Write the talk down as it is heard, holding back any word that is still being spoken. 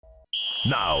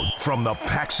Now, from the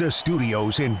Paxa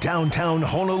Studios in downtown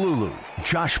Honolulu,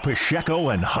 Josh Pacheco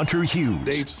and Hunter Hughes.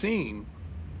 They've seen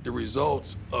the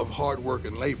results of hard work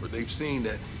and labor. They've seen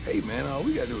that, hey, man, all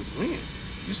we got to do is win.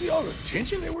 You see all the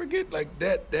attention that we're getting? Like,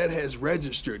 that has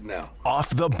registered now. Off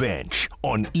the Bench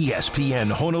on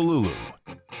ESPN Honolulu.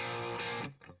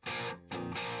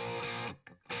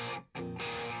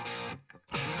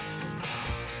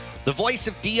 The voice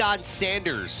of Deion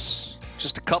Sanders.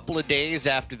 Just a couple of days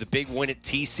after the big win at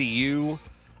TCU,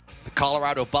 the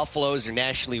Colorado Buffaloes are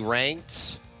nationally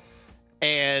ranked.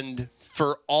 And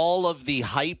for all of the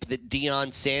hype that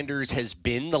Deion Sanders has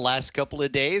been the last couple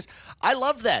of days, I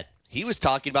love that. He was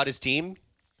talking about his team.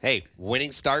 Hey,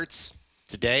 winning starts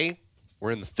today. We're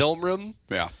in the film room.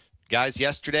 Yeah. Guys,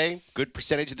 yesterday, good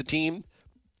percentage of the team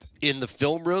in the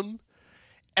film room.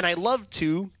 And I love,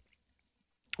 too,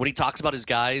 when he talks about his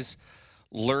guys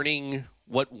learning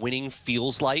what winning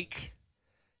feels like.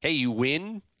 Hey, you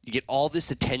win, you get all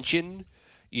this attention,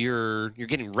 you're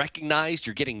getting recognized,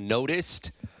 you're getting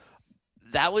noticed.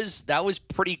 That was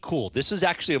pretty cool. This was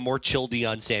actually a more chill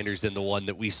Deion Sanders than the one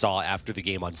that we saw after the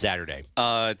game on Saturday.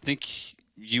 I think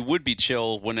you would be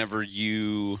chill whenever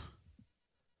you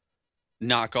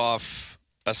knock off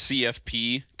a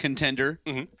CFP contender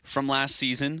from last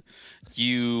season.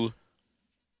 You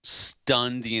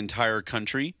stunned the entire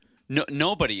country. No,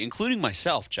 nobody, including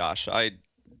myself, Josh. I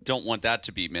don't want that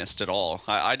to be missed at all.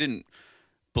 I didn't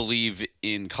believe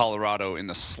in Colorado in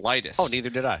the slightest. Oh, neither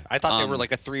did I. I thought they were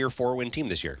like a 3 or 4 win team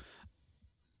this year.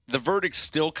 The verdict's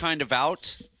still kind of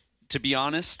out, to be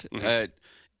honest,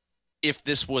 if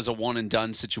this was a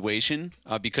one-and-done situation,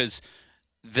 because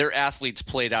their athletes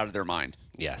played out of their mind.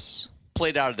 Yes.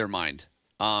 Played out of their mind.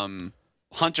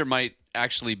 Hunter might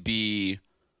actually be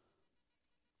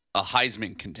a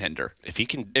Heisman contender. If he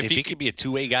could be a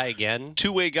two-way guy again.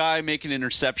 Two-way guy, making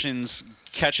interceptions,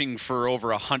 catching for over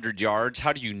 100 yards.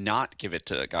 How do you not give it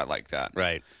to a guy like that?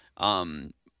 Right.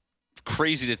 It's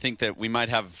crazy to think that we might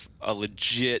have a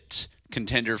legit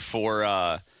contender for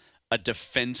a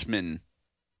defenseman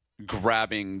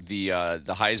grabbing the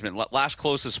Heisman. Last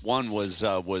closest one was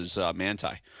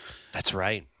Manti. That's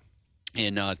right.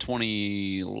 In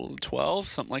 2012,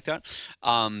 something like that.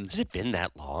 Has it been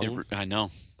that long? I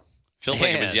know. Feels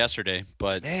like it was yesterday,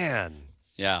 but man,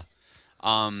 yeah,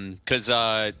 because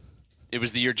it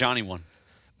was the year Johnny won.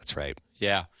 That's right.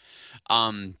 Yeah,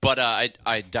 but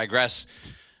I digress.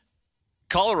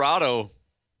 Colorado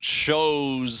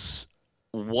shows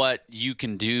what you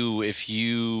can do if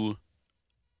you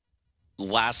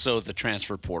lasso the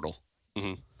transfer portal.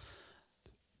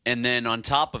 And then on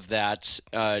top of that,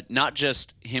 not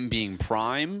just him being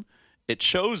prime, it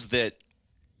shows that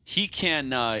he can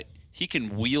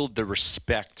wield the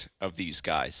respect of these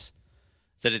guys.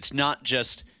 That it's not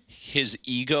just his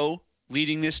ego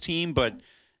leading this team, but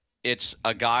it's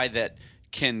a guy that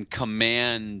can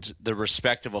command the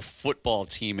respect of a football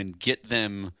team and get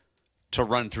them to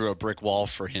run through a brick wall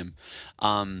for him.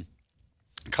 Colin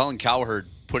Cowherd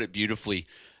put it beautifully.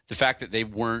 The fact that they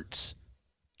weren't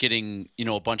getting,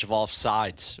 a bunch of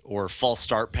offsides or false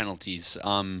start penalties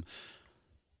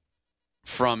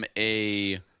from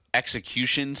a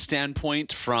execution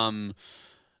standpoint, from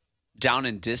down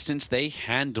and distance, they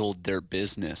handled their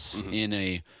business in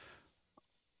a,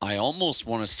 I almost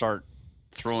want to start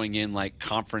throwing in like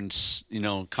conference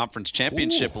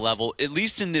championship level, at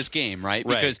least in this game, right?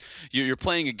 Because you're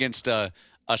playing against a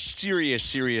serious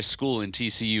school in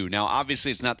TCU. Now,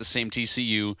 obviously, it's not the same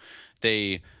TCU.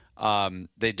 They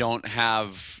don't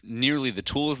have nearly the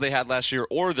tools they had last year,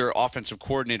 or their offensive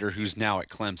coordinator who's now at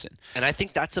Clemson. And I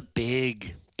think that's a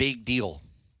big deal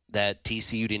that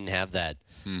TCU didn't have that.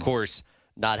 Of course,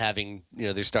 not having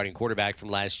their starting quarterback from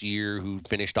last year who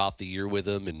finished off the year with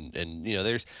them, and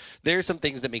there's some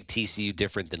things that make TCU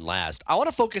different than last. I want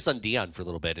to focus on Deion for a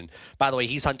little bit. And by the way,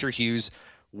 he's Hunter Hughes,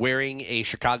 wearing a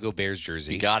Chicago Bears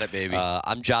jersey. You got it, baby.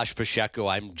 I'm Josh Pacheco.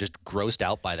 I'm just grossed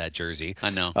out by that jersey.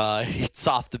 I know. It's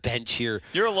off the bench here.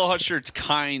 Your Aloha shirt's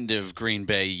kind of Green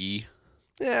Bay-y.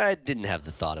 Yeah, I didn't have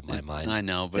the thought in my mind. I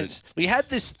know, but we had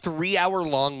this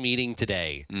 3-hour-long meeting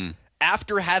today.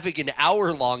 After having an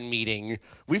hour-long meeting,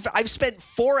 I've spent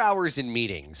 4 hours in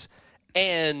meetings,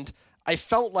 and I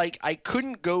felt like I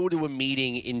couldn't go to a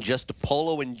meeting in just a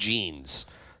polo and jeans.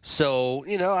 So,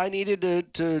 I needed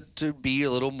to be a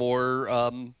little more,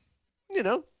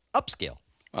 upscale.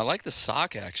 I like the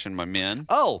sock action, my man.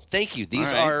 Oh, thank you.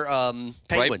 These are penguins.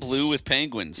 Bright blue with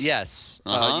penguins. Yes.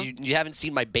 You haven't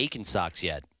seen my bacon socks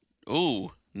yet.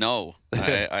 Ooh. No,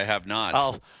 I have not.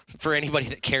 Oh, for anybody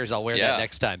that cares, I'll wear that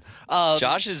next time.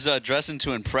 Josh is dressing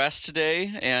to impress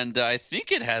today, and I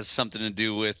think it has something to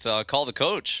do with Call the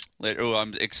Coach.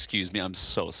 Excuse me. I'm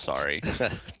so sorry.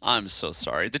 I'm so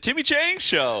sorry. The Timmy Chang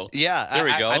Show. Yeah. There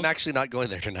we go. I'm actually not going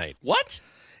there tonight. What?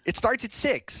 It starts at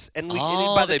 6, and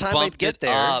by the time I get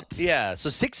there, up. yeah. So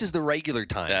 6 is the regular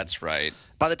time. That's right.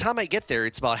 By the time I get there,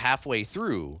 it's about halfway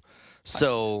through.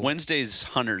 So Wednesday's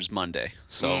Hunter's Monday.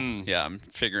 So yeah, I'm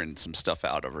figuring some stuff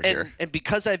out over here. And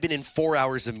because I've been in 4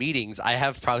 hours of meetings, I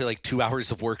have probably like 2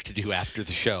 hours of work to do after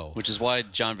the show. Which is why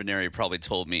John Veneri probably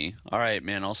told me, "All right,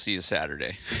 man, I'll see you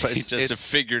Saturday." But He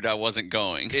just figured I wasn't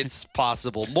going. It's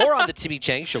possible. More on the Timmy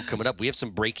Chang Show coming up. We have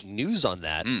some breaking news on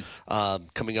that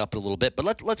coming up in a little bit.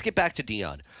 But let's get back to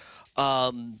Deion.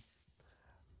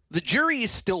 The jury is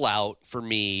still out for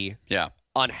me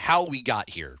on how we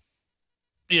got here.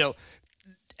 You know,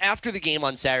 after the game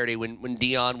on Saturday when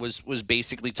Deion was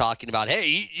basically talking about,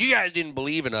 hey, you guys didn't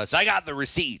believe in us. I got the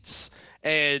receipts.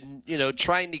 And,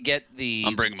 trying to get the...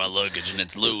 I'm bringing my luggage, and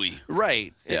it's Louis.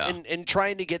 Right. Yeah. And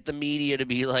trying to get the media to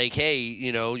be like, hey,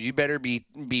 you better be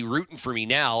rooting for me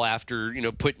now after,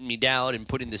 putting me down and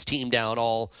putting this team down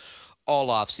all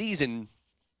off season.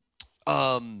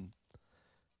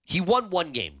 He won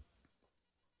one game.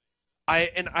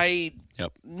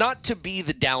 Not to be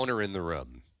the downer in the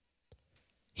room,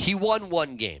 he won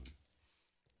one game.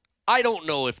 I don't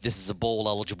know if this is a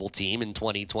bowl-eligible team in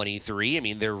 2023. I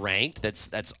mean, they're ranked.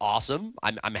 That's awesome.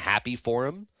 I'm happy for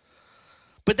him.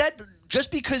 But that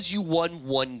just because you won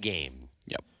one game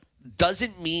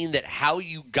doesn't mean that how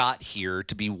you got here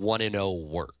to be 1-0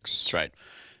 works. That's right.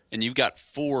 And you've got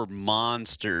 4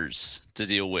 monsters to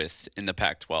deal with in the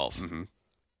Pac-12. Mm-hmm.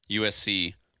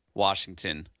 USC,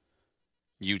 Washington,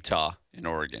 Utah, and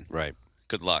Oregon. Right.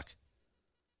 Good luck.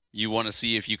 You want to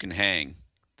see if you can hang.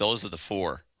 Those are the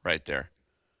 4 right there.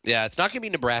 Yeah, it's not going to be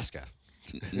Nebraska.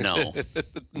 No.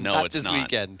 No, not it's this not.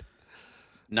 weekend.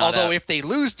 Not Although if they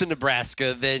lose to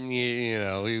Nebraska, then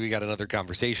we got another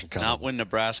conversation coming. Not when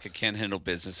Nebraska can't handle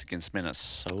business against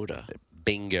Minnesota.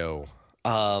 Bingo.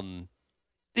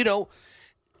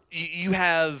 You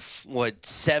have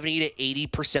 70 to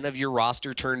 80% of your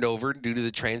roster turned over due to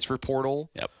the transfer portal.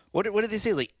 Yep. What did they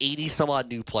say? Like 80 some odd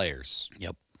new players.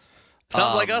 Yep.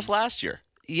 Sounds like us last year.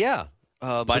 Yeah.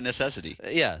 By necessity.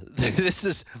 Yeah.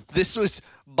 This was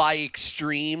by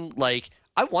extreme. Like,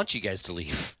 I want you guys to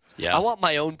leave. Yeah. I want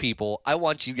my own people. I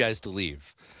want you guys to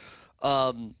leave.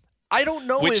 I don't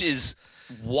know Which is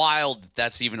wild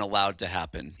that's even allowed to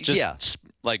happen. Just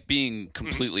like being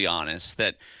completely honest,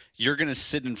 that you're going to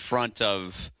sit in front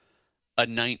of a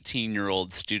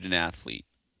 19-year-old student athlete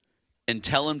and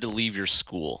tell him to leave your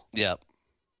school. Yeah.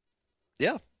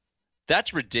 Yeah.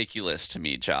 That's ridiculous to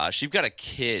me, Josh. You've got a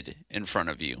kid in front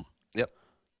of you. Yep.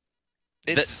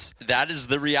 That is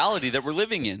the reality that we're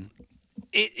living in.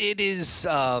 It is.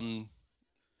 Who,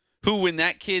 when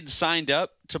that kid signed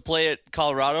up to play at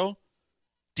Colorado,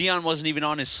 Deion wasn't even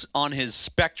on his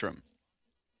spectrum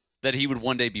that he would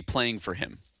one day be playing for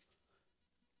him.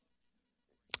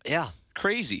 Yeah.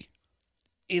 Crazy.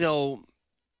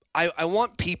 I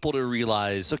want people to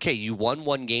realize, okay, you won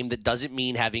one game. That doesn't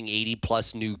mean having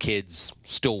 80-plus new kids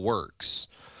still works.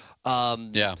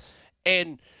 Yeah.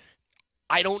 And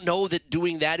I don't know that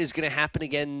doing that is going to happen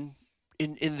again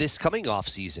in this coming off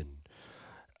season.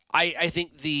 I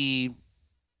think the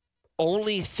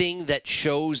only thing that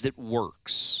shows that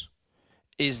works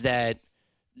is that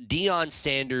Deion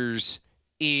Sanders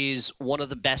is one of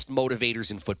the best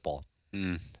motivators in football.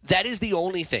 That is the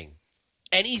only thing.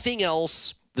 Anything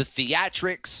else, the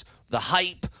theatrics, the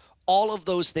hype, all of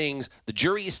those things, the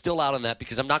jury is still out on that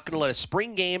because I'm not going to let a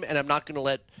spring game and I'm not going to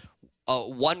let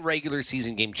one regular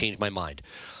season game change my mind.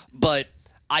 But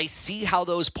I see how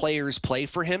those players play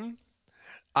for him.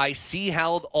 I see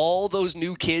how all those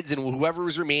new kids and whoever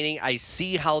is remaining, I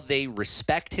see how they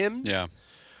respect him. Yeah.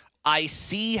 I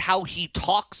see how he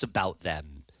talks about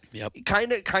them. Yep.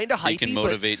 Kind of hypey. He can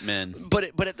motivate men.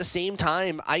 But at the same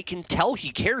time, I can tell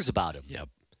he cares about him. Yep.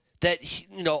 That,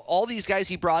 all these guys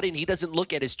he brought in, he doesn't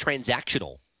look at as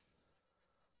transactional.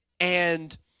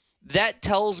 And that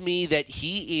tells me that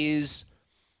he is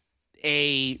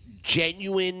a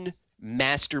genuine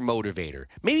master motivator.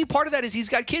 Maybe part of that is he's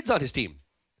got kids on his team.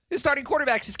 His starting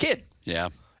quarterback's his kid. Yeah.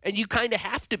 And you kind of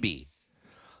have to be.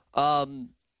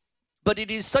 But it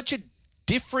is such a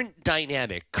different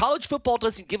dynamic. College football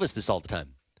doesn't give us this all the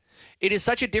time. It is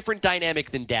such a different dynamic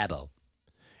than Dabo.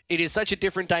 It is such a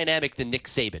different dynamic than Nick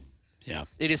Saban. Yeah.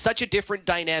 It is such a different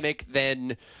dynamic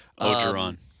than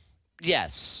Orgeron.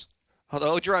 Yes.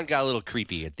 Although Orgeron got a little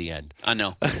creepy at the end. I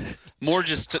know. More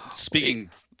just speaking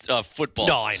football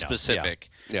No, I know. specific.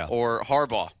 Yeah. Or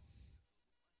Harbaugh.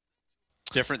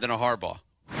 Different than a Harbaugh.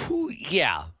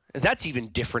 Yeah, that's even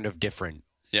different of different.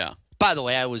 Yeah. By the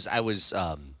way, I was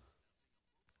a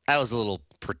little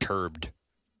perturbed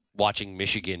watching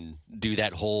Michigan do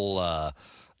that whole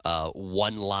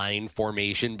one-line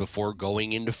formation before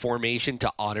going into formation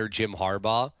to honor Jim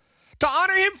Harbaugh. To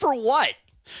honor him for what?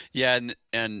 Yeah,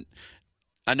 and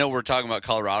I know we're talking about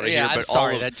Colorado Yeah, here, I'm but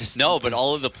sorry, but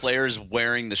all of the players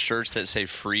wearing the shirts that say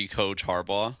 "Free Coach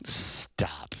Harbaugh."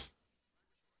 Stop.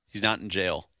 He's not in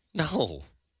jail, No.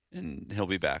 and he'll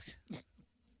be back.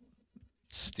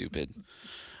 Stupid.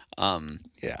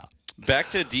 Yeah. Back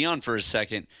to Deion for a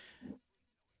second.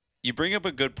 You bring up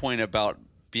a good point about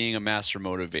being a master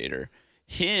motivator.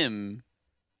 Him,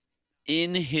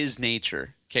 in his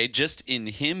nature, okay, just in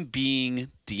him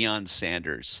being Deion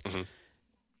Sanders,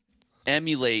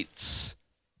 emulates,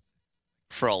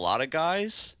 for a lot of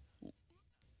guys,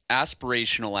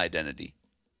 aspirational identity.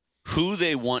 Who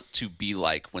they want to be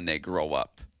like when they grow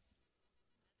up.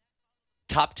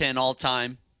 Top 10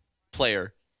 all-time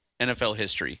player, NFL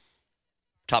history.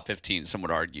 Top 15, some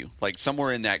would argue. Like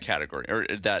somewhere in that category, or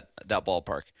that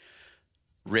ballpark.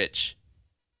 Rich,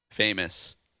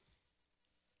 famous,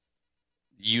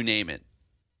 you name it.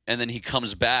 And then he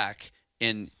comes back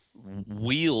and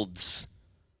wields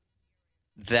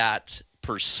that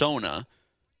persona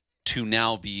to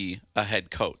now be a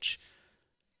head coach.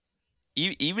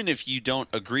 Even if you don't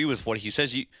agree with what he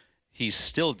says, he's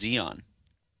still Deion.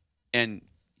 And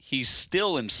he's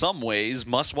still, in some ways,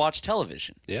 must-watch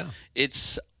television. Yeah.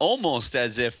 It's almost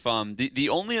as if the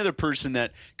only other person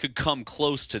that could come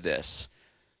close to this,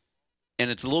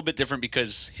 and it's a little bit different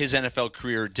because his NFL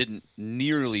career didn't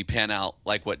nearly pan out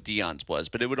like what Deion's was,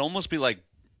 but it would almost be like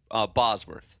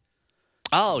Bosworth.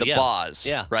 Oh, the yeah. Boz,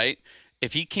 Yeah. right?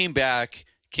 If he came back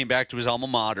to his alma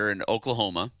mater in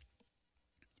Oklahoma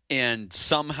and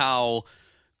somehow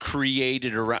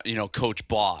created around, Coach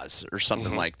Boz or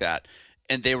something like that,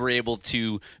 and they were able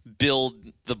to build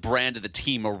the brand of the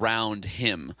team around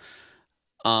him.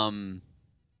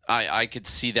 I could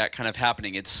see that kind of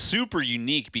happening. It's super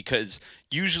unique because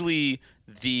usually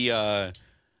the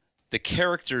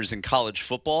characters in college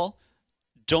football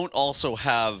don't also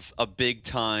have a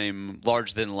big-time,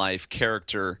 larger-than-life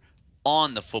character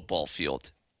on the football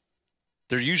field.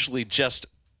 They're usually just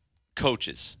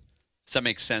coaches. Does that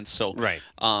make sense? So, Right.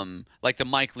 Like the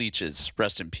Mike Leaches,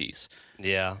 rest in peace.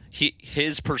 Yeah.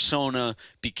 His persona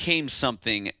became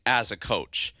something as a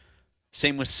coach.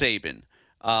 Same with Saban.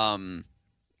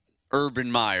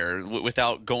 Urban Meyer,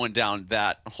 without going down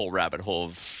that whole rabbit hole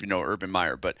of Urban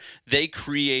Meyer, but they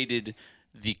created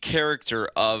the character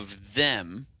of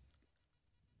them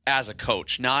as a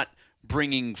coach, not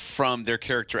bringing from their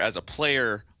character as a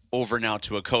player over now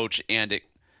to a coach and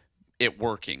it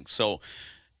working. So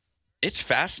it's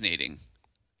fascinating,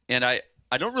 and I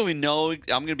don't really know. I'm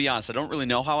going to be honest. I don't really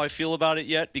know how I feel about it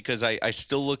yet because I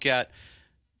still look at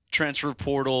transfer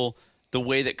portal, the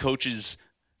way that coaches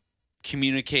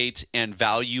communicate and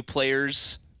value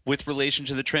players with relation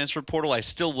to the transfer portal. I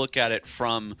still look at it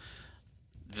from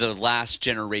the last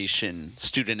generation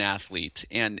student athlete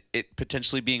and it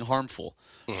potentially being harmful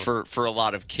for a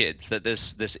lot of kids that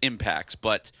this impacts.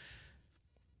 But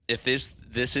if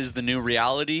this is the new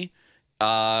reality,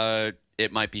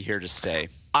 it might be here to stay.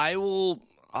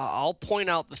 I'll point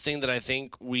out the thing that I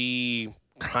think we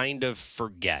kind of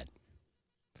forget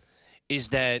is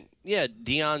that, yeah,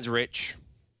 Deion's rich.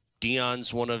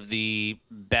 Deion's one of the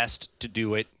best to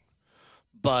do it.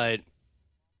 But,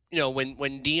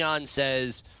 when Deion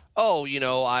says, "Oh,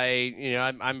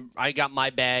 I got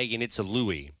my bag and it's a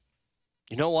Louis."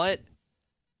 You know what?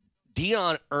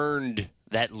 Deion earned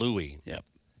that Louis. Yep.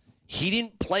 He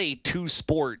didn't play two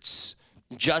sports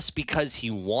just because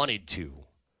he wanted to.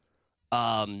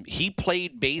 He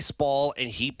played baseball and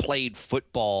he played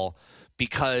football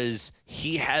because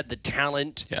he had the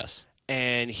talent. Yes.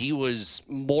 And he was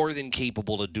more than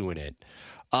capable of doing it.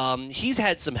 He's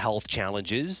had some health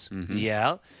challenges.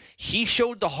 Yeah. He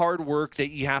showed the hard work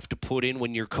that you have to put in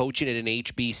when you're coaching at an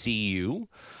HBCU.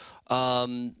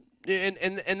 And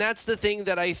that's the thing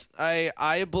that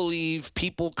I believe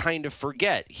people kind of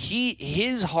forget.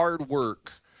 His hard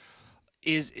work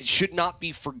should not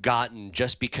be forgotten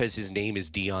just because his name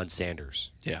is Deion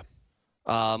Sanders. Yeah.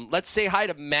 Let's say hi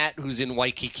to Matt, who's in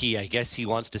Waikiki. I guess he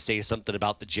wants to say something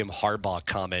about the Jim Harbaugh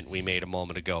comment we made a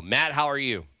moment ago. Matt, how are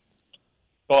you?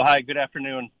 Oh, hi. Good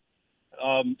afternoon.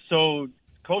 So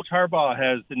Coach Harbaugh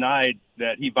has denied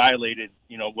that he violated,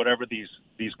 whatever these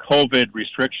COVID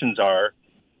restrictions are,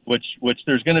 which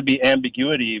there's going to be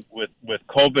ambiguity with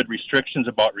COVID restrictions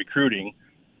about recruiting.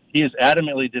 He has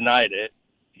adamantly denied it.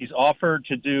 He's offered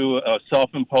to do a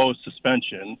self-imposed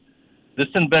suspension. This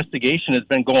investigation has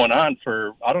been going on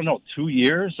for, I don't know, 2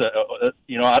 years.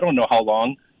 I don't know how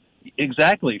long.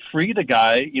 Exactly. Free the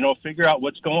guy, figure out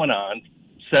what's going on,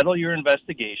 settle your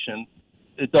investigation.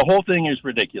 The whole thing is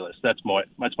ridiculous. That's my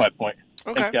point.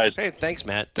 Okay. Thanks, guys. Hey, thanks,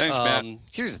 Matt. Thanks, Matt.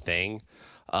 Here's the thing.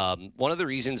 One of the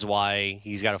reasons why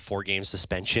he's got a 4-game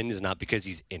suspension is not because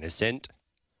he's innocent.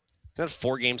 He's got a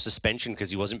 4-game suspension because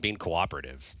he wasn't being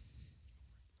cooperative.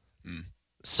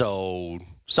 So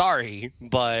sorry,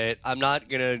 but I'm not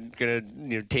gonna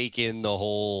take in the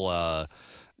whole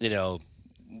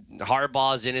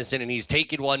Harbaugh's innocent and he's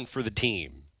taking one for the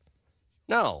team.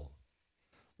 No.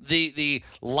 The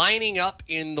lining up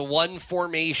in the one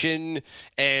formation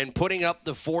and putting up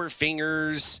the 4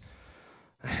 fingers,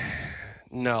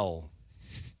 no.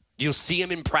 You'll see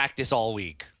him in practice all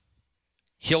week.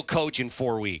 He'll coach in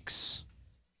 4 weeks.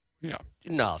 Yeah.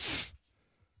 Enough.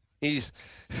 It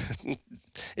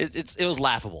was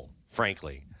laughable,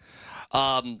 frankly.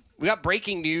 We got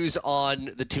breaking news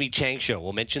on the Timmy Chang show.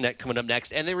 We'll mention that coming up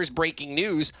next. And there is breaking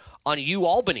news on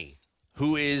Albany,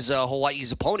 who is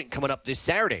Hawaii's opponent coming up this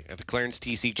Saturday at the Clarence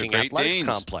T. Seaching Athletics Danes.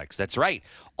 Complex. That's right.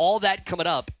 All that coming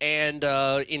up. And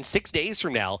in 6 days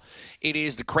from now, it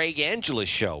is the Craig Angeles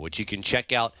show, which you can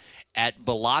check out at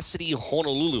Velocity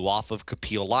Honolulu off of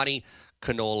Kapiolani.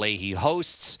 Kanolehi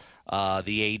hosts.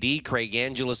 The AD, Craig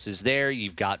Angeles, is there.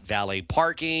 You've got valet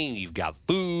parking. You've got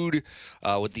food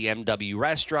with the MW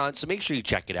restaurant. So make sure you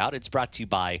check it out. It's brought to you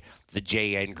by the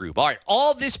JN Group. All right,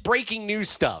 all this breaking news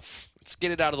stuff. Let's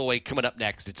get it out of the way. Coming up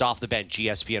next, it's Off the Bench,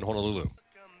 ESPN Honolulu.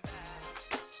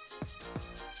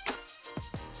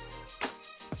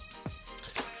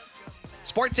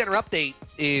 Sports Center update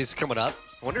is coming up.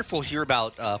 I wonder if we'll hear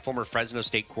about former Fresno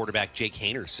State quarterback Jake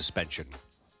Hayner's suspension.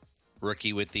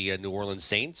 Rookie with the New Orleans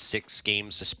Saints,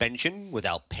 6-game suspension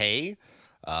without pay,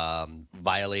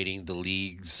 violating the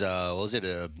league's was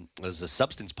a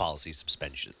substance policy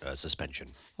suspension. I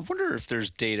wonder if there's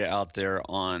data out there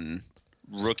on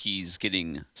rookies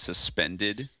getting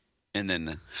suspended and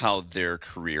then how their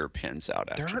career pans out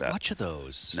after that. There aren't much of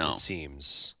those, No. it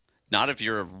seems. Not if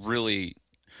you're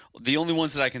the only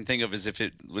ones that I can think of is if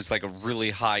it was like a really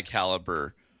high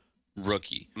caliber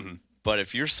rookie. Mm-hmm. But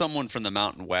if you're someone from the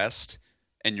Mountain West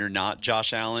and you're not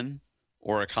Josh Allen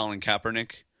or a Colin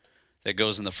Kaepernick that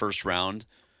goes in the first round,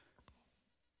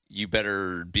 you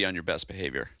better be on your best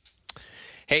behavior.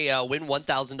 Hey, win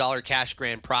 $1,000 cash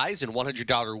grand prize and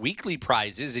 $100 weekly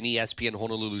prizes in ESPN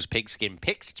Honolulu's Pigskin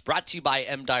Picks. It's brought to you by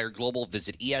M. Dyer Global.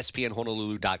 Visit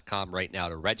espnhonolulu.com right now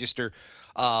to register.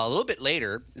 A little bit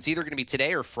later, it's either going to be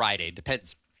today or Friday.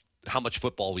 Depends how much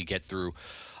football we get through.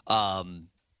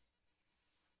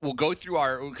 We'll go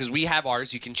through because we have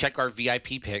ours. You can check our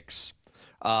VIP picks.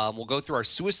 We'll go through our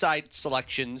suicide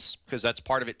selections because that's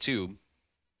part of it too.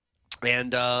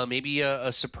 And maybe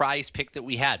a surprise pick that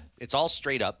we had. It's all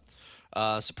straight up.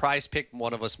 Surprise pick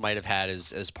one of us might have had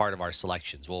as part of our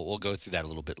selections. We'll go through that a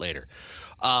little bit later.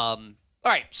 All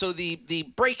right, so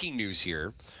the breaking news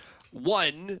here.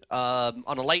 One, on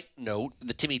a light note,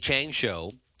 the Timmy Chang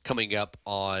show coming up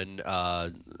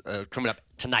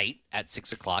tonight at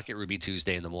 6 o'clock at Ruby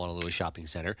Tuesday in the Moana Lewis Shopping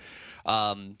Center.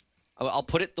 I'll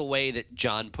put it the way that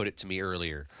John put it to me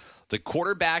earlier. The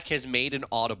quarterback has made an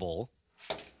audible,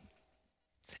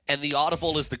 and the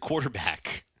audible is the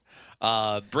quarterback.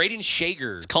 Braden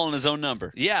Shager. He's calling his own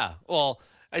number. Yeah, well,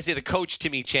 I say the coach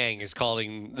Timmy Chang is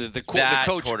calling the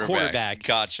coach quarterback.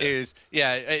 Gotcha.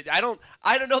 I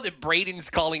don't know that Braden's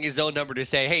calling his own number to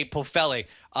say, hey, Pofele,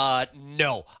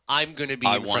 no, I'm going to be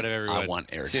in front of everyone. I want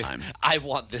airtime. I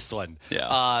want this one. Yeah.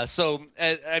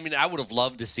 I would have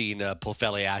loved to seen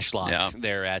Pofele Ashlock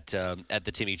there at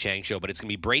the Timmy Chang show, but it's going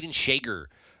to be Braden Shager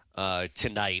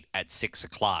tonight at 6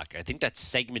 o'clock. I think that's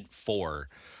segment 4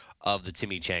 of the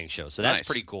Timmy Chang show. So that's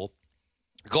pretty cool.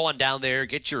 Go on down there,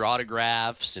 get your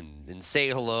autographs, and say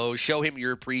hello. Show him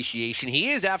your appreciation. He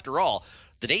is, after all,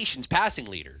 the nation's passing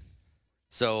leader.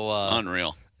 So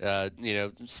unreal.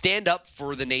 Stand up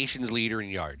for the nation's leader in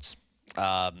yards.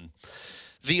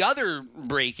 The other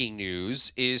breaking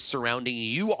news is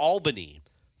surrounding Albany.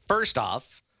 First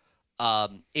off,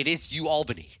 it is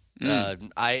Albany.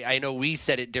 I know we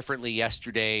said it differently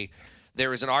yesterday. There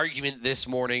was an argument this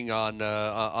morning on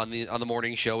the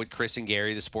morning show with Chris and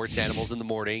Gary, the sports animals in the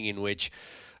morning, in which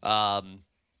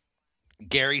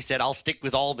Gary said, "I'll stick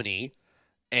with Albany,"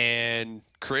 and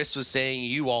Chris was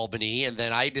saying Albany, and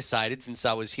then I decided, since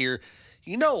I was here,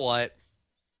 you know what?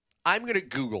 I'm going to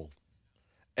Google,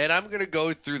 and I'm going to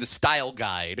go through the style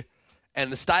guide,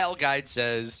 and the style guide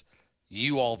says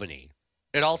Albany.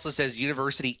 It also says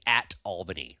University at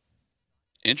Albany.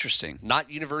 Interesting.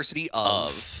 Not university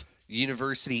of.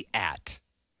 University at.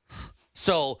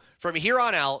 So from here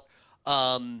on out,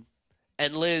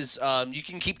 and Liz, you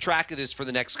can keep track of this for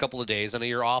the next couple of days. I know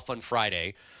you're off on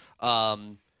Friday.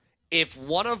 If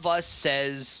one of us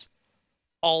says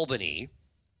Albany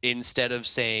instead of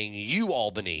saying you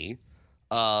Albany,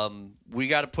 we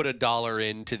got to put $1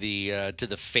 into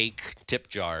the fake tip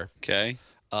jar. Okay.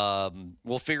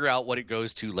 We'll figure out what it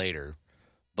goes to later,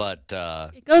 but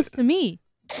It goes to me.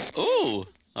 Ooh.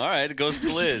 All right, it goes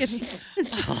to Liz.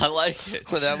 I like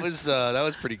it. Well, that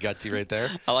was pretty gutsy right there.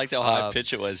 I liked how high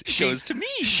pitch it was. It goes to me.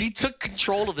 She took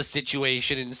control of the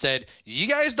situation and said, "You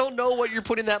guys don't know what you're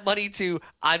putting that money to.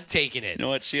 I'm taking it." You know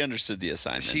what? She understood the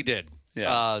assignment. She did.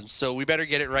 Yeah. So we better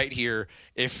get it right here.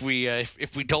 If we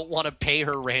don't want to pay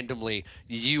her randomly,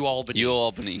 you Albany. You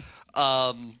Albany.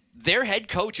 Their head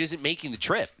coach isn't making the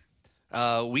trip.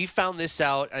 We found this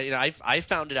out. I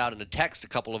found it out in a text a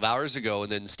couple of hours ago,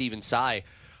 and then Stephen Tsai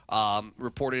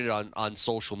reported it on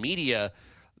social media.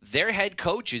 Their head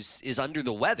coach is under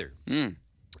the weather.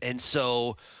 And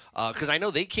so, because I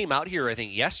know they came out here, I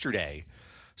think, yesterday.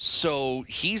 So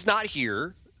he's not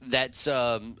here. That's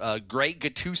Greg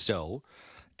Gattuso.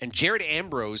 And Jared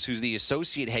Ambrose, who's the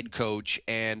associate head coach,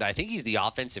 and I think he's the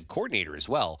offensive coordinator as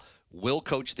well, will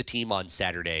coach the team on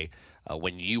Saturday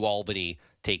when Albany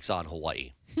takes on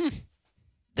Hawaii.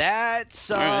 That's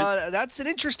an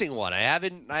interesting one. I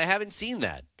haven't seen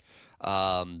that.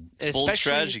 Bold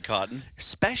strategy, Cotton.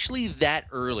 Especially that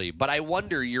early. But I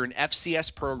wonder, you're an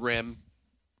FCS program.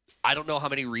 I don't know how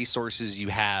many resources you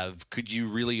have. Could you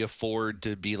really afford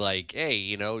to be like,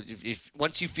 hey, if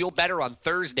once you feel better on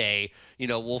Thursday,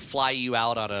 we'll fly you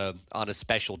out on a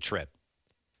special trip.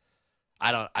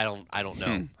 I don't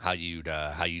know how you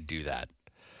do that.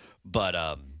 But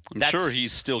I'm sure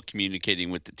he's still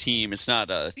communicating with the team. It's not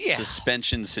a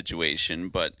suspension situation,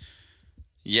 but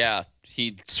yeah,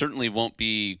 he certainly won't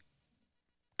be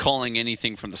calling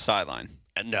anything from the sideline.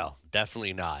 No,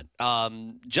 definitely not.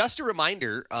 Just a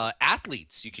reminder,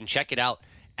 athletes, you can check it out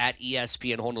at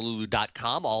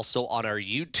espnhonolulu.com. Also on our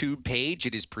YouTube page,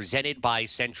 it is presented by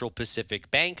Central Pacific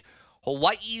Bank,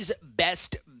 Hawaii's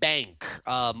best bank.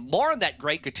 More on that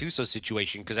Greg Gattuso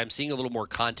situation because I'm seeing a little more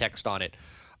context on it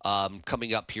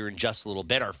coming up here in just a little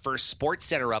bit. Our first Sports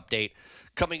Center update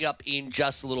coming up in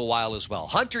just a little while as well.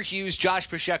 Hunter Hughes, Josh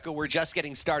Pacheco, we're just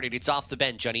getting started. It's Off the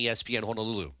Bench on ESPN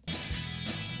Honolulu.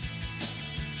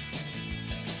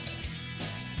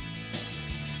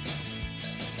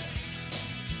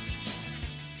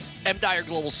 M. Dyer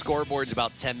Global Scoreboard's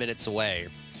about 10 minutes away.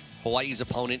 Hawaii's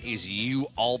opponent is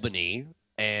Albany,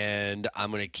 and I'm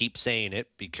going to keep saying it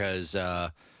because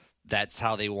that's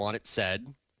how they want it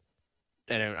said.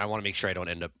 And I want to make sure I don't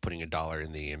end up putting $1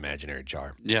 in the imaginary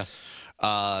jar. Yeah.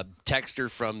 Texter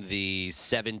from the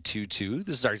 722.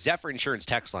 This is our Zephyr Insurance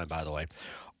text line, by the way.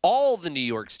 All the New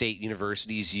York State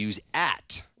universities use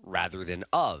at rather than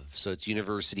of. So it's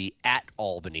University at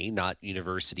Albany, not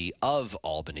University of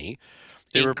Albany.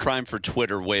 They were primed for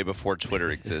Twitter way before Twitter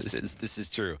existed. This is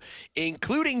true.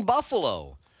 Including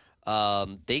Buffalo.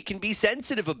 They can be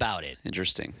sensitive about it.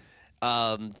 Interesting.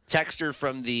 Texter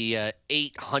from the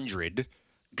 800.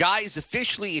 Guys,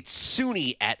 officially it's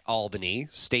SUNY at Albany,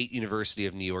 State University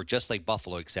of New York, just like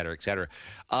Buffalo, et cetera, et cetera.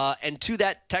 And to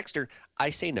that texter,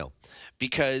 I say no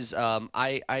because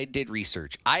I did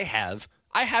research. I have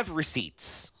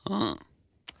receipts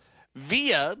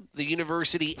via the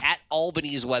University at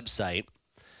Albany's website.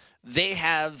 They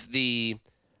have the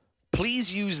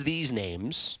please use these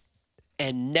names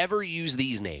and never use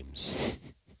these names.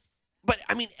 But,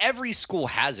 I mean, every school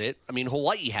has it. I mean,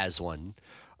 Hawaii has one.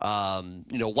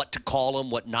 What to call them,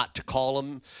 what not to call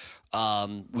them.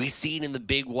 We see it in the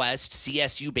Big West,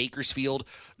 CSU Bakersfield.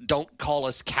 Don't call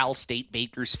us Cal State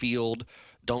Bakersfield.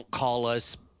 Don't call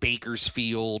us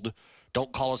Bakersfield.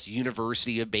 Don't call us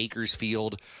University of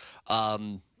Bakersfield.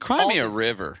 Cry me a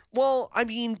river. Well, I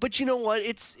mean, but you know what?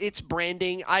 It's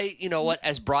branding.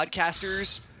 As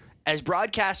broadcasters,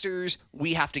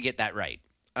 we have to get that right.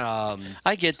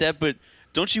 I get that, but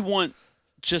don't you want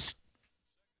just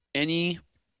any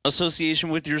association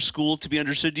with your school to be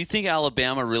understood? Do you think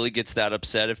Alabama really gets that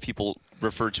upset if people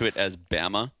refer to it as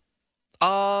Bama?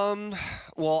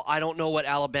 Well, I don't know what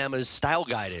Alabama's style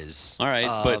guide is. All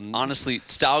right, but honestly,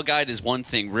 style guide is one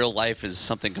thing. Real life is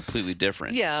something completely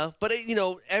different. Yeah, but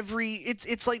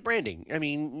it's like branding. I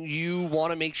mean, you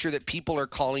want to make sure that people are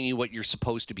calling you what you're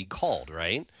supposed to be called,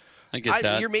 right? I get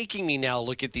that. You're making me now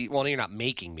look at well, you're not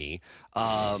making me.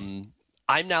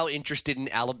 I'm now interested in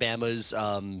Alabama's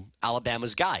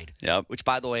guide. Yep. Which,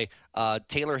 by the way,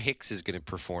 Taylor Hicks is going to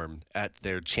perform at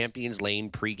their Champions Lane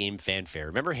pregame fanfare.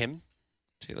 Remember him?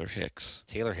 Taylor Hicks.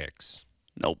 Taylor Hicks.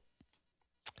 Nope.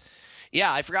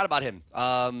 Yeah, I forgot about him.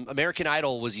 American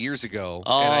Idol was years ago.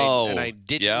 Oh, and I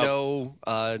didn't know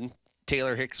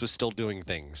Taylor Hicks was still doing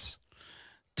things.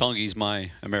 Tongi's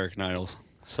my American Idol,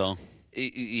 so.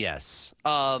 Yes.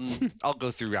 I'll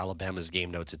go through Alabama's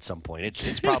game notes at some point.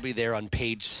 It's probably there on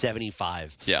page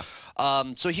 75. Yeah.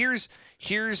 So here's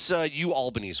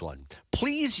Albany's one.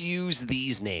 Please use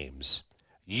these names: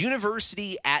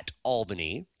 University at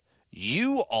Albany,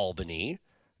 Albany,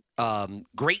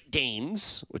 Great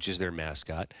Danes, which is their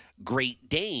mascot, Great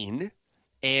Dane,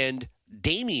 and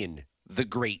Damien the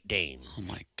Great Dane. Oh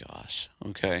my gosh.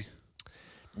 Okay.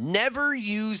 Never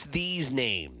use these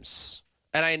names.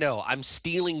 And I know I'm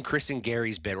stealing Chris and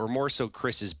Gary's bit, or more so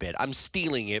Chris's bit. I'm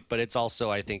stealing it, but it's also,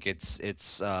 I think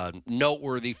it's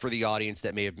noteworthy for the audience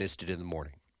that may have missed it in the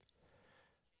morning.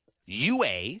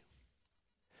 UA,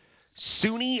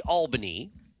 SUNY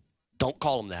Albany, don't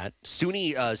call them that.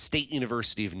 SUNY State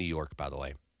University of New York, by the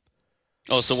way.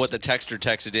 Oh, so what the texter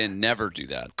texted in, never do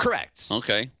that. Correct.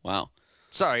 Okay. Wow.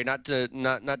 Sorry, not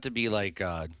to be like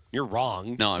you're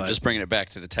wrong. No, I'm just bringing it back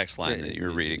to the text line that you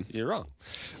were reading. You're wrong.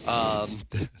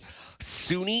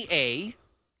 SUNY A,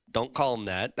 don't call them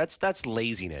that. That's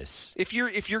laziness. If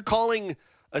you're calling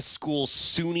a school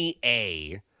SUNY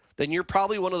A, then you're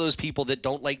probably one of those people that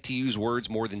don't like to use words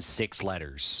more than 6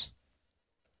 letters.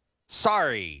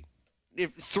 Sorry.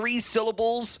 If 3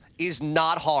 syllables is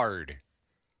not hard.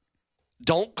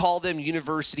 Don't call them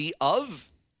University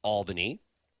of Albany.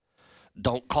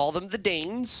 Don't call them the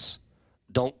Danes.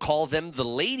 Don't call them the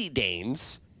Lady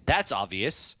Danes. That's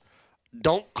obvious.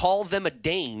 Don't call them a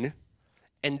Dane.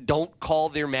 And don't call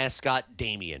their mascot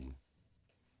Damien.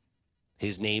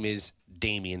 His name is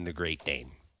Damien the Great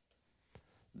Dane.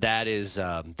 That's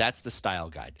the style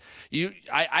guide.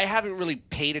 I haven't really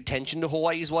paid attention to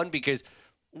Hawaii's one because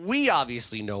we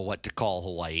obviously know what to call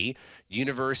Hawaii.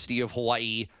 University of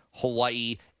Hawaii,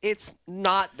 Hawaii. It's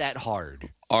not that hard.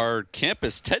 Our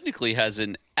campus technically has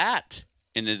an at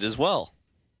in it as well.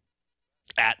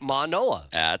 At Manoa.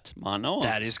 At Manoa.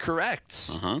 That is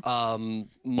correct.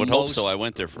 Would hope so. I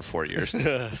went there for 4 years.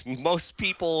 Most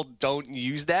people don't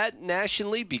use that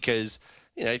nationally because,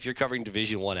 if you're covering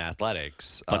Division I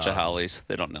athletics. Bunch of Howleys.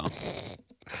 They don't know.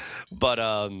 But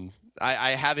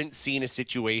I haven't seen a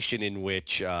situation in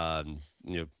which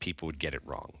people would get it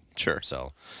wrong. Sure.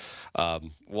 So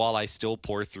while I still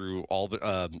pour through all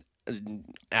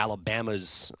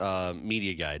Alabama's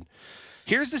media guide,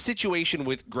 here's the situation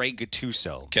with Greg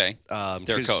Gattuso. Okay.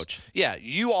 Their coach. Yeah.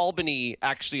 Albany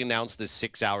actually announced this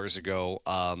 6 hours ago.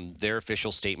 Their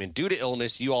official statement: due to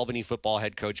illness, Albany football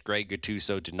head coach Greg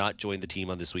Gattuso did not join the team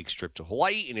on this week's trip to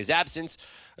Hawaii. In his absence,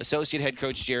 associate head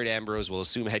coach Jared Ambrose will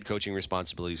assume head coaching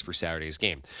responsibilities for Saturday's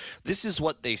game. This is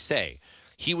what they say.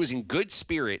 He was in good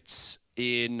spirits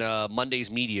in Monday's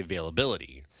media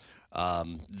availability.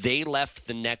 They left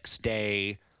the next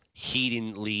day. He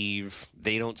didn't leave.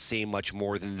 They don't say much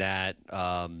more than that,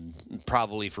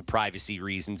 probably for privacy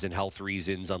reasons and health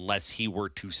reasons, unless he were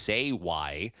to say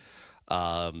why.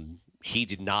 He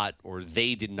did not, or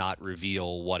they did not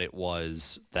reveal what it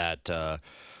was that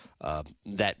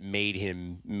made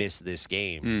him miss this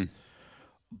game.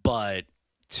 But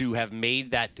to have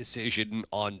made that decision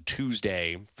on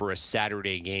Tuesday for a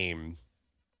Saturday game,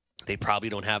 they probably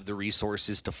don't have the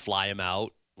resources to fly him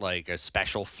out like a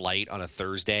special flight on a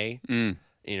Thursday.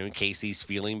 In case he's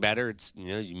feeling better. It's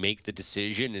you make the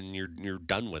decision and you're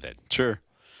done with it. Sure.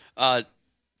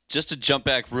 Just to jump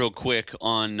back real quick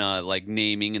on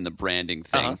naming and the branding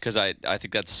thing, because I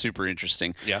think that's super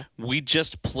interesting. Yeah. We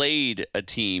just played a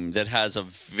team that has a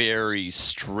very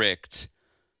strict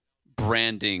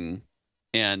branding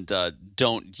and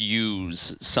don't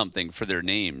use something for their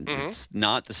name. It's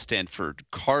not the Stanford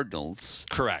Cardinals.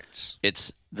 Correct.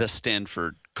 It's the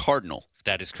Stanford Cardinal.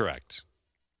 That is correct.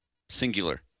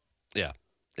 Singular. Yeah.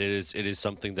 It is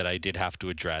something that I did have to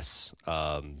address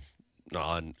on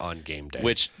game day.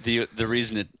 Which the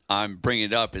reason I'm bringing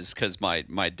it up is because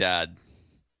my dad,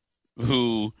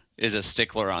 who is a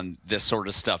stickler on this sort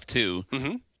of stuff too,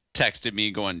 texted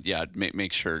me going, "Yeah,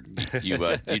 make sure you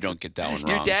don't get that one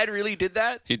wrong." Your dad really did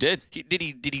that? He did. Did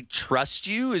he trust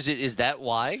you? Is that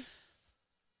why?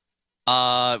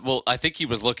 Well, I think he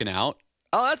was looking out.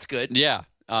 Oh, that's good. Yeah.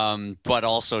 But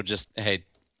also just, hey,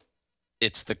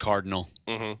 it's the Cardinal.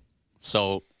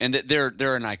 So, and they're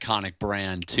an iconic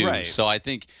brand too. Right. So I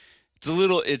think it's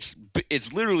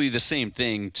literally the same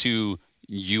thing to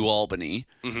Albany.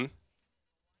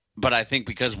 But I think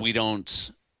because we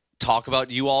don't talk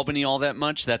about Albany all that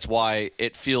much, that's why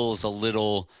it feels a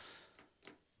little.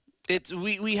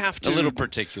 We have to a little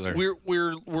particular.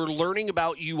 We're learning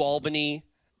about Albany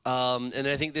And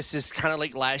I think this is kind of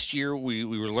like last year. We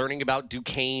were learning about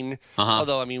Duquesne.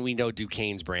 Although, I mean, we know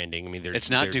Duquesne's branding. I mean, it's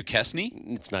not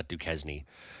Duquesne? It's not Duquesne.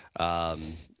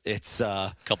 It's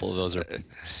a couple of those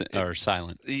are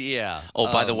silent. Yeah.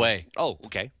 Oh, by the way. Oh,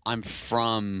 okay. I'm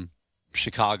from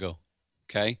Chicago.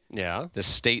 Okay? Yeah. The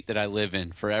state that I live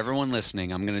in. For everyone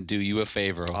listening, I'm going to do you a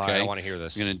favor, okay? I want to hear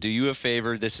this. I'm going to do you a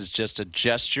favor. This is just a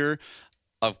gesture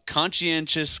of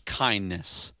conscientious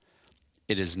kindness.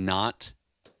 It is not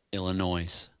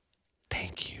Illinois.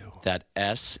 Thank you. That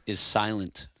S is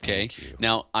silent, okay? Thank you.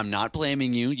 Now, I'm not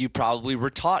blaming you. You probably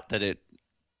were taught that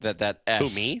S.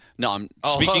 Who, me? No, I'm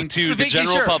speaking to the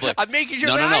general public. I'm making sure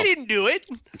No. I didn't do it.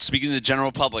 I'm speaking to the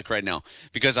general public right now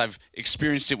because I've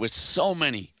experienced it with so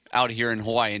many out here in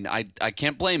Hawaii, and I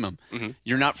can't blame them. Mm-hmm.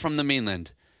 You're not from the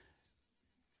mainland.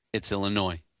 It's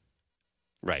Illinois.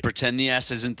 Right. Pretend the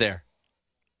S isn't there.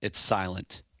 It's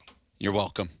silent. You're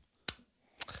welcome.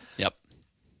 Yep.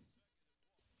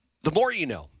 The more you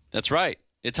know. That's right.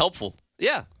 It's helpful.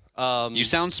 Yeah. You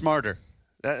sound smarter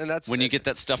and that's when you get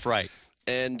that stuff right.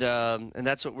 And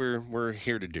that's what we're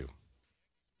here to do.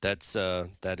 That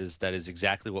is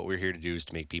exactly what we're here to do, is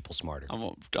to make people smarter.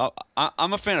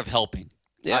 I'm a fan of helping.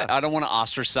 Yeah. I don't want to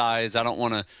ostracize. I don't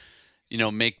want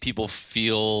to, make people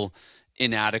feel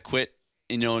inadequate.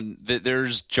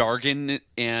 There's jargon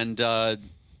and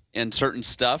certain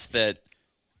stuff that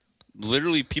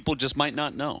literally people just might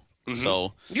not know. Mm-hmm.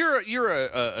 So you're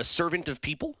a servant of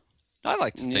people. I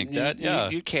like to think that. Yeah,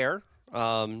 you care.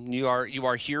 You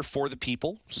are here for the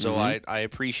people. So Mm-hmm. I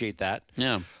appreciate that.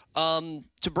 Yeah.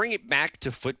 To bring it back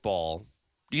to football,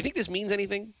 do you think this means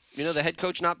anything? The head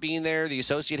coach not being there, the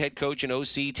associate head coach and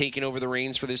OC taking over the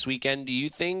reins for this weekend. Do you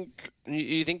think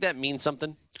that means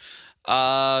something?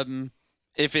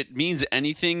 If it means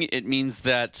anything, it means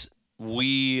that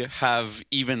we have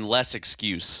even less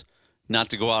excuse not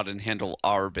to go out and handle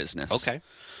our business. Okay.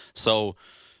 So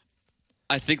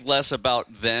I think less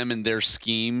about them and their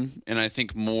scheme, and I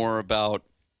think more about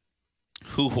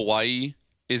who Hawaii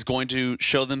is going to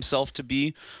show themselves to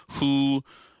be,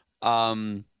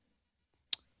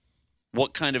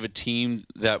 what kind of a team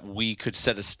that we could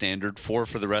set a standard for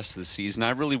the rest of the season.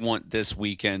 I really want this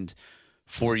weekend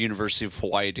for University of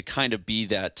Hawaii to kind of be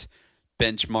that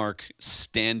benchmark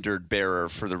standard bearer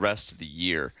for the rest of the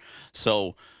year.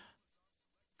 So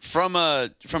from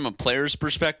a player's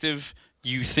perspective,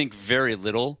 you think very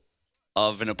little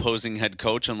of an opposing head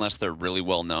coach unless they're really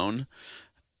well known.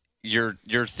 You're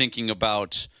thinking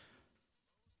about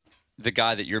the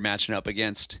guy that you're matching up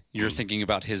against. You're thinking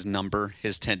about his number,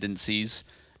 his tendencies,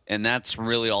 and that's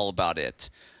really all about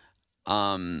it.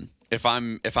 If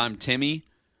I'm Timmy,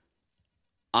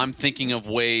 I'm thinking of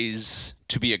ways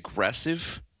to be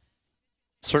aggressive,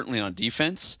 certainly on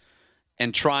defense,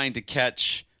 and trying to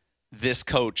catch this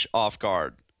coach off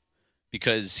guard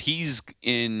because he's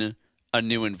in a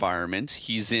new environment.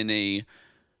 He's in a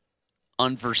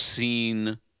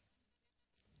unforeseen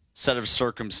set of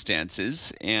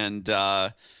circumstances, and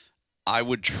I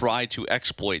would try to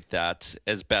exploit that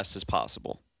as best as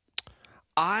possible.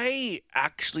 I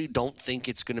actually don't think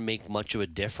it's going to make much of a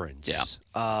difference.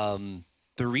 Yeah.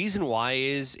 The reason why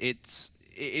is it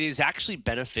is actually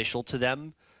beneficial to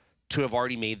them to have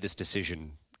already made this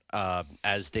decision,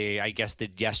 as they, I guess,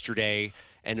 did yesterday,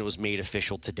 and it was made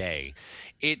official today.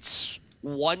 It's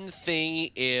one thing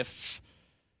if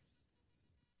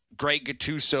Greg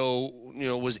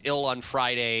Gattuso, was ill on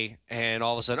Friday, and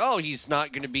all of a sudden, he's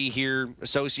not going to be here.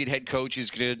 Associate head coach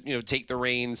is going to, take the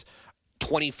reins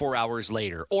 24 hours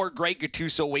later. Or Greg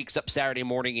Gattuso wakes up Saturday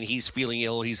morning and he's feeling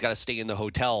ill. He's got to stay in the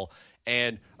hotel.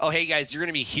 And, hey, guys, you're going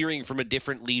to be hearing from a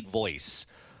different lead voice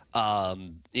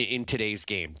in today's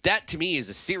game. That, to me, is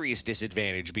a serious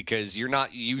disadvantage because you're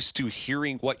not used to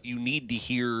hearing what you need to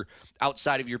hear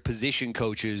outside of your position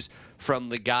coaches from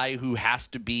the guy who has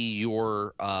to be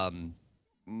your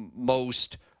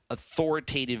most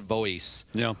authoritative voice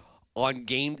on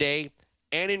game day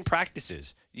and in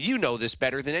practices. You know this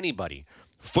better than anybody.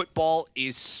 Football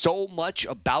is so much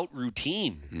about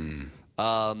routine.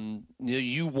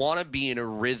 You want to be in a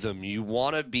rhythm. You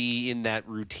want to be in that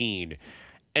routine.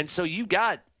 And so you've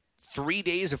got 3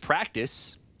 days of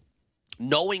practice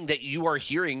knowing that you are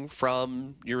hearing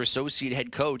from your associate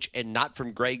head coach and not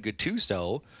from Greg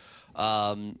Gattuso.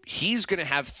 He's going to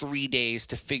have 3 days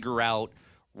to figure out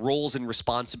roles and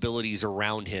responsibilities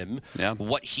around him,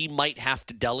 what he might have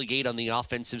to delegate on the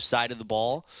offensive side of the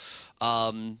ball.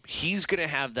 He's going to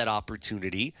have that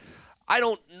opportunity. I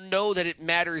don't know that it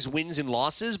matters wins and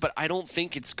losses, but I don't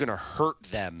think it's going to hurt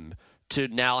them to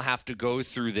now have to go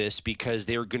through this because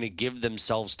they're going to give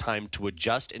themselves time to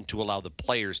adjust and to allow the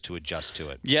players to adjust to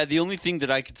it. Yeah, the only thing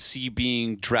that I could see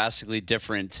being drastically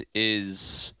different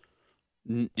is,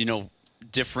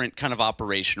 different kind of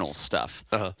operational stuff.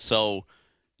 So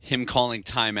him calling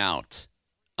timeout,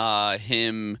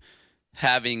 him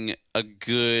having a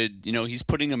good, he's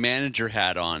putting a manager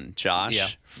hat on,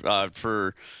 Josh,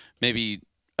 for maybe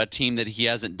a team that he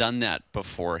hasn't done that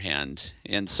beforehand.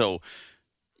 And so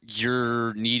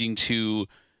you're needing to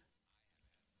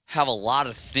have a lot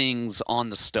of things on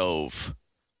the stove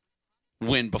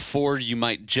when before you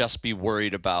might just be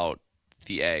worried about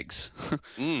the eggs.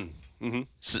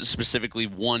 Specifically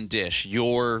one dish,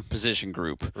 your position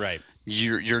group. Right.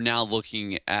 You're now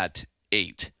looking at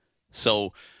 8.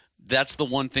 So that's the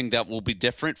one thing that will be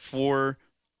different for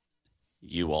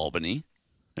you, Albany.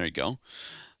 There you go.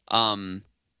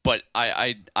 But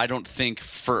I don't think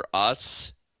for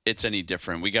us it's any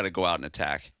different. We got to go out and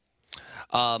attack.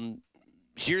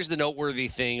 Here's the noteworthy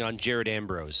thing on Jared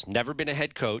Ambrose. Never been a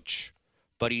head coach,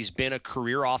 but he's been a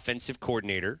career offensive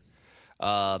coordinator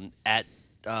at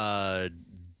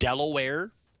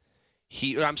Delaware.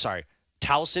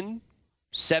 Towson,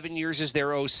 7 years as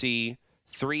their OC, 3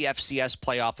 FCS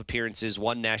playoff appearances,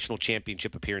 1 national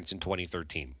championship appearance in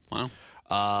 2013. Wow.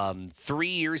 3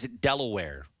 years at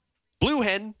Delaware. Blue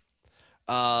Hen,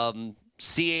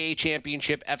 CAA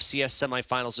championship, FCS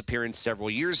semifinals appearance several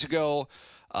years ago,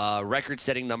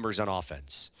 record-setting numbers on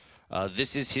offense.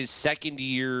 This is his second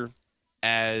year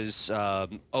as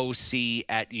OC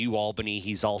at Albany.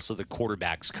 He's also the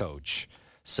quarterback's coach.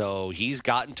 So he's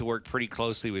gotten to work pretty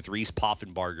closely with Reese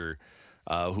Poffenbarger,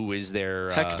 who is their...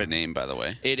 Heck of a name, by the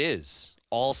way. It is.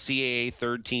 All CAA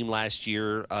third team last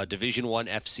year, Division I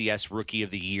FCS Rookie of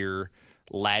the Year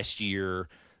last year,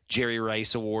 Jerry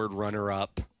Rice Award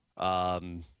runner-up.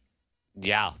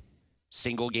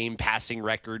 Single game passing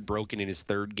record broken in his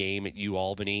third game at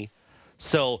Albany.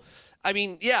 So, I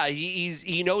mean,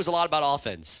 he knows a lot about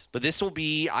offense. But this will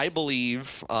be, I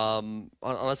believe,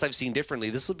 unless I've seen differently,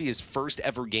 this will be his first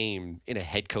ever game in a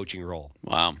head coaching role.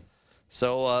 Wow.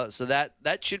 So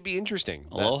that should be interesting.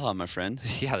 Aloha, my friend.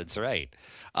 Yeah, that's right.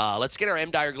 Let's get our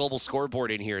M. Dyer Global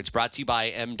scoreboard in here. It's brought to you by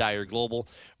M. Dyer Global,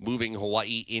 moving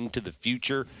Hawaii into the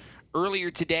future.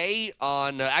 Earlier today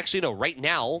right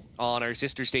now on our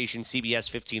sister station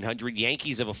CBS 1500,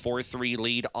 Yankees have a 4-3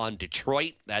 lead on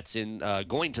Detroit. That's in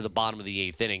going to the bottom of the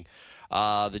 8th inning.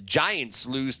 The Giants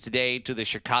lose today to the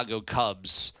Chicago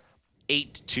Cubs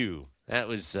 8-2. That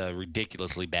was a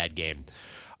ridiculously bad game.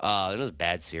 It was a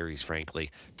bad series, frankly.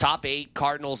 Top 8,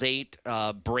 Cardinals 8,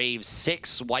 Braves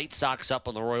 6, White Sox up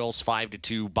on the Royals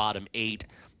 5-2, bottom 8.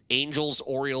 Angels,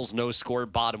 Orioles, no score,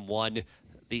 bottom 1.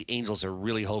 The Angels are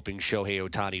really hoping Shohei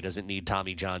Ohtani doesn't need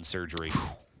Tommy John surgery.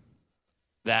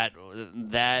 That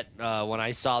when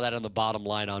I saw that on the bottom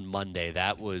line on Monday,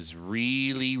 that was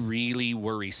really, really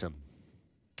worrisome.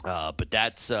 But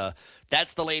that's the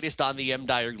latest on the M.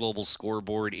 Dyer Global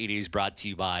scoreboard. It is brought to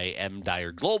you by M.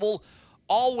 Dyer Global.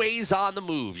 Always on the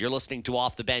move. You're listening to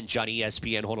Off the Bench on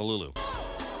ESPN Honolulu.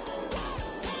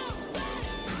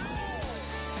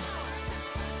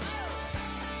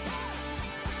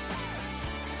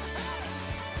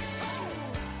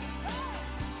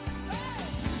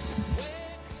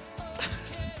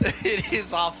 It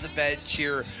is Off the Bench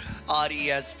here on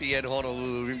ESPN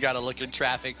Honolulu. We've got a look at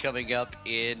traffic coming up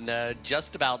in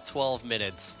just about 12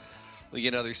 minutes. We'll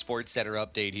get another Sports Center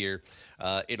update here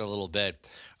in a little bit.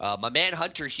 My man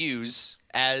Hunter Hughes,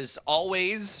 as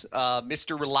always,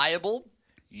 Mr. Reliable,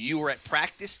 you were at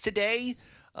practice today.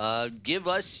 Give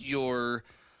us your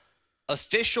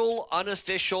official,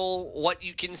 unofficial, what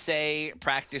you can say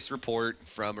practice report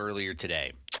from earlier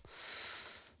today.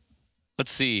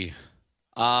 Let's see.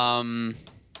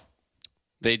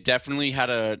 They definitely had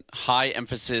a high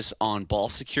emphasis on ball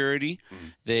security.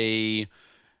 They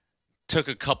took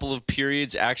a couple of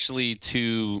periods actually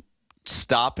to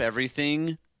stop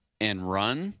everything and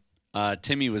run.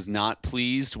 Timmy was not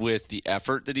pleased with the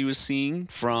effort that he was seeing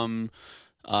from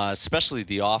especially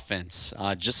the offense,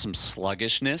 just some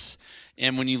sluggishness.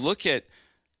 And when you look at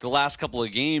the last couple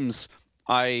of games,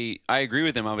 I agree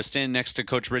with him. I was standing next to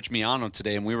Coach Rich Miano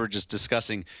today, and we were just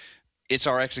discussing it's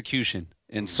our execution.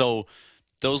 And so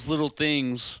those little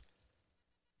things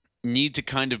need to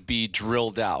kind of be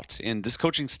drilled out. And this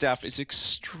coaching staff is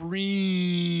extremely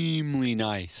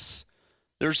nice.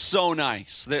 They're so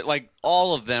nice. They're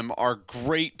all of them are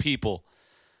great people.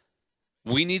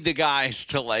 We need the guys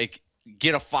to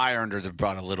get a fire under the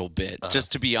butt a little bit,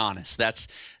 just to be honest. That's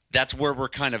where we're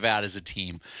kind of at as a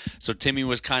team. So Timmy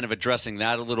was kind of addressing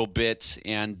that a little bit.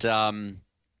 And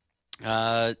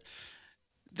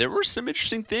there were some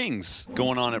interesting things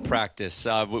going on at practice.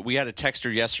 We had a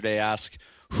texter yesterday ask,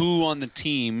 who on the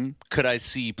team could I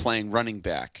see playing running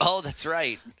back? Oh, that's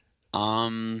right.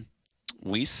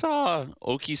 We saw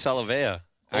Oki Salavea,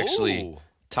 actually, Ooh.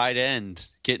 tight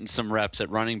end, getting some reps at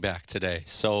running back today.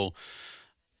 So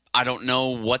I don't know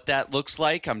what that looks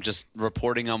like. I'm just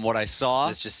reporting on what I saw.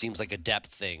 This just seems like a depth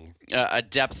thing. A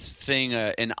depth thing,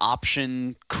 an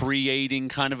option creating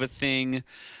kind of a thing.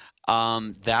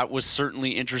 That was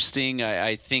certainly interesting.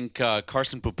 I think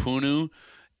Carson Pupunu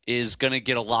is going to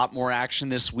get a lot more action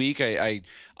this week. I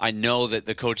know that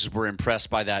the coaches were impressed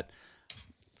by that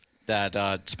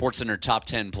SportsCenter top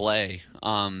 10 play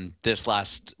this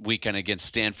last weekend against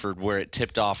Stanford, where it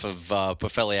tipped off of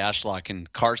Bufele Ashlock,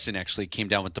 and Carson actually came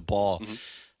down with the ball.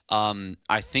 Mm-hmm.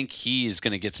 I think he is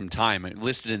going to get some time.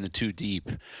 Listed in the 2 deep.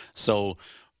 So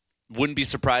wouldn't be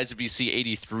surprised if you see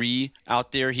 83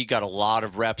 out there. He got a lot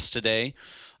of reps today.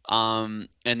 And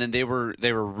then they were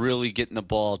really getting the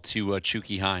ball to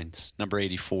Chucky Hines, number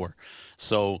 84.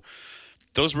 So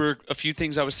those were a few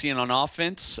things I was seeing on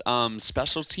offense.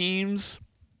 Special teams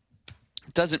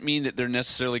doesn't mean that they're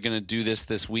necessarily going to do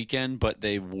this weekend, but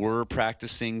they were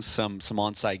practicing some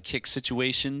onside kick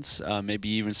situations, maybe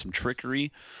even some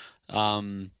trickery.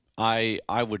 I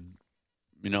would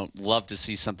love to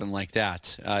see something like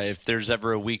that. If there's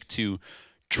ever a week to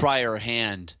try our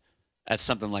hand at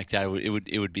something like that,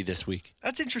 it would be this week.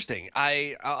 That's interesting.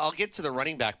 I'll get to the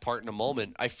running back part in a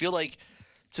moment. I feel like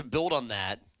to build on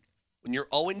that, when you're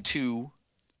 0-2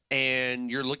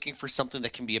 and you're looking for something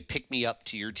that can be a pick-me-up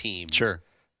to your team. Sure.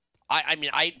 I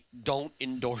mean, I don't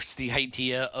endorse the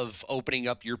idea of opening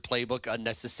up your playbook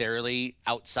unnecessarily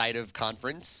outside of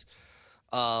conference.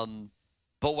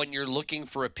 But when you're looking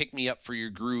for a pick-me-up for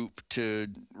your group to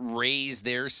raise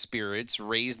their spirits,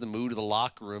 raise the mood of the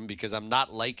locker room, because I'm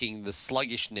not liking the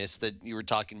sluggishness that you were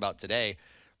talking about today,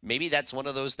 maybe that's one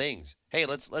of those things. Hey,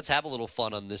 let's have a little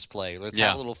fun on this play. Let's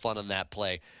have a little fun on that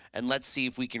play. And let's see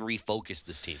if we can refocus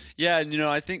this team. Yeah, and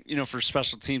I think, for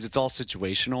special teams, it's all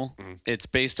situational. Mm-hmm. It's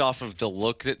based off of the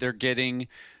look that they're getting,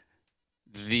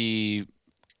 the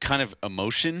kind of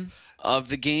emotion of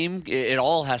the game. It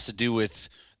all has to do with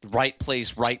right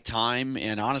place, right time,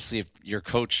 and honestly, if your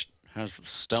coach has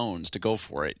stones to go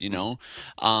for it,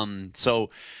 So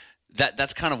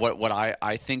that's kind of what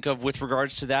I think of with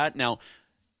regards to that. Now,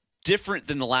 different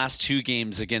than the last 2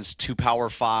 games against 2 Power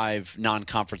 5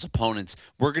 non-conference opponents,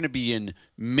 we're going to be in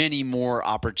many more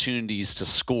opportunities to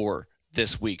score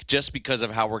this week just because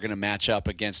of how we're going to match up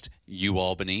against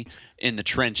Albany in the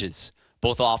trenches,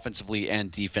 both offensively and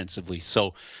defensively.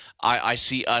 So I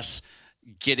see us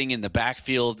getting in the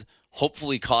backfield,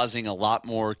 hopefully causing a lot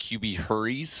more QB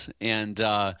hurries, and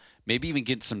maybe even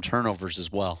get some turnovers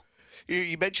as well.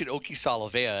 You mentioned Oki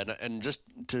Salavea, and just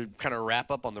to kind of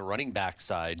wrap up on the running back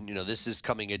side, this is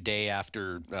coming a day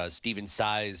after Steven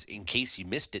Size, in case you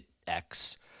missed it,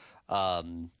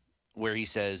 where he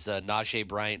says Najee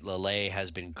Bryant-Lele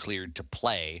has been cleared to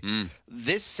play.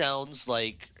 This sounds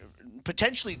like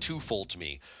potentially twofold to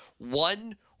me.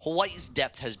 One, Hawaii's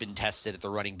depth has been tested at the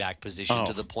running back position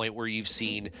to the point where you've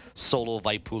seen Solo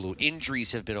Vaipulu.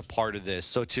 Injuries have been a part of this.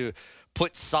 So to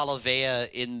put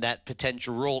Salavea in that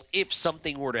potential role, if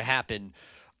something were to happen,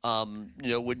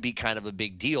 would be kind of a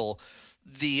big deal.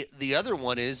 The other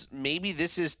one is maybe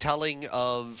this is telling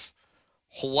of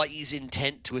Hawaii's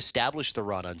intent to establish the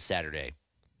run on Saturday.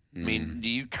 I mean, do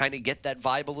you kind of get that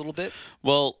vibe a little bit?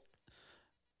 Well,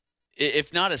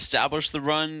 if not establish the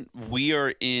run, we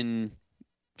are in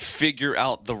figure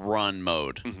out the run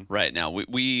mode right now.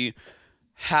 We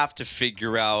have to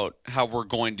figure out how we're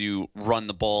going to run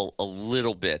the ball a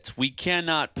little bit. We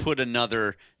cannot put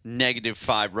another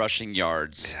 -5 rushing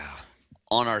yards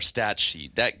on our stat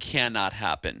sheet. That cannot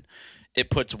happen. It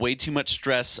puts way too much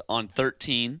stress on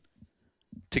 13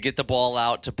 to get the ball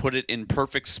out, to put it in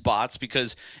perfect spots,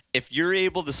 because if you're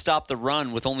able to stop the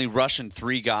run with only rushing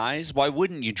 3 guys, why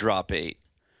wouldn't you drop 8?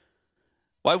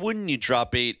 Why wouldn't you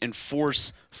drop 8 and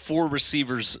force 4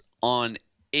 receivers on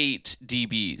 8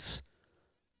 DBs?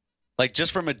 Like,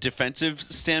 just from a defensive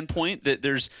standpoint, that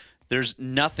there's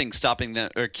nothing stopping them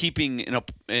or keeping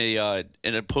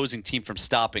an opposing team from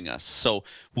stopping us. So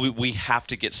we have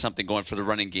to get something going for the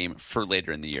running game for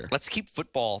later in the year. Let's keep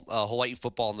football, Hawaii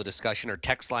football, in the discussion. Our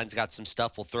text line's got some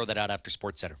stuff. We'll throw that out after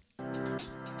SportsCenter.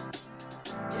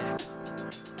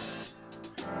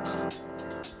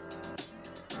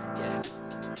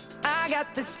 I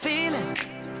got this feeling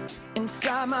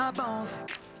inside my bones.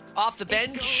 Off the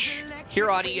bench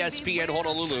here on ESPN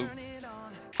Honolulu.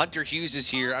 Hunter Hughes is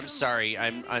here. I'm sorry.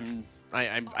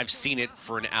 I've seen it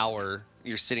for an hour.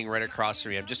 you're sitting right across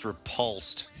from me. I'm just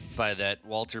repulsed by that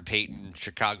Walter Payton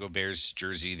Chicago Bears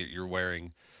jersey that you're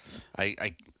wearing.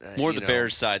 More the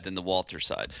Bears side than the Walter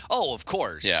side. Oh, of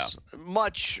course. Yeah.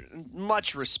 Much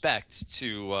respect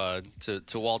to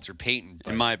Walter Payton.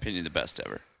 In my opinion, the best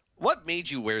ever. What made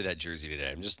you wear that jersey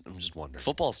today? I'm just wondering.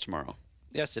 Football's tomorrow.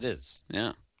 Yes, it is.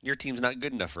 Yeah. Your team's not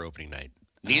good enough for opening night.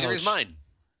 Neither is mine.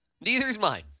 Neither is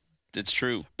mine. It's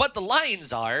true. But the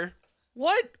Lions are.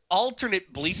 What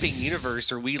alternate bleeping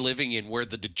universe are we living in where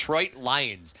the Detroit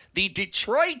Lions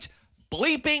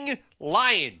bleeping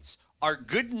Lions are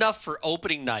good enough for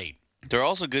opening night? They're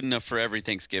also good enough for every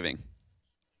Thanksgiving.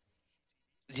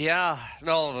 Yeah.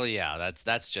 No, yeah,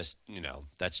 that's just,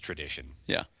 that's tradition.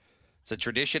 Yeah. It's a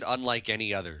tradition unlike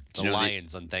any other. The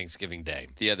Lions on Thanksgiving Day.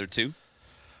 The other two?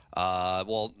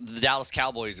 Well, the Dallas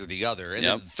Cowboys are the other, and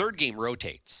then the third game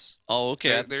rotates. Oh,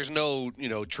 okay. There's no,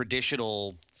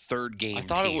 traditional third game. I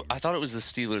thought it was the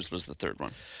Steelers was the third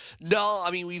one. No,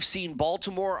 I mean we've seen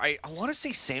Baltimore. I want to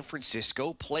say San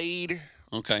Francisco played.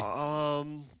 Okay.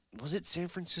 Was it San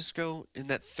Francisco in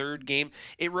that third game?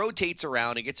 It rotates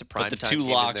around. It gets a prime time. But the two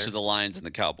locks are the Lions and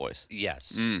the Cowboys.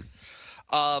 Yes.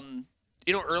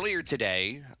 Earlier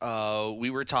today, we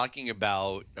were talking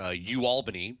about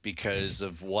Albany because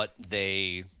of what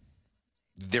they're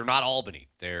not Albany.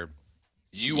 They're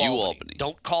Albany.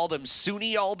 Don't call them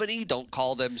SUNY Albany. Don't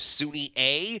call them SUNY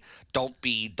A. Don't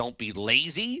be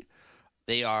lazy.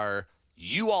 They are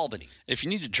Albany. If you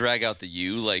need to drag out the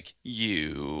U, like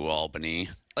Albany,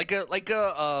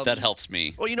 that helps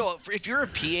me. Well, if you're a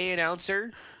PA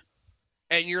announcer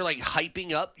and you're like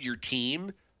hyping up your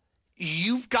team,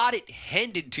 you've got it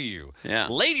handed to you. Yeah.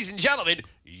 Ladies and gentlemen,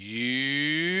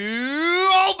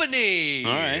 Albany!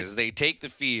 All right. As they take the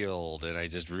field. And I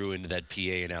just ruined that PA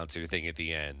announcer thing at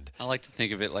the end. I like to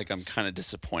think of it like I'm kind of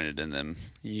disappointed in them.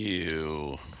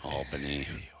 Albany.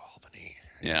 Albany.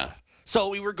 Yeah. So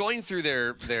we were going through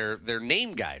their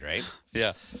name guide, right?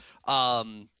 Yeah.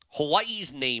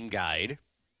 Hawaii's name guide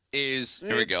is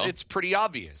Here we go. It's pretty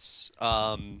obvious.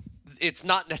 It's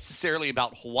not necessarily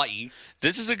about Hawaii.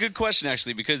 This is a good question,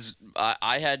 actually, because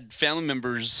I had family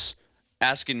members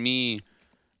asking me,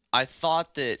 I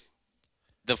thought that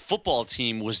the football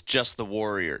team was just the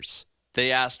Warriors.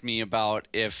 They asked me about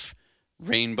if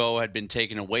Rainbow had been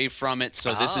taken away from it,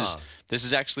 so this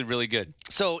is actually really good.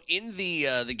 So in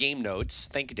the game notes,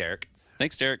 thank you, Derek.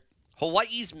 Thanks, Derek.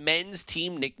 Hawaii's men's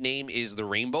team nickname is the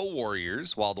Rainbow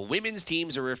Warriors, while the women's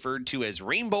teams are referred to as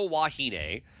Rainbow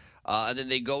Wahine. And then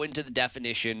they go into the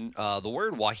definition. The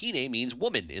word wahine means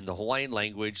woman in the Hawaiian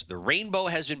language. The rainbow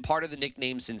has been part of the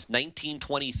nickname since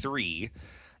 1923,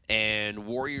 and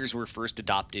Warriors were first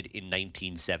adopted in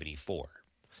 1974.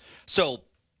 So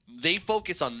they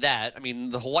focus on that. I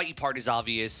mean, the Hawaii part is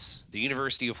obvious. The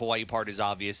University of Hawaii part is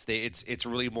obvious. It's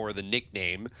really more the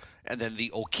nickname. And then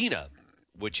the Okina,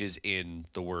 which is in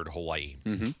the word Hawaii.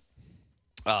 Mm-hmm.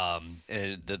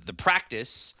 And the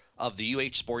practice of the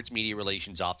UH Sports Media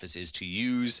Relations Office is to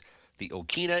use the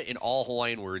Okina in all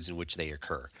Hawaiian words in which they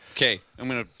occur. Okay, I'm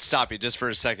going to stop you just for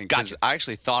a second because Gotcha. I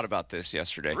actually thought about this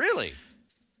yesterday. Really?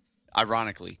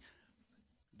 Ironically,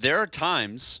 there are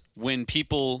times when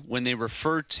people, when they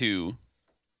refer to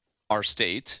our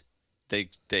state, they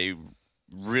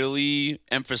really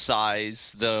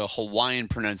emphasize the Hawaiian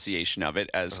pronunciation of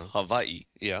it as Hawaii.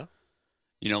 Yeah.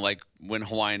 Like when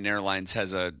Hawaiian Airlines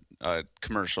has a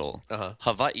commercial,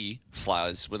 Hawaii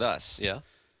flies with us. Yeah.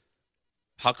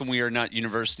 How come we are not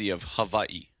University of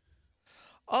Hawaii?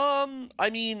 I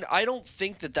mean, I don't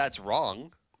think that that's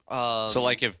wrong. So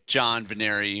like if John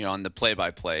Veneri on the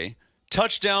play-by-play,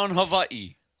 touchdown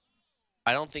Hawaii.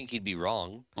 I don't think he'd be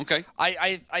wrong. Okay.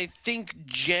 I think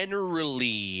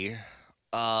generally,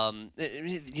 you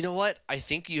know what? I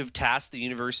think you've tasked the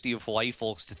University of Hawaii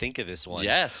folks to think of this one.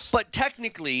 Yes. But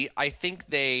technically, I think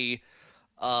they...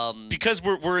 because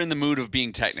we're in the mood of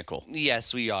being technical.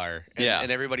 Yes, we are. And, Yeah.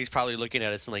 and everybody's probably looking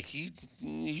at us and like, you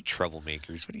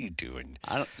troublemakers, what are you doing?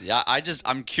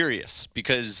 I'm curious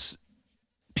because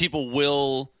people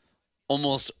will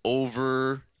almost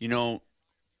over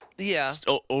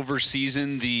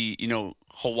season the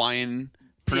Hawaiian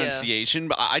pronunciation,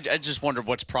 but I just wonder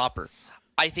what's proper.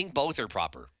 I think both are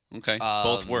proper. Okay,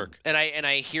 both work. And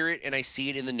I hear it and I see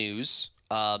it in the news.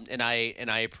 And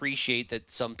I appreciate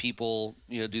that some people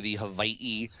do the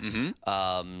Hawaii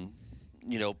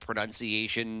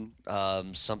pronunciation.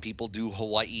 Some people do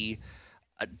Hawaii.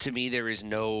 To me, there is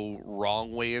no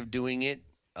wrong way of doing it.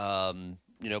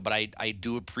 But I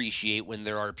do appreciate when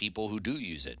there are people who do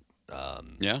use it.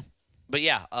 Yeah. But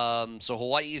yeah, so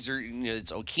Hawaii's are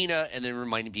it's Okina, and then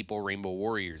reminding people Rainbow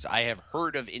Warriors. I have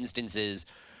heard of instances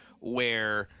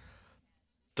where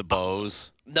The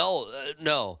bows.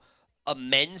 No. A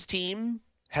men's team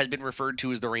has been referred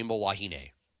to as the Rainbow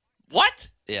Wahine. What?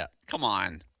 Yeah. Come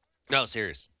on. No,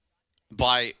 serious.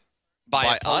 By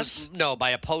us? No, by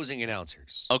opposing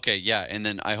announcers. Okay, yeah, and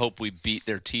then I hope we beat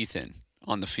their teeth in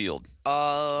on the field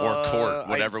or court,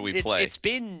 whatever we play. It's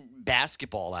been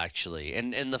basketball, actually,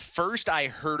 and the first I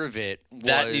heard of it was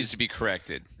that needs to be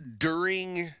corrected.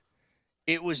 during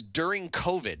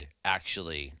COVID,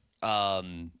 actually.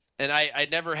 And I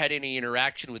never had any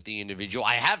interaction with the individual.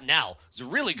 I have now. He's a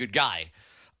really good guy.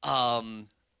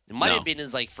 It might have been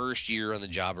his first year on the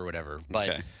job or whatever,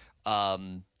 but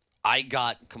I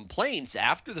got complaints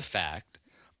after the fact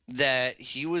that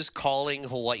he was calling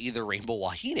Hawaii the Rainbow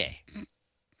Wahine.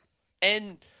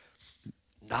 And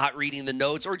not reading the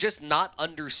notes or just not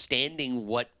understanding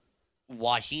what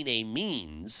Wahine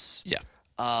means. Yeah.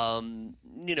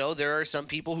 There are some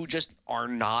people who just are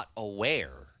not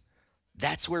aware.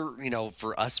 That's where,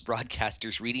 for us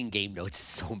broadcasters, reading game notes is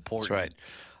so important. That's right.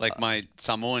 Like my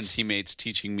Samoan teammates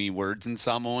teaching me words in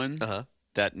Samoan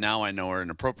that now I know are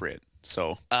inappropriate.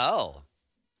 So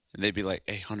they'd be like,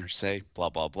 "Hey, Hunter, say blah,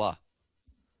 blah, blah."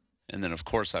 And then, of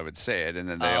course, I would say it, and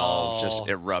then they all just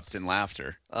erupt in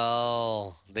laughter.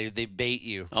 Oh, they bait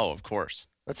you. Oh, of course.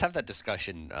 Let's have that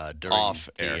discussion during Off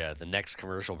air. The next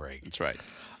commercial break. That's right.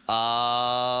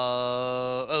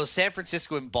 San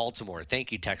Francisco and Baltimore.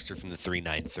 Thank you, Texter from the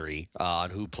 393 on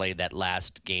who played that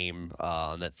last game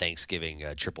on that Thanksgiving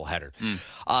triple header.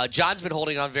 John's been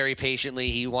holding on very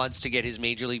patiently. He wants to get his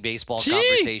Major League Baseball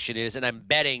conversation is, and I'm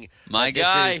betting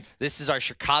this is our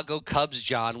Chicago Cubs,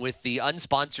 John, with the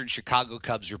unsponsored Chicago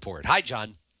Cubs report. Hi,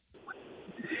 John.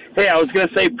 Hey, I was going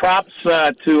to say props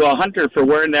to Hunter for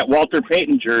wearing that Walter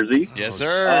Payton jersey. Yes,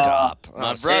 sir. Stop.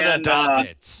 My brother. Stop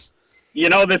it.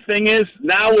 The thing is,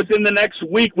 now within the next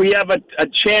week, we have a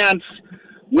chance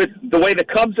with the way the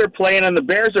Cubs are playing and the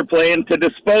Bears are playing to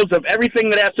dispose of everything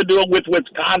that has to do with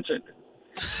Wisconsin.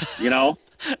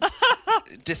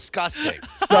 Disgusting.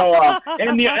 So,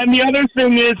 and the other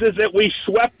thing is that we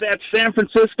swept that San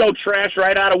Francisco trash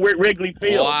right out of Wrigley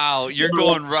Field. Wow, you're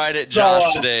going right at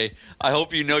Josh today. I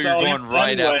hope you know you're going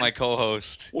right at my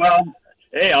co-host. Well,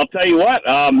 hey, I'll tell you what.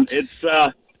 It's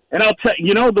and I'll tell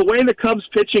the way the Cubs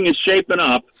pitching is shaping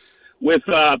up with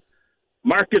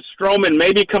Marcus Stroman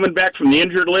maybe coming back from the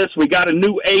injured list. We got a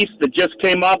new ace that just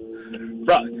came up.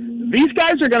 These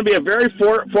guys are going to be a very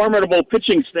formidable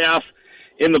pitching staff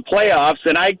in the playoffs,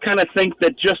 and I kind of think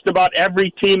that just about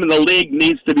every team in the league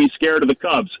needs to be scared of the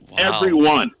Cubs. Wow.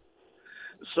 Everyone.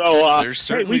 So they're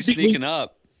certainly sneaking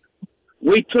up.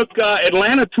 We took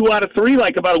Atlanta 2 out of 3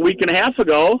 about a week and a half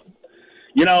ago.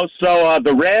 So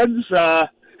the Reds.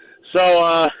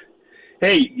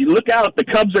 Hey, you look out! The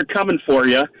Cubs are coming for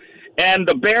you, and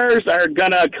the Bears are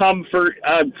gonna coming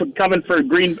for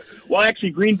Green. Well,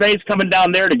 actually, Green Bay's coming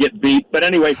down there to get beat. But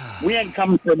anyway, we ain't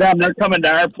coming for them; they're coming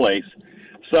to our place.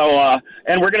 So,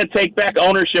 and we're gonna take back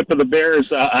ownership of the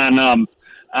Bears on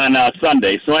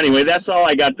Sunday. So anyway, that's all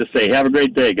I got to say. Have a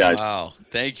great day, guys. Wow,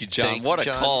 thank you, John. What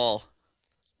a call!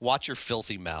 Watch your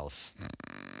filthy mouth.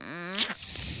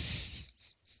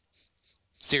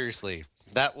 Seriously.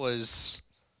 That was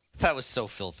so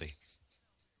filthy.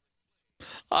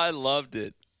 I loved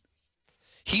it.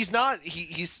 He's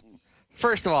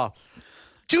first of all,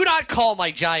 do not call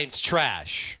my Giants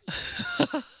trash.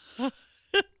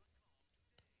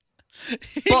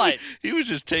 But he was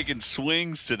just taking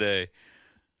swings today.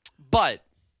 But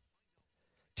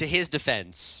to his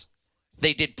defense,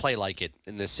 they did play like it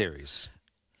in this series.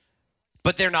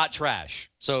 But they're not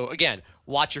trash. So again,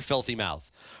 watch your filthy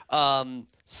mouth.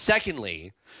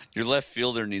 Secondly, your left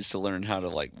fielder needs to learn how to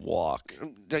walk,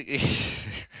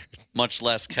 much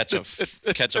less catch a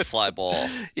fly ball.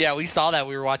 Yeah, we saw that.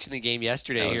 We were watching the game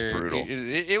yesterday. That was brutal.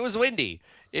 It was windy.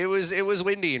 It was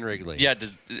windy in Wrigley. Yeah,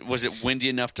 was it windy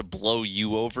enough to blow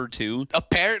you over too?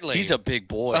 Apparently, he's a big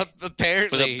boy.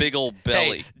 Apparently, with a big old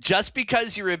belly. Hey, just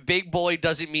because you're a big boy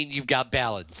doesn't mean you've got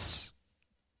balance.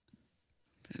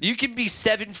 You can be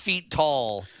 7 feet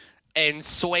tall and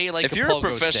sway like a pogo stick. If you're a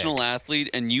professional athlete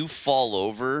and you fall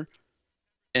over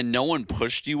and no one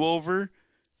pushed you over,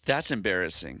 that's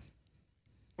embarrassing.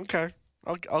 Okay.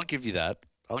 I'll give you that.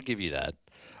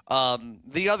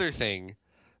 The other thing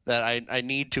that I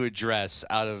need to address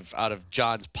out of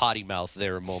John's potty mouth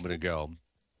there a moment ago.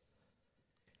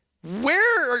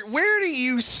 Where do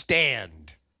you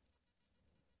stand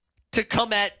to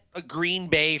come at a Green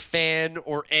Bay fan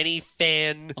or any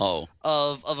fan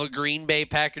of a Green Bay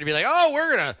Packer to be like, oh,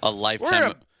 we're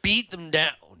gonna beat them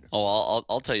down? Oh,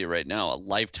 I'll tell you right now, a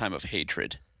lifetime of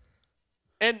hatred.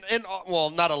 And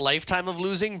well, not a lifetime of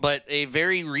losing, but a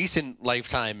very recent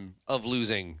lifetime of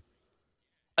losing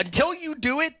Until you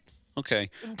do it. Okay.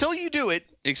 Until you do it.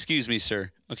 Excuse me,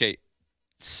 sir. Okay.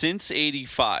 Since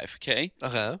 85, okay?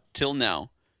 Uh-huh. Till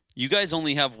now, you guys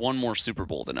only have one more Super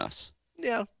Bowl than us.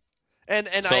 Yeah. And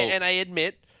So- I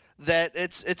admit that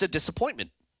it's a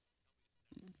disappointment.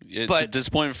 It's a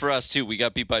disappointment for us, too. We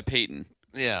got beat by Peyton.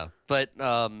 Yeah. But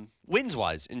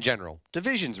wins-wise, in general,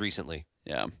 divisions recently.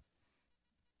 Yeah.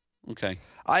 Okay.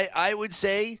 I would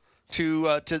say to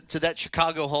that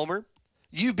Chicago homer,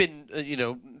 you've been,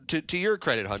 to your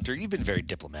credit, Hunter, you've been very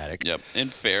diplomatic. Yep.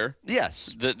 And fair.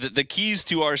 Yes. The keys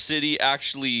to our city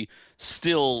actually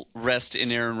still rest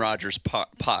in Aaron Rodgers'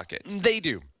 pocket. They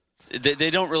do. They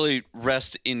don't really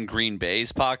rest in Green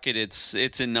Bay's pocket. It's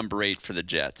in number 8 for the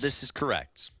Jets. This is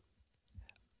correct.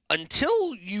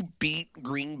 Until you beat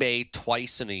Green Bay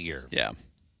twice in a year, Yeah.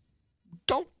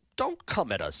 don't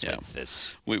come at us Yeah. with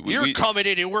this. You're You're coming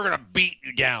in and we're going to beat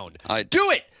you down. I-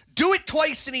 Do it. Do it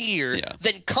twice in a year. Yeah.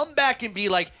 Then come back and be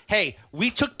like, hey,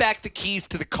 we took back the keys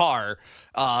to the car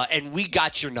and we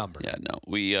got your number. Yeah, no.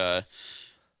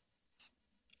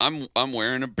 I'm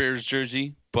wearing a Bears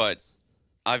jersey, but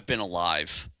I've been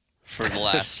alive for the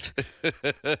last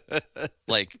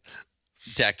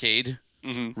decade.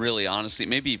 Really, honestly,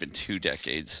 maybe even 2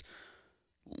 decades.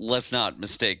 Let's not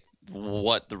mistake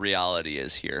what the reality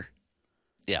is here.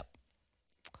 Yep.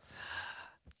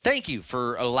 Thank you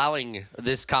for allowing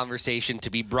this conversation to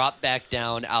be brought back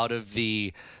down out of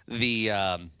the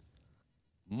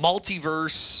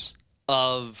multiverse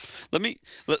of.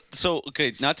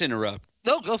 Okay, not to interrupt.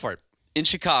 No, go for it. In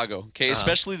Chicago, okay,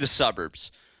 especially the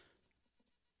suburbs,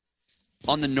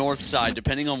 on the north side,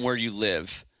 depending on where you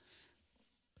live,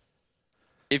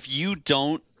 if you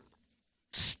don't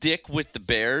stick with the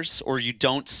Bears or you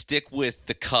don't stick with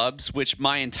the Cubs, which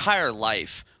my entire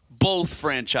life, both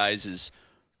franchises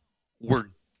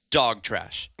were dog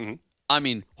trash. Mm-hmm. I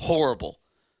mean, horrible.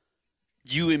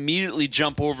 You immediately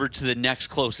jump over to the next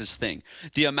closest thing.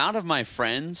 The amount of my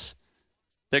friends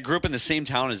that grew up in the same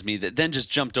town as me that then just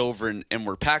jumped over and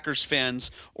were Packers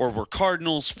fans or were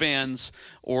Cardinals fans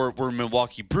or were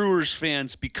Milwaukee Brewers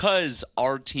fans because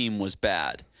our team was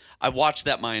bad. I watched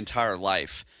that my entire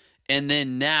life. And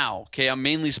then now, okay, I'm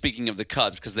mainly speaking of the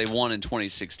Cubs because they won in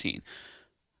 2016.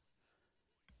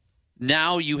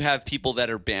 Now you have people that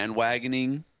are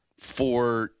bandwagoning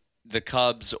for the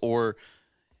Cubs or,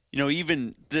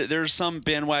 even there's some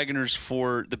bandwagoners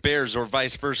for the Bears or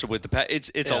vice versa with the Packers.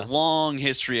 It's a long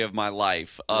history of my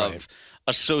life of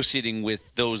associating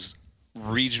with those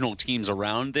regional teams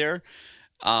around there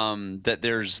that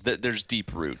there's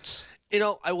deep roots.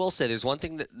 I will say there's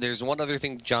one other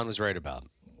thing John was right about.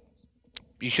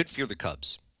 You should fear the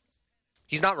Cubs.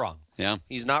 He's not wrong. Yeah.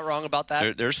 He's not wrong about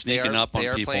that. They're sneaking up on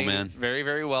people, playing man. Very,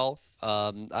 very well.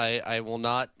 I will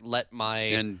not let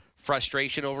my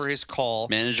frustration over his call.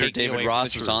 Manager take me away David from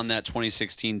Ross the was truth. on that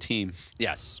 2016 team.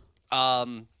 Yes.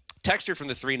 Texter from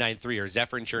the 393 or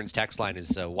Zephyr Insurance text line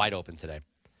is wide open today.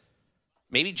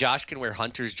 Maybe Josh can wear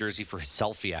Hunter's jersey for his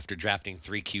selfie after drafting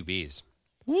 3 QBs.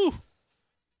 Woo.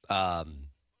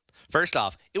 First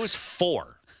off, it was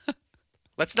 4.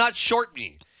 Let's not short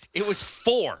me. It was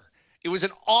 4. It was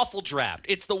an awful draft.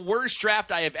 It's the worst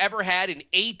draft I have ever had in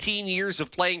 18 years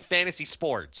of playing fantasy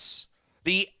sports.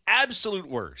 The absolute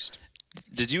worst.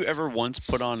 Did you ever once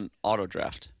put on auto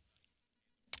draft?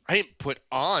 I didn't put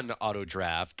on auto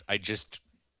draft. I just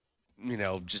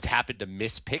happened to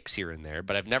miss picks here and there,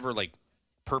 but I've never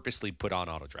purposely put on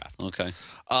auto draft. Okay.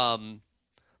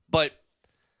 But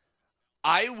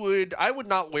I would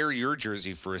not wear your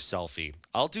jersey for a selfie.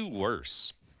 I'll do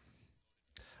worse.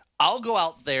 I'll go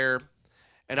out there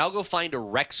and I'll go find a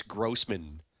Rex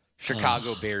Grossman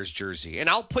Chicago Bears jersey, and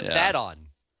I'll put that on.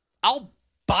 I'll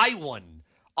buy one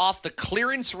off the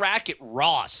clearance rack at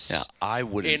Ross. Yeah, I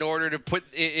wouldn't. In order to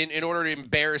put in order to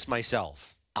embarrass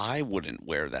myself. I wouldn't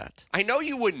wear that. I know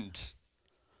you wouldn't.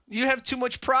 You have too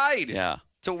much pride. Yeah.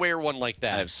 To wear one like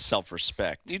that. I have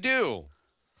self-respect. You do.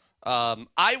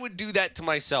 I would do that to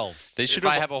myself if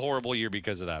I have a horrible year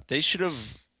because of that. They should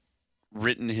have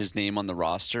written his name on the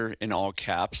roster in all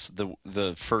caps,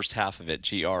 the first half of it,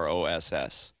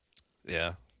 GROSS.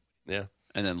 Yeah. Yeah.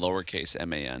 And then lowercase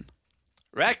MAN.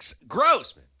 Rex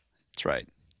Grossman. That's right.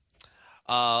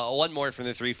 One more from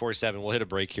the 347. We'll hit a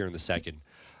break here in the second.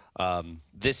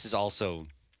 This is also...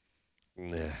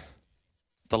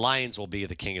 The Lions will be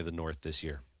the king of the North this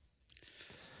year.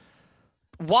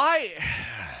 Why?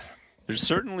 There's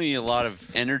certainly a lot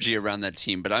of energy around that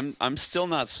team, but I'm still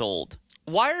not sold.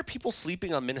 Why are people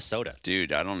sleeping on Minnesota?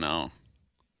 Dude, I don't know.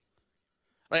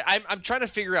 I'm trying to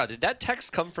figure out, did that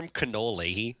text come from Cano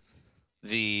Leahy,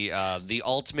 the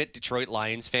ultimate Detroit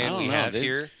Lions fan we have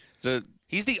here?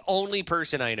 He's the only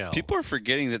person I know. People are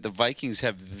forgetting that the Vikings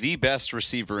have the best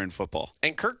receiver in football.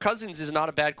 And Kirk Cousins is not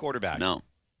a bad quarterback. No.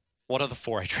 One of the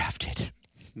 4 I drafted.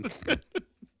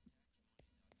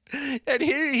 And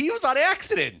he was on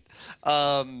accident.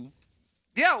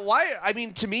 Yeah, why? I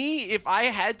mean, to me, if I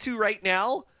had to right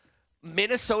now,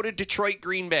 Minnesota, Detroit,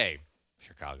 Green Bay,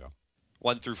 Chicago,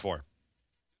 1 through 4.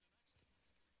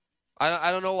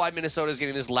 I don't know why Minnesota is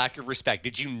getting this lack of respect.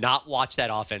 Did you not watch that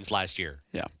offense last year?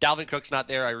 Yeah. Dalvin Cook's not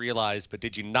there, I realize, but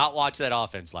did you not watch that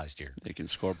offense last year? They can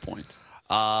score points.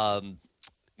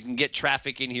 You can get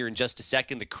traffic in here in just a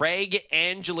second. The Craig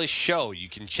Angeles Show. You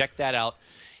can check that out.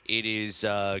 It is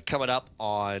coming up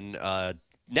on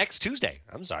next Tuesday.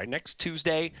 Next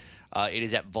Tuesday. It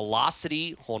is at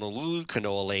Velocity, Honolulu,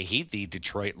 Kanoa-Lehi, the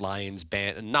Detroit Lions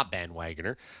not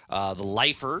bandwagoner, the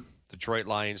lifer, Detroit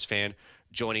Lions fan,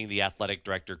 joining the athletic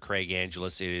director, Craig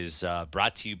Angeles. It is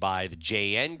brought to you by the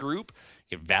JN Group.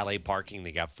 You have valet parking.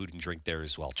 They got food and drink there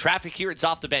as well. Traffic here. It's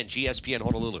Off the Bench, ESPN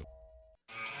Honolulu.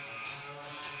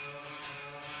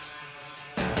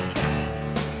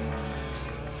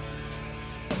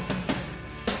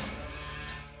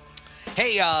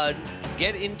 Hey,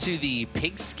 get into the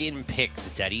Pigskin Picks.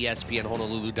 It's at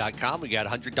ESPNHonolulu.com. We got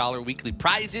 $100 weekly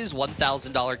prizes,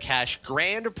 $1,000 cash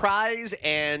grand prize,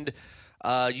 and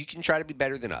you can try to be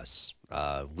better than us.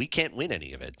 We can't win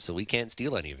any of it, so we can't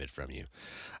steal any of it from you.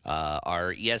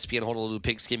 Our ESPN Honolulu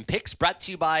Pigskin Picks brought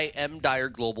to you by M. Dyer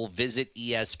Global. Visit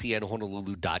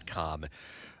ESPNHonolulu.com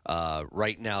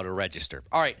right now to register.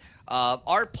 All right.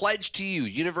 Our pledge to you,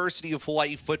 University of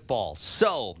Hawaii football.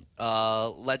 So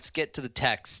let's get to the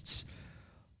texts.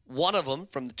 One of them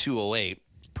from the 208,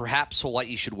 perhaps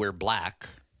Hawaii should wear black.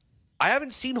 I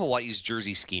haven't seen Hawaii's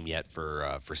jersey scheme yet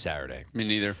for Saturday. Me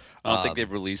neither. I don't think they've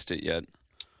released it yet.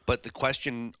 But the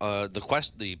question, the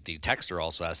texter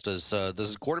also asked, does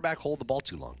the quarterback hold the ball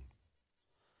too long?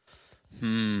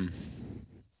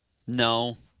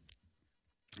 No,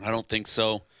 I don't think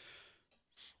so.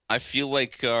 I feel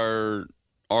like our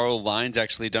line's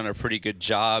actually done a pretty good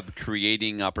job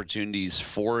creating opportunities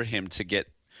for him to get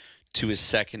to his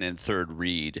second and third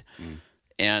read.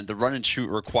 And the run and shoot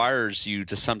requires you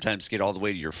to sometimes get all the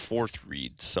way to your fourth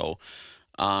read. So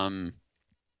if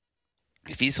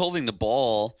he's holding the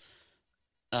ball,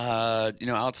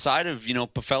 outside of,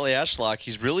 Pafele Ashlock,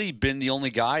 he's really been the only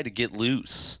guy to get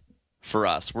loose for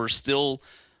us. We're still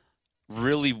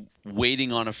really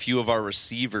waiting on a few of our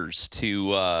receivers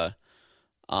to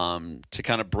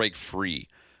kind of break free.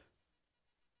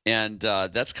 And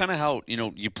that's kind of how,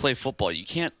 you play football. You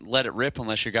can't let it rip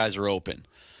unless your guys are open.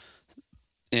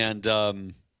 And,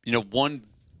 one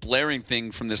blaring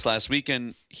thing from this last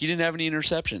weekend, he didn't have any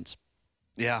interceptions.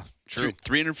 Yeah, true.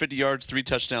 350 yards, 3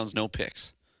 touchdowns, no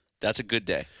picks. That's a good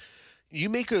day. You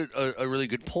make a really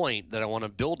good point that I want to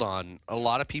build on. A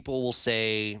lot of people will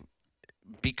say,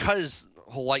 because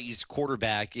Hawaii's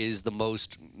quarterback is the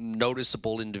most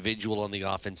noticeable individual on the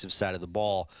offensive side of the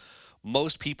ball,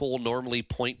 most people will normally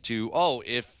point to,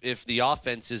 if the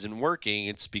offense isn't working,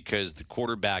 it's because the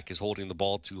quarterback is holding the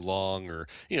ball too long, or,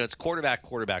 it's quarterback.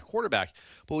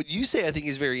 But what you say, I think,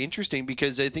 is very interesting,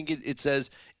 because I think it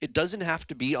says it doesn't have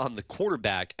to be on the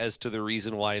quarterback as to the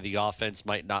reason why the offense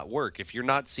might not work. If you're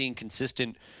not seeing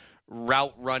consistent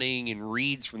route running and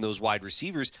reads from those wide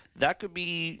receivers, that could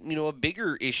be, a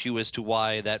bigger issue as to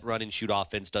why that run and shoot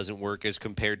offense doesn't work as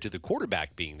compared to the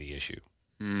quarterback being the issue.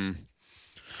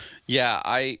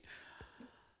 Yeah,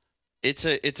 it's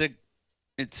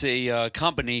a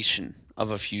combination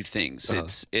of a few things.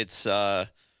 It's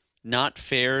not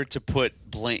fair to put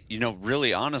blame,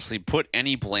 really honestly put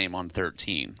any blame on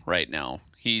 13 right now.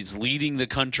 He's leading the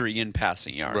country in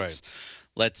passing yards. Right.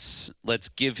 Let's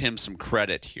give him some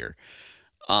credit here.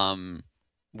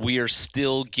 We are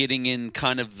still getting in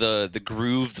kind of the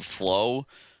groove, the flow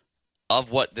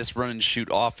of what this run and shoot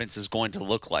offense is going to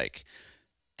look like.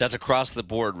 That's across the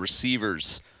board: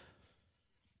 receivers,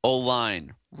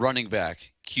 O-line, running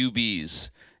back, QBs,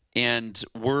 and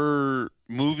we're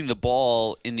moving the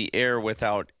ball in the air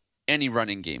without any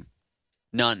running game.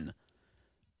 None.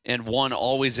 And one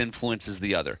always influences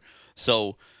the other.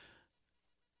 So,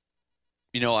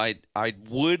 I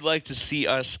would like to see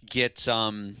us get,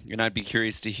 and I'd be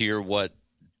curious to hear what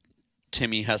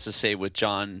Timmy has to say with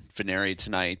John Veneri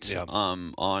tonight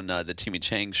on the Timmy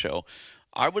Chang show.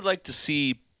 I would like to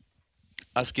see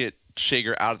us get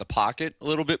Shager out of the pocket a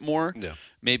little bit more,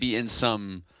 maybe in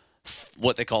some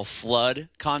what they call flood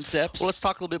concepts. Well, let's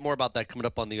talk a little bit more about that coming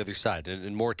up on the other side,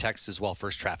 and more text as well.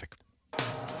 First, traffic.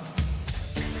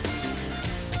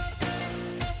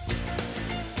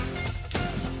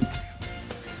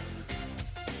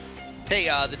 Hey,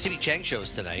 the Timmy Chang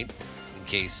show's tonight. In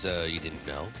case you didn't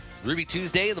know. Ruby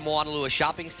Tuesday in the Moanalua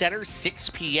Shopping Center, 6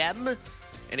 p.m.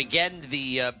 And again,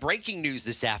 the breaking news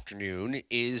this afternoon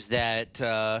is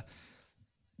that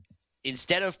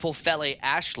instead of Pofele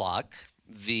Ashlock,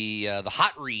 the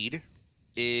hot read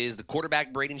is the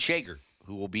quarterback Braden Shager,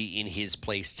 who will be in his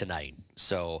place tonight.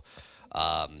 So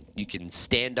you can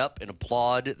stand up and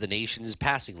applaud the nation's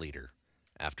passing leader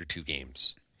after 2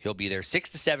 games. He'll be there 6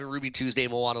 to 7, Ruby Tuesday,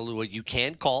 Moanalua. You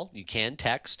can call, you can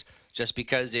text, just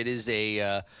because it is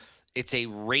it's a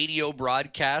radio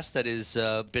broadcast that has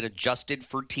been adjusted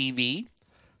for TV.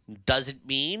 Doesn't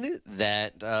mean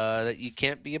that that you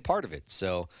can't be a part of it.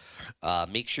 So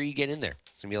make sure you get in there.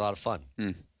 It's going to be a lot of fun.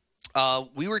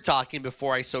 We were talking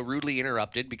before I so rudely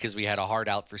interrupted because we had a hard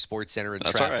out for Sports Center and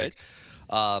traffic.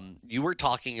 All right. We were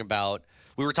talking about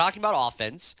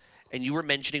offense, and you were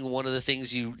mentioning one of the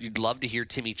things you'd love to hear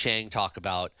Timmy Chang talk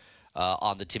about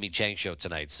on the Timmy Chang Show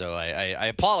tonight. So I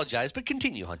apologize, but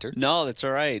continue, Hunter. No, that's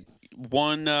all right.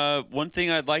 One thing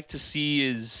I'd like to see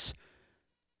is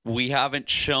we haven't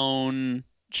shown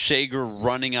Shager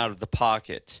running out of the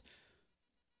pocket.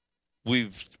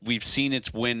 We've seen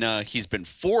it when he's been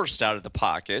forced out of the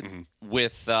pocket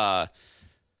with an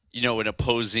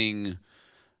opposing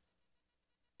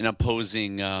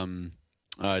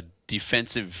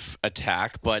defensive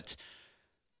attack, but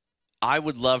I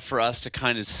would love for us to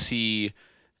kind of see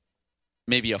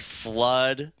maybe a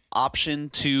flood option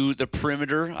to the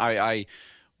perimeter. I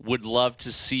would love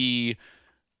to see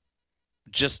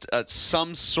just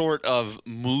some sort of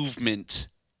movement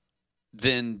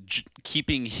than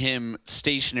keeping him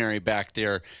stationary back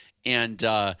there, and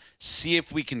see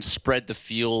if we can spread the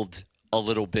field a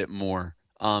little bit more.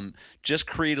 Just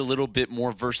create a little bit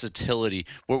more versatility.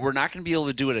 We're not going to be able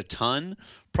to do it a ton,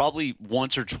 probably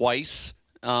once or twice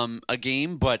a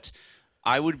game, but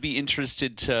I would be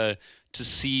interested to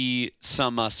see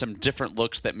some different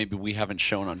looks that maybe we haven't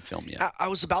shown on film yet. I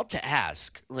was about to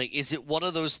ask, is it one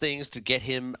of those things to get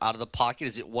him out of the pocket?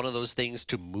 Is it one of those things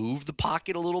to move the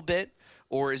pocket a little bit?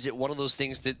 Or is it one of those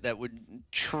things that would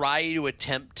try to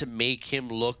attempt to make him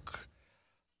look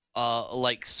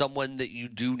like someone that you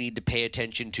do need to pay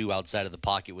attention to outside of the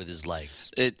pocket with his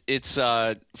legs? It's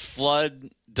Flood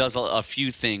does a few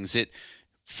things. It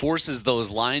forces those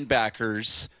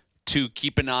linebackers to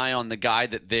keep an eye on the guy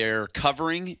that they're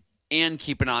covering and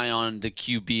keep an eye on the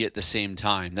QB at the same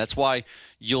time. That's why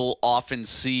you'll often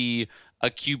see a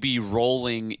QB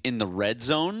rolling in the red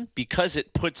zone, because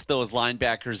it puts those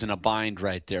linebackers in a bind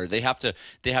right there. They have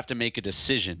to make a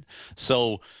decision.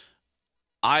 So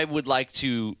I would like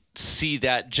to see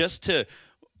that, just to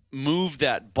move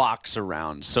that box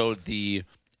around. So the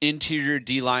interior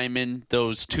D linemen,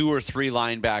 those 2 or 3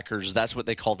 linebackers, that's what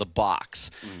they call the box.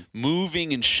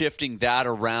 Moving and shifting that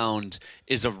around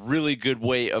is a really good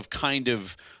way of kind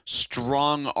of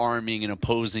strong-arming an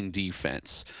opposing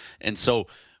defense. And so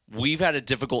we've had a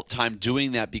difficult time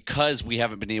doing that because we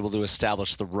haven't been able to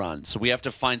establish the run. So we have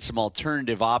to find some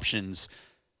alternative options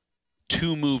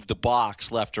to move the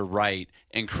box left or right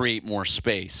and create more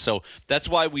space. So that's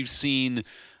why we've seen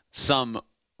some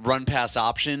run pass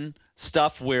option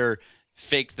stuff where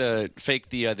fake the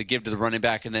give to the running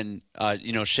back, and then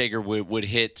Shager would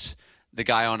hit the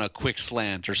guy on a quick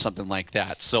slant or something like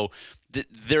that. So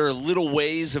there are little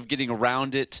ways of getting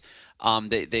around it.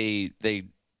 They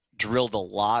drilled a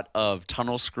lot of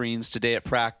tunnel screens today at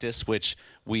practice, which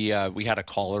we had a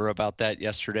caller about that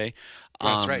yesterday.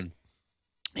 That's right.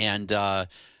 And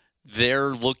they're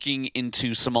looking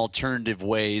into some alternative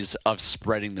ways of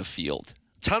spreading the field.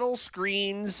 Tunnel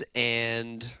screens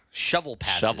and shovel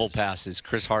passes. Shovel passes,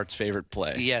 Chris Hart's favorite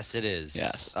play. Yes, it is.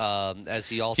 Yes. As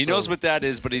he also... He knows what that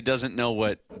is, but he doesn't know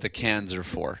what the cans are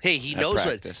for. Hey, he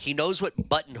knows what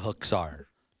button hooks are.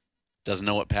 Doesn't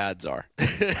know what pads are.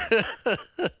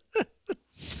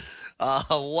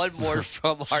 One more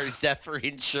from our Zephyr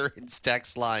Insurance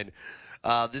text line.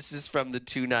 This is from the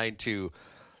 292.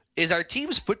 Is our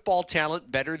team's football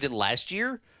talent better than last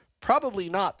year? Probably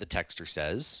not, the texter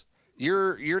says.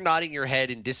 You're nodding your head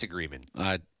in disagreement.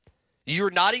 You were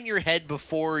nodding your head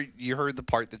before you heard the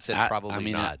part that said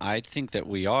probably not. I think that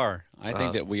we are. I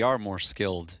think that we are more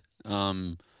skilled.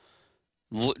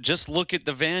 Just look at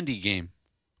the Vandy game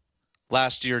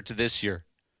last year to this year.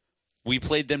 We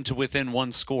played them to within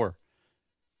 1 score.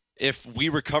 If we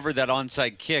recover that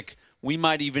onside kick, we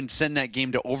might even send that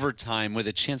game to overtime with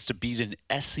a chance to beat an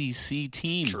SEC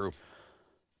team. True.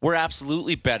 We're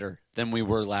absolutely better than we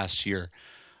were last year.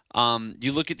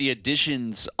 You look at the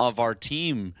additions of our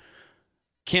team.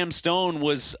 Cam Stone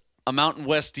was a Mountain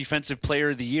West Defensive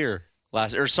Player of the Year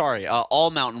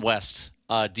all Mountain West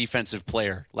defensive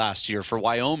player last year for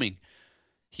Wyoming.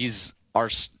 He's our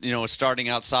starting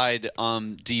outside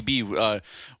DB.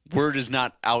 Word is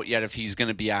not out yet if he's going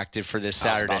to be active for this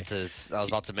Saturday. I was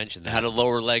about to mention that. Had a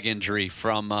lower leg injury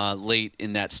from late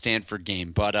in that Stanford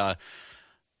game. But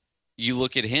you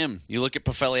look at him. You look at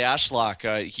Pofele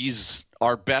Ashlock. He's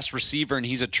our best receiver, and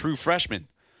he's a true freshman.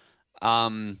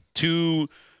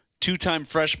 Two-time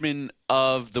freshman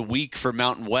of the week for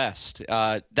Mountain West.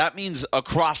 That means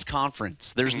across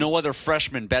conference. There's no other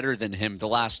freshman better than him the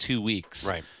last 2 weeks.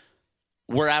 Right.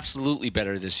 We're absolutely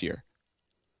better this year.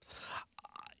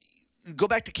 Go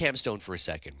back to Cam Stone for a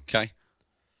second. Okay.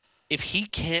 If he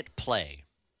can't play,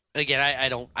 again, I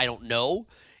don't know.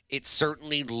 It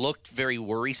certainly looked very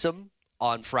worrisome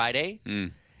on Friday.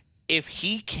 If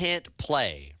he can't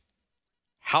play,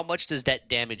 how much does that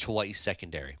damage Hawaii's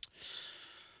secondary?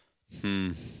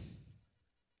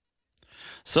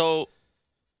 So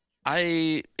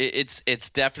it's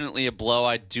definitely a blow.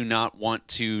 I do not want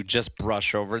to just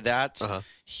brush over that.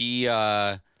 He's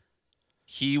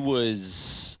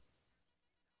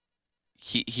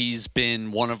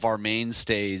been one of our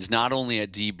mainstays, not only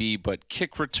at DB, but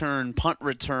kick return, punt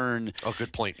return. Oh,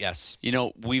 good point. Yes.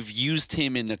 We've used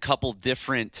him in a couple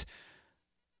different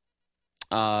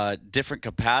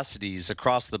capacities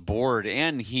across the board,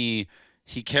 and he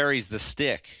carries the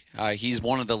stick. He's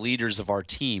one of the leaders of our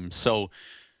team, so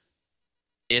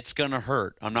it's going to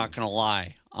hurt. I'm not going to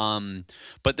lie.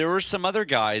 But there were some other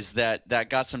guys that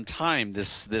got some time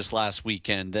this last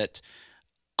weekend that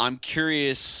I'm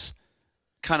curious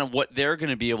kind of what they're going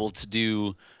to be able to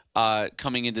do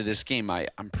coming into this game.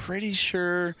 I'm pretty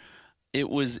sure it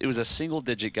was a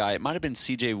single-digit guy. It might have been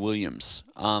C.J. Williams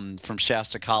from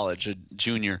Shasta College, a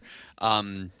junior,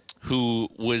 who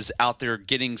was out there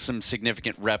getting some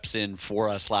significant reps in for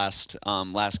us last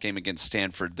game against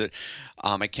Stanford.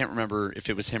 I can't remember if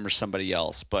it was him or somebody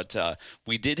else, but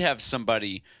we did have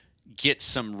somebody get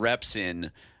some reps in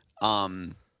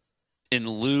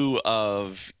lieu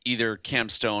of either Cam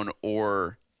Stone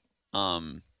or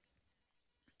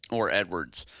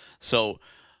Edwards. So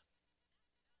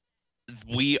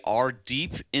we are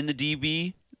deep in the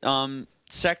DB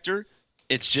sector.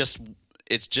 It's just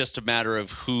a matter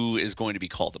of who is going to be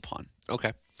called upon.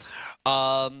 Okay.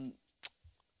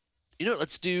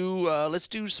 Let's do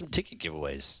some ticket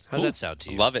giveaways. How's that sound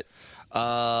to you? Love it.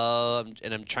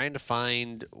 And I'm trying to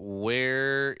find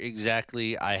where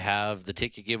exactly I have the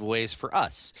ticket giveaways for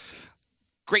us.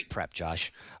 Great prep,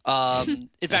 Josh. In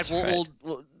fact, will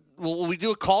we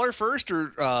do a caller first,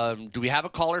 or do we have a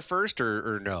caller first,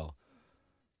 or no?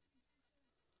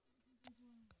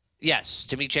 Yes,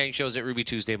 Timmy Chang shows at Ruby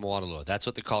Tuesday, Moanalua. That's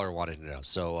what the caller wanted to know.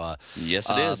 So yes,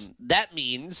 it is. That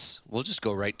means we'll just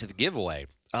go right to the giveaway.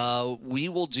 We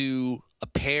will do a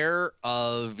pair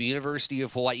of University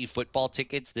of Hawaii football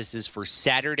tickets. This is for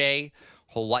Saturday,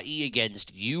 Hawaii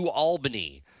against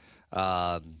Albany.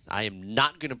 I am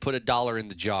not going to put $1 in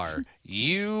the jar.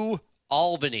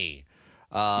 Albany.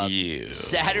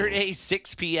 Saturday,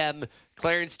 6 p.m.,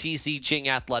 Clarence T.C. Ching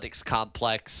Athletics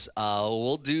Complex.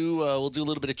 We'll do a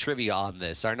little bit of trivia on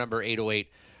this. Our number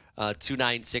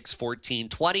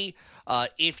 808-296-1420.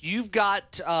 If you've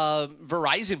got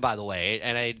Verizon, by the way,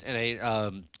 and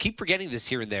I keep forgetting this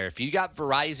here and there. If you got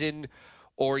Verizon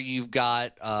or you've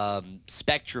got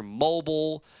Spectrum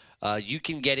Mobile, you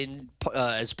can get in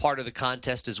as part of the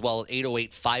contest as well at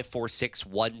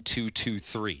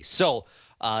 808-546-1223. So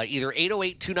either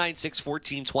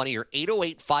 808-296-1420 or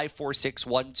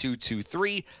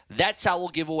 808-546-1223. That's how we'll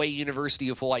give away University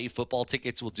of Hawaii football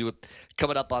tickets. We'll do it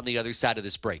coming up on the other side of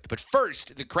this break. But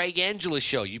first, the Craig Angeles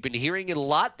Show. You've been hearing it a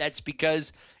lot. That's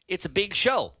because it's a big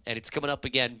show, and it's coming up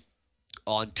again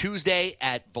on Tuesday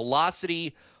at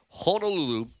Velocity,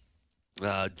 Honolulu.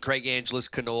 Craig Angeles,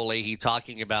 Kanoa Leahy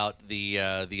talking about the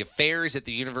affairs at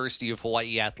the University of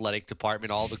Hawaii Athletic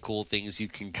Department, all the cool things you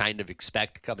can kind of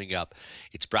expect coming up.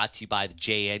 It's brought to you by the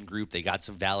JN Group. They got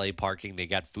some valet parking. They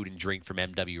got food and drink from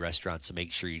MW Restaurants, so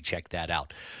make sure you check that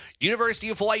out. University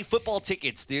of Hawaii football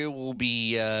tickets, they will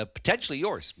be potentially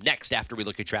yours next after we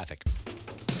look at traffic.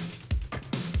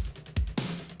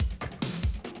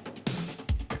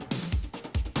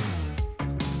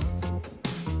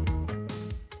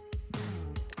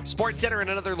 Sports Center and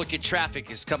another look at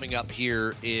traffic is coming up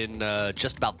here in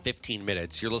just about 15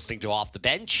 minutes. You're listening to Off the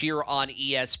Bench here on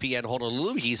ESPN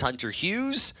Honolulu. He's Hunter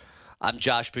Hughes. I'm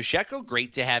Josh Pacheco.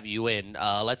 Great to have you in.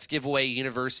 Let's give away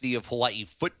University of Hawaii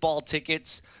football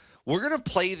tickets. We're going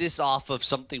to play this off of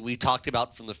something we talked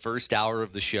about from the first hour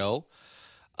of the show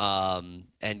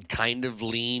and kind of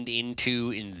leaned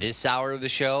into in this hour of the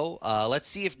show. Let's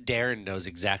see if Darren knows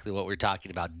exactly what we're talking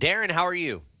about. Darren, how are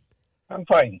you? I'm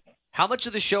fine. How much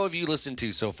of the show have you listened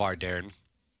to so far, Darren?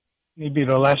 Maybe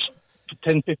the last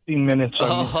 10, 15 minutes.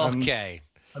 Okay.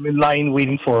 I'm in line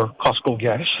waiting for Costco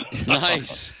gas.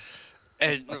 Nice.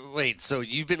 And wait, so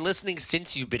you've been listening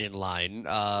since you've been in line.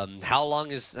 How well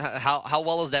has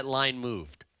that line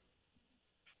moved?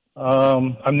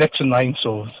 I'm next in line,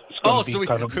 so it's going to be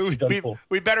kind of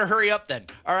we better hurry up then.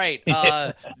 All right,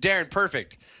 Darren,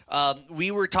 perfect.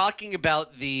 We were talking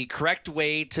about the correct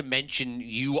way to mention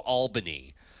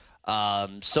Albany.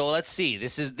 So let's see.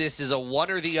 This is a one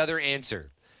or the other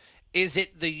answer. Is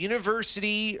it the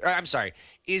university? I'm sorry.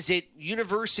 Is it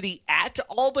University at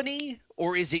Albany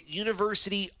or is it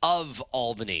University of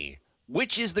Albany?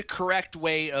 Which is the correct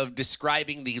way of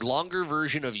describing the longer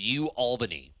version of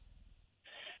Albany?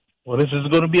 Well, this is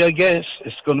going to be, I guess,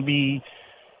 it's going to be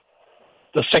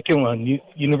the second one,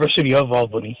 University of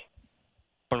Albany.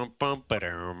 No,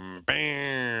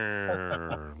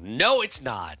 it's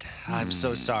not. I'm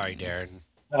so sorry, Darren.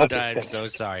 Okay. I'm so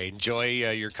sorry. Enjoy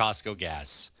your Costco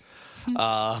gas.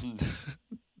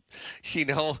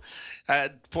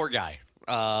 Poor guy.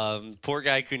 Poor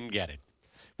guy couldn't get it.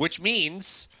 Which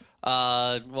means,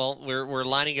 we're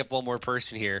lining up one more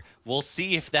person here. We'll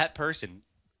see if that person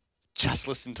just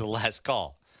listened to the last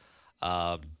call.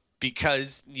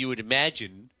 Because you would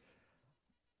imagine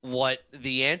what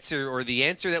the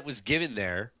answer that was given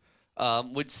there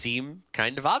would seem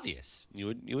kind of obvious.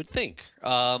 You would think.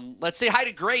 Let's say hi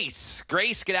to Grace.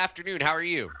 Grace, good afternoon. How are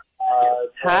you?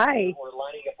 Hi. We're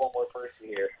lining up one more person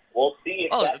here. We'll see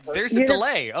if there's a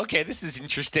delay. Okay, this is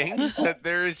interesting.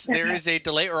 there is a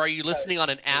delay, or are you listening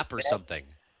on an app or something?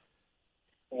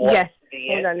 Yes.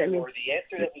 Hold on,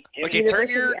 Okay, turn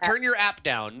your app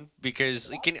down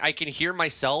because I can hear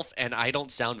myself and I don't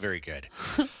sound very good.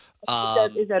 Is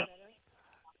that better?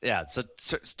 Yeah, so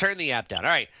turn the app down.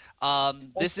 All right.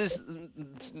 This is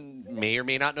may or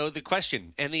may not know the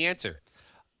question and the answer.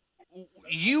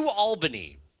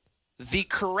 Albany. The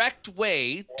correct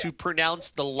way to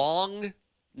pronounce the long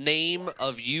name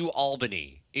of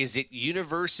Albany, is it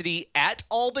University at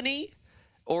Albany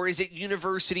or is it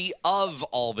University of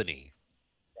Albany?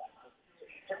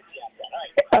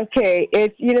 Okay,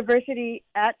 it's University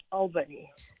at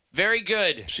Albany. Very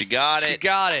good. She got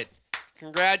it.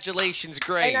 Congratulations,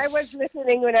 Grace. And I was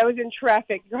listening when I was in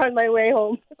traffic on my way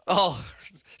home. Oh,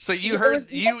 so you heard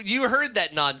that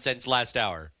nonsense last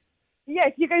hour.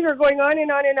 Yes, you guys were going on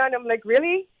and on and on. I'm like,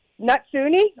 really? Not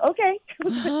SUNY? Okay.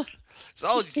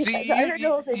 So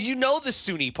you know the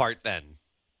SUNY part then?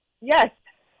 Yes.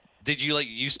 Did you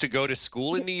used to go to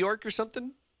school in New York or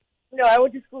something? No, I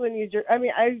went to school in New Jersey. I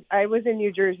mean, I was in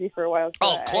New Jersey for a while.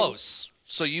 So close.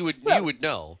 So you would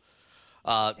know.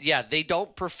 Yeah, they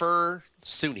don't prefer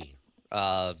SUNY.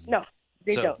 No,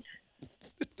 they don't.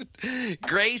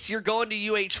 Grace, you're going to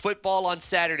UH football on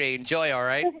Saturday. Enjoy, all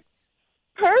right?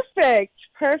 Perfect.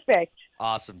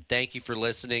 Awesome. Thank you for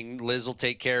listening. Liz will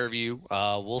take care of you.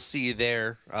 We'll see you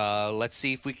there. Let's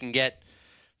see if we can get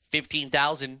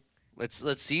 15,000.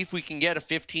 Let's see if we can get a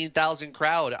 15,000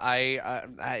 crowd.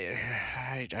 I'm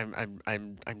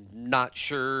not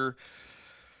sure.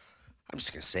 I'm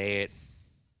just gonna say it.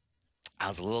 I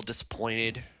was a little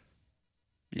disappointed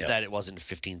that it wasn't a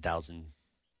 15,000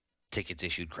 tickets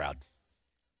issued crowd.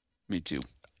 Me too.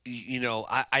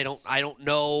 I don't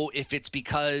know if it's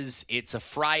because it's a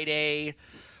Friday.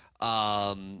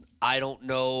 I don't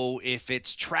know if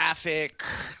it's traffic.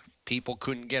 People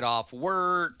couldn't get off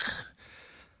work.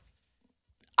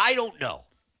 I don't know.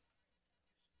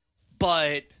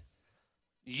 But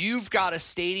you've got a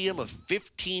stadium of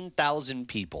 15,000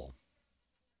 people.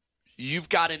 You've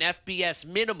got an FBS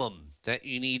minimum that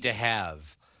you need to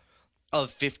have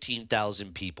of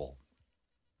 15,000 people.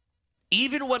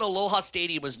 Even when Aloha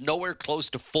Stadium was nowhere close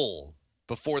to full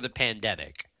before the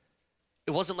pandemic,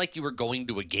 it wasn't like you were going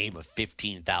to a game of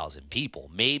 15,000 people.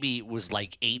 Maybe it was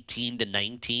like 18 to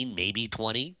 19, maybe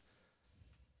 20.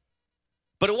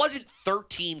 But it wasn't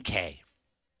 13K.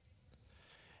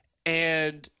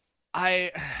 And I'm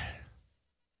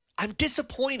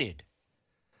disappointed.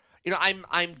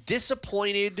 I'm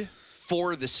disappointed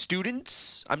for the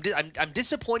students. I'm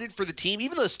disappointed for the team,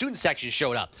 even though the student section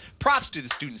showed up. Props to the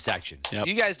student section. Yep.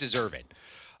 You guys deserve it.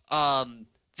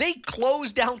 They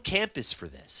closed down campus for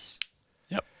this.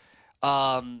 Yep.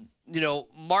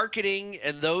 Marketing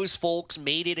and those folks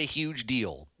made it a huge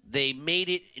deal. They made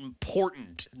it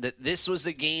important that this was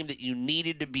the game that you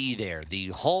needed to be there. The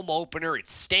home opener,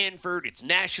 it's Stanford, it's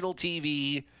national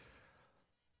TV.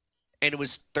 And it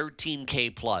was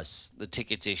 13K plus the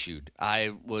tickets issued.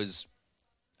 That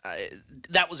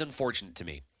was unfortunate to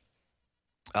me.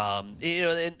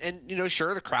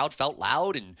 Sure, the crowd felt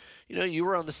loud, and you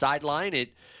were on the sideline. There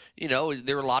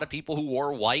were a lot of people who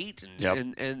wore white,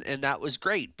 and that was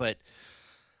great. But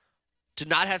to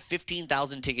not have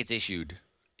 15,000 tickets issued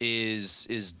is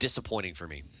disappointing for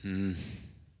me.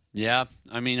 Yeah,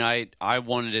 I mean, I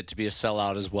wanted it to be a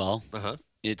sellout as well. Uh-huh.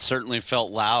 It certainly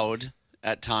felt loud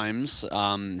at times.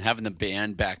 Having the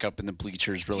band back up in the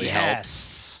bleachers really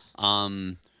helps.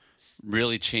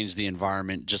 Really changed the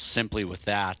environment just simply with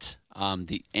that.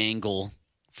 The angle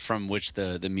from which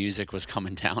the music was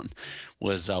coming down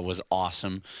was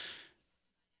awesome.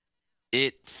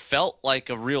 It felt like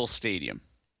a real stadium.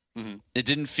 Mm-hmm. It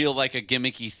didn't feel like a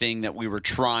gimmicky thing that we were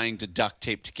trying to duct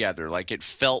tape together. Like, it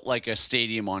felt like a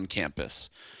stadium on campus.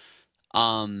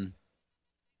 I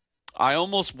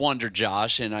almost wonder,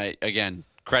 Josh, and again,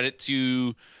 credit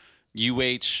to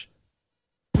UH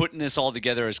putting this all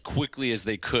together as quickly as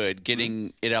they could,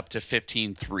 getting it up to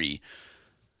 15-3.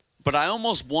 But I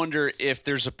almost wonder if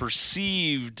there's a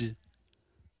perceived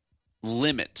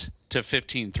limit to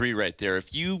 15-3 right there.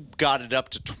 If you got it up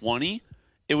to 20,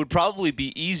 it would probably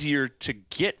be easier to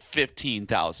get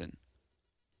 15,000.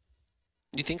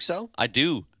 You think so? I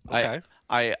do. Okay.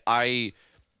 I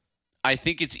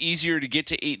think it's easier to get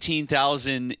to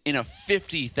 18,000 in a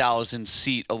 50,000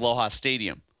 seat Aloha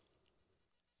Stadium.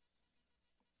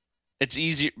 It's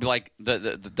easier, like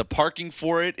the parking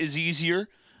for it is easier.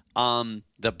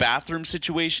 The bathroom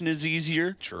situation is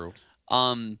easier. True.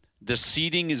 The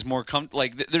seating is more comfortable.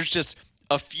 Like, there's just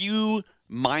a few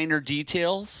minor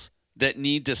details that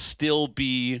need to still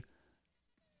be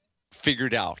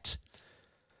figured out.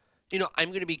 You know, I'm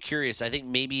going to be curious. I think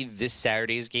maybe this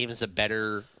Saturday's game is a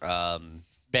better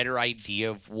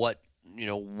idea of what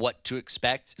to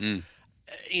expect.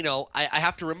 You know, I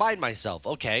have to remind myself,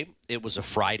 okay, it was a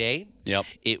Friday. Yep.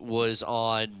 It was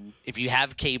on, if you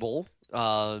have cable,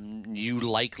 you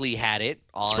likely had it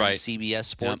on CBS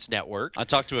Sports Network. I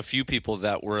talked to a few people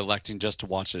that were electing just to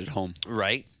watch it at home.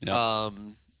 Right. Yep.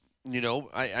 You know,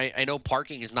 I know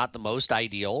parking is not the most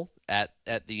ideal at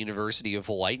the University of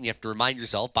Hawaii, and you have to remind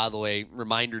yourself, by the way,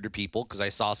 reminder to people, because I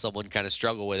saw someone kind of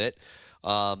struggle with it.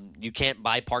 You can't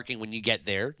buy parking when you get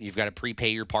there. You've got to prepay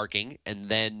your parking, and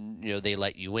then they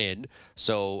let you in.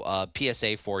 So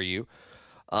PSA for you.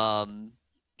 Some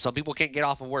people can't get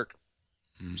off of work.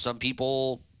 Some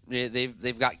people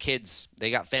they've got kids.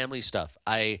 They got family stuff.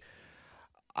 I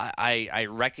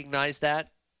recognize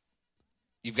that.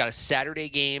 You've got a Saturday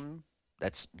game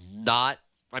that's not.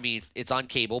 I mean, it's on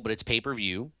cable, but it's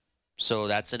pay-per-view. So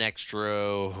that's an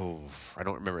extra. I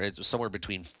don't remember. It's somewhere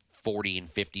between $40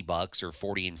 and $50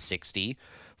 or $40 and $60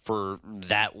 for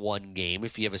that one game.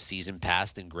 If you have a season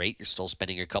pass, then great. You're still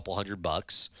spending a couple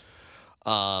 $100.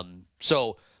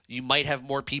 So you might have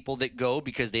more people that go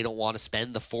because they don't want to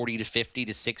spend the $40 to $50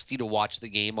 to $60 to watch the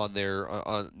game on their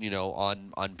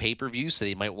on pay-per-view. So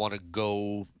they might want to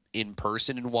go in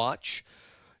person and watch.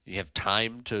 You have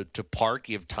time to park.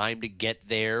 You have time to get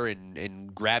there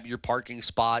and grab your parking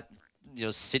spot.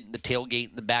 Sit in the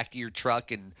tailgate in the back of your truck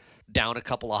and down a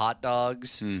couple of hot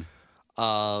dogs.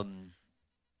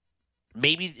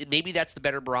 Maybe that's the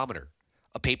better barometer,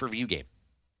 a pay-per-view game.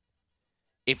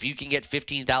 If you can get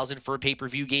 15,000 for a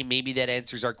pay-per-view game, maybe that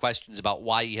answers our questions about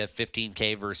why you have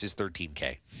 15K versus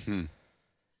 13K.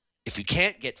 If you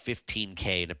can't get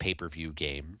 15K in a pay-per-view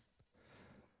game,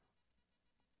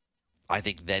 I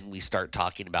think then we start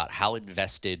talking about how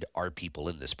invested are people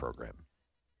in this program.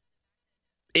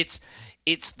 It's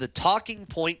the talking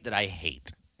point that I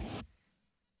hate.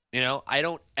 I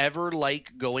don't ever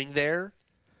like going there,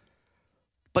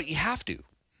 but you have to.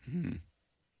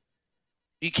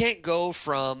 You can't go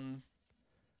from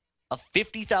a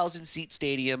 50,000 seat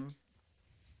stadium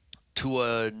to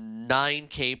a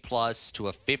 9K plus to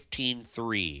a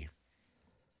 15-3.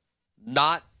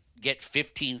 Not get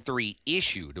 15-3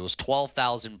 issued. It was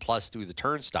 12,000 plus through the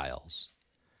turnstiles.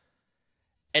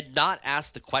 And not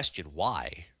ask the question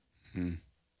why.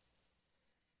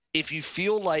 If you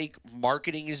feel like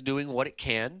marketing is doing what it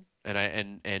can,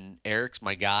 and Eric's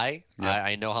my guy,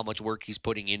 I know how much work he's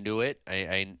putting into it.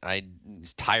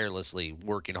 He's tirelessly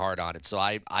working hard on it. So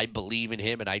I believe in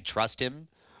him and I trust him.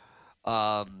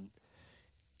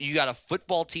 You got a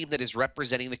football team that is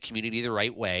representing the community the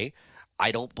right way.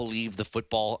 I don't believe the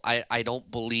football. I don't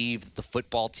believe the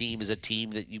football team is a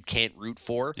team that you can't root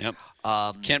for. Yep.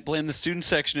 Can't blame the student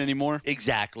section anymore.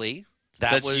 Exactly.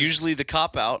 That's usually the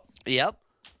cop out. Yep.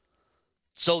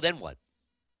 So then what?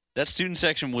 That student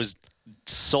section was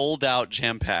sold out,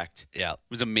 jam packed. Yeah, it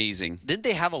was amazing. Didn't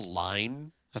they have a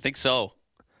line? I think so.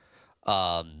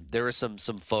 There were some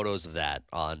photos of that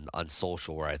on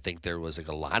social where I think there was like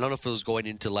a line. I don't know if it was going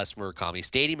into Les Murakami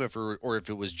Stadium or if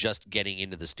it was just getting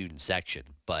into the student section,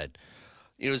 but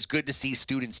it was good to see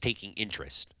students taking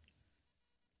interest.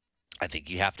 I think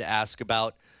you have to ask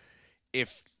about,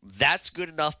 if that's good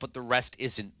enough, but the rest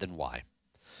isn't, then why?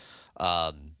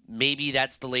 Maybe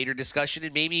that's the later discussion,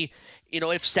 and maybe,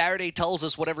 if Saturday tells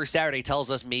us whatever Saturday tells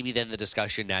us, maybe then the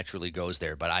discussion naturally goes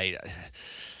there. But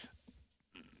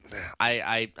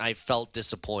I felt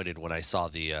disappointed when I saw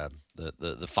the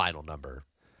final number.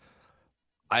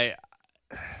 I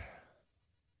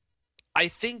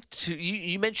think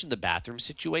you mentioned the bathroom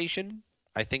situation.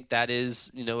 I think that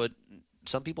is,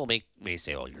 some people may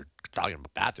say, "Oh, you're talking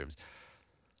about bathrooms."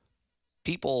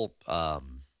 People are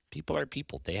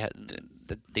people.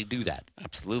 They do that.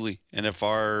 Absolutely. And if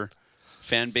our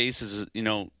fan base is,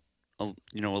 a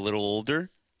little older,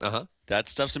 that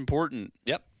stuff's important.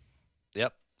 Yep.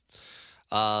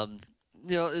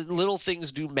 Little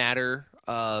things do matter.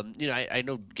 I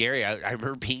know Gary. I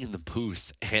remember being in the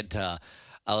booth, and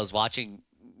I was watching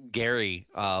Gary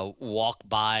walk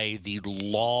by the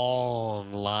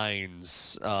long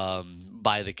lines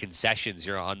by the concessions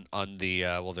here on the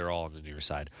they're all on the near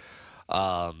side.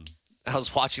 I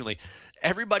was watching,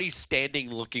 everybody's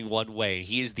standing looking one way.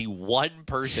 He is the one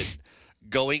person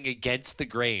going against the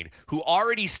grain who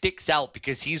already sticks out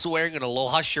because he's wearing an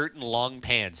Aloha shirt and long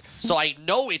pants. So I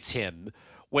know it's him.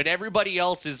 When everybody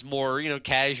else is more,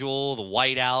 casual, the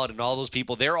white out and all those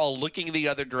people, they're all looking the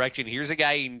other direction. Here's a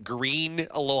guy in green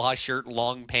Aloha shirt,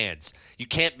 long pants. You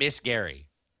can't miss Gary.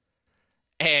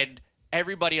 And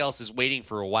everybody else is waiting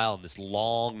for a while in this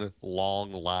long,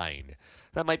 long line.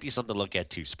 That might be something to look at,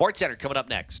 too. Sports Center coming up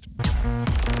next.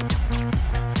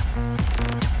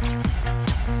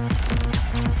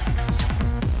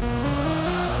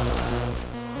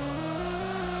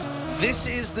 This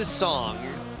is the song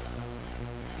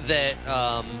that,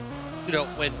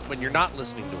 when you're not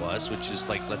listening to us, which is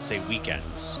let's say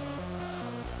weekends,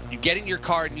 you get in your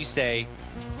car and you say,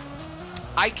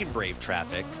 I can brave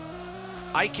traffic.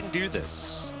 I can do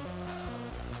this.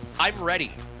 I'm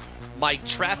ready. My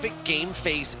traffic game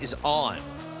face is on.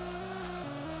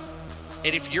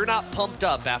 And if you're not pumped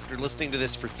up after listening to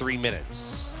this for 3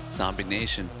 minutes, Zombie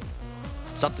Nation,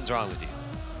 something's wrong with you.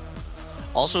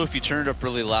 Also, if you turn it up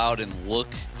really loud and look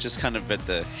just kind of at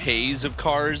the haze of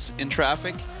cars in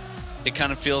traffic, it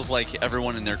kind of feels like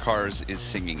everyone in their cars is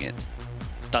singing it.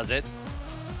 Does it?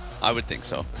 I would think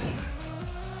so.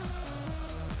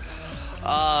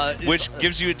 Which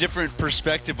gives you a different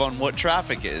perspective on what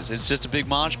traffic is. It's just a big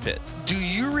mosh pit. Do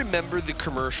you remember the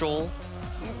commercial?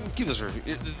 Give us a review.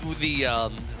 It's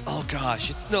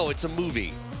a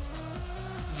movie.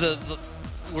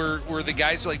 Where the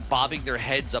guys are bobbing their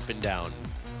heads up and down.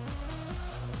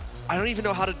 I don't even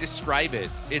know how to describe it.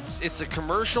 It's a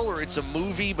commercial or it's a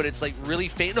movie, but it's really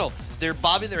faint. No, they're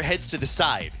bobbing their heads to the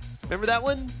side. Remember that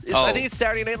one? I think it's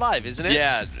Saturday Night Live, isn't it?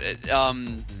 Yeah.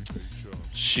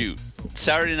 Shoot.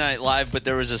 Saturday Night Live, but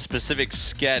there was a specific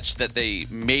sketch that they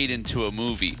made into a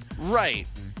movie. Right.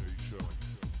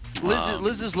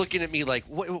 Liz is looking at me like,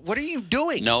 what are you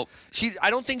doing? Nope.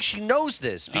 I don't think she knows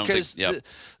this because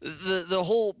the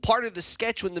whole part of the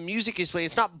sketch when the music is playing,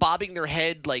 it's not bobbing their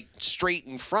head straight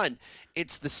in front.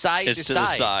 It's the side to side. The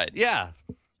side. Yeah.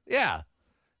 Yeah.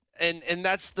 And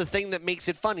that's the thing that makes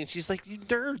it funny. And she's like, you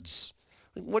nerds.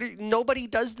 Nobody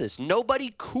does this.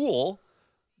 Nobody cool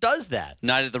does that.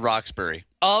 Night at the Roxbury.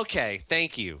 Okay.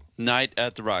 Thank you. Night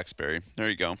at the Roxbury. There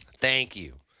you go. Thank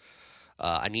you.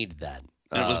 I needed that.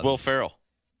 And it was Will Ferrell.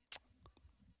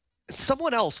 It's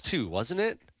someone else, too, wasn't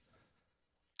it?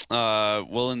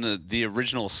 Well, in the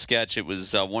original sketch, it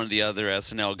was one of the other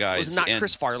SNL guys. Was it not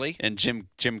Chris Farley? And Jim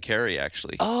Carrey,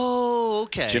 actually. Oh,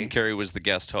 okay. Jim Carrey was the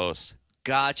guest host.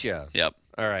 Gotcha. Yep.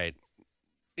 All right.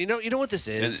 You know what this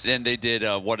is? And they did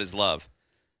What Is Love?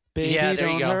 Baby, yeah, there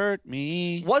don't you go. Hurt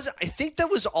me. I think that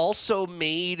was also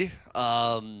made.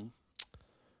 Wasn't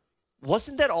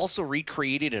that also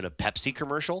recreated in a Pepsi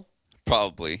commercial?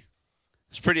 Probably.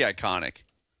 It's pretty iconic.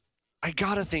 I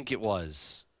gotta think it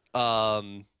was. Yeah.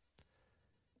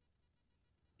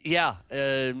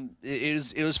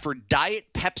 It was for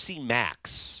Diet Pepsi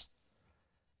Max.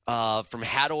 From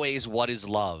Hathaway's What Is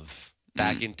Love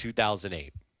back in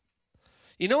 2008.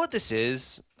 You know what this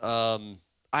is?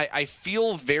 I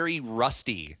feel very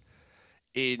rusty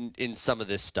in some of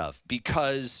this stuff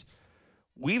because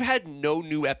we've had no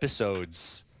new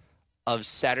episodes of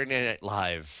Saturday Night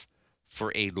Live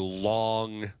for a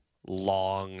long,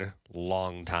 long,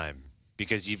 long time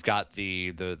because you've got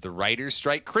the writer's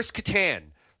strike. Chris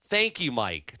Kattan. Thank you,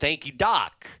 Mike. Thank you,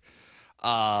 Doc.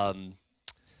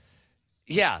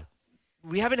 Yeah,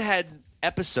 we haven't had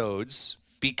episodes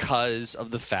because of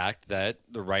the fact that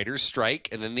the writer's strike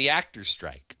and then the actor's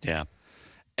strike. Yeah.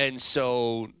 And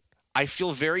so I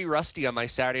feel very rusty on my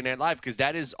Saturday Night Live because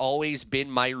that has always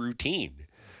been my routine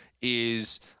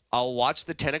is I'll watch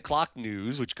the 10 o'clock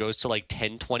news, which goes to like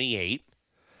 10:28.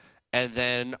 And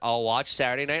then I'll watch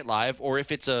Saturday Night Live, or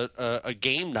if it's a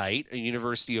game night, a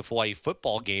University of Hawaii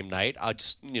football game night, I'll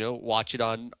just watch it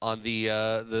on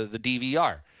the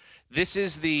DVR. This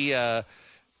is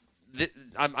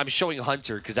I'm showing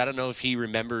Hunter because I don't know if he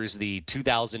remembers the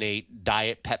 2008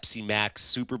 Diet Pepsi Max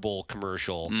Super Bowl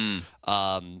commercial,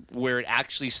 where it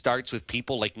actually starts with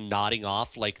people like nodding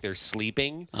off like they're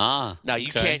sleeping. Now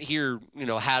you can't hear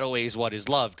Hadaway's "What Is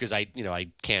Love" because I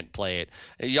can't play it.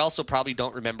 You also probably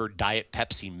don't remember Diet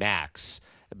Pepsi Max.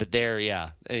 But there,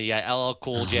 LL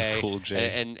Cool J,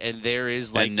 and there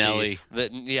is like and Nelly,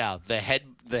 the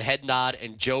head nod,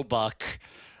 and Joe Buck.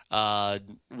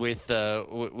 With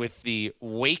the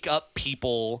 "Wake Up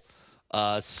People"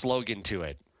 slogan to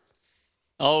it.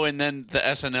 Oh, and then the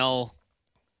SNL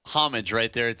homage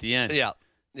right there at the end. Yeah.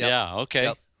 Yeah. Okay.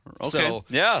 Yep. Okay. So,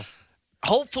 yeah.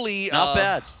 Hopefully, not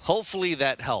bad. Hopefully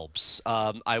that helps.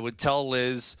 I would tell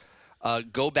Liz,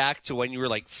 go back to when you were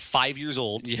like 5 years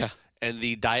old. Yeah. And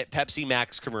the Diet Pepsi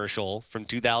Max commercial from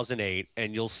 2008,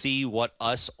 and you'll see what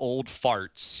us old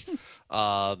farts,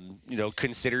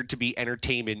 considered to be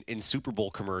entertainment in Super Bowl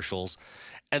commercials.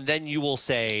 And then you will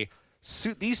say,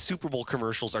 these Super Bowl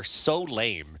commercials are so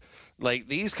lame. Like,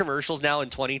 these commercials now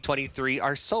in 2023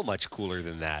 are so much cooler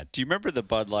than that. Do you remember the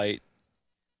Bud Light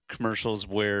commercials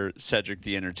where Cedric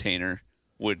the Entertainer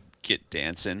would get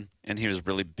dancing, and he was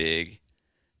really big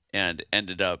and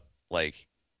ended up like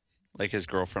his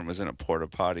girlfriend was in a porta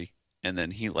potty, and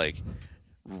then he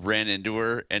ran into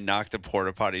her and knocked the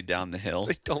porta potty down the hill?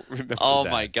 I don't remember Oh that.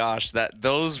 my gosh,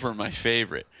 those were my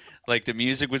favorite. Like, the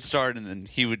music would start and then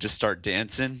he would just start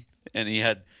dancing, and he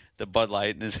had the Bud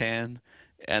Light in his hand,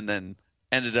 and then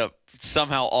ended up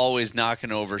somehow always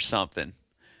knocking over something.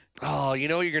 Oh, you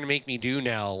know what you're going to make me do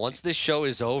now? Once this show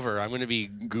is over, I'm going to be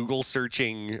Google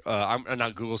searching. I'm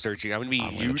not Google searching. I'm going to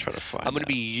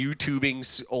be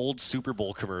YouTubing old Super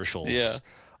Bowl commercials. Yeah.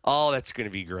 Oh, that's going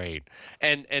to be great.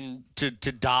 And to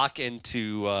Doc and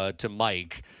to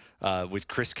Mike with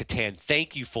Chris Kattan,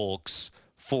 thank you, folks,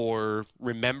 for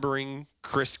remembering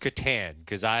Chris Kattan,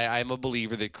 because I'm a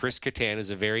believer that Chris Kattan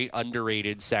is a very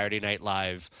underrated Saturday Night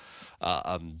Live,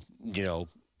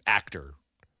 actor.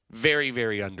 Very,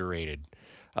 very underrated.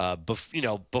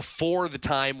 Before the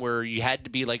time where you had to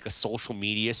be like a social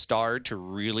media star to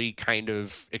really kind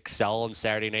of excel on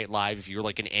Saturday Night Live, if you're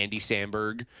like an Andy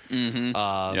Samberg,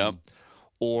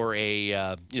 or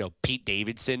a Pete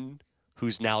Davidson,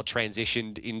 who's now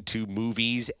transitioned into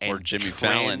movies, and or Jimmy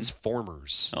Fallon.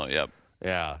 Transformers. Oh, yep.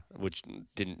 Yeah, which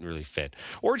didn't really fit.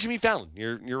 Or Jimmy Fallon.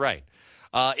 You're right.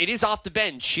 It is Off the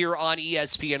Bench here on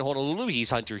ESPN Honolulu.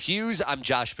 He's Hunter Hughes. I'm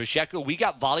Josh Pacheco. We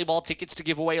got volleyball tickets to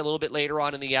give away a little bit later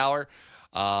on in the hour.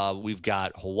 We've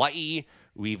got Hawaii.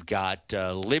 We've got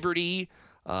Liberty.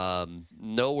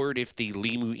 No word if the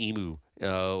Limu Emu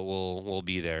will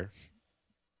be there.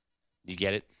 You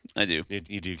get it? I do.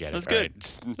 You do get it. That's All good.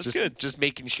 Right. That's good. Just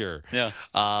making sure. Yeah.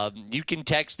 You can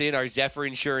text in. Our Zephyr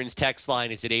Insurance text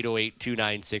line is at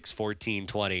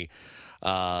 808-296-1420.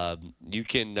 You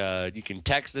can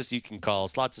text us, you can call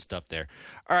us, lots of stuff there.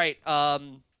 All right.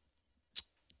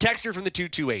 Texter from the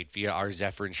 228 via our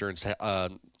Zephyr Insurance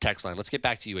text line. Let's get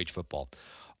back to UH football.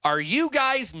 Are you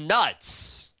guys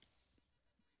nuts?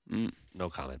 No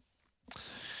comment.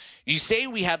 You say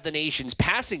we have the nation's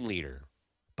passing leader,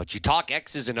 but you talk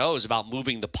X's and O's about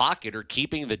moving the pocket or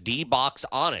keeping the D box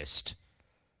honest.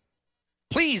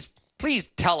 Please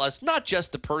tell us not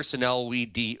just the personnel we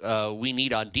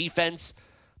need on defense,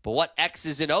 but what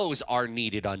X's and O's are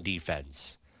needed on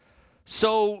defense.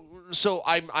 So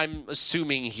I'm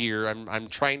assuming here. I'm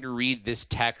trying to read this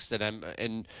text,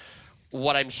 and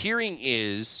what I'm hearing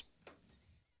is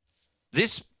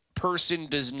this person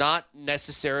does not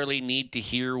necessarily need to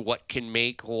hear what can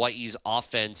make Hawaii's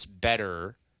offense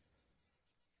better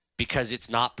because it's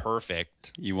not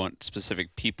perfect. You want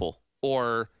specific people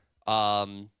or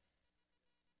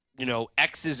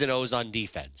X's and O's on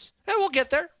defense. And we'll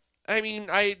get there. I mean,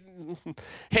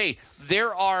 hey,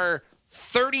 there are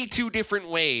 32 different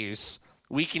ways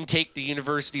we can take the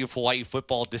University of Hawaii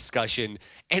football discussion,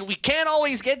 and we can't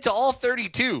always get to all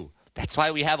 32. That's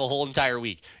why we have a whole entire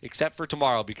week, except for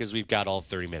tomorrow because we've got all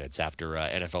 30 minutes after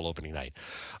NFL opening night.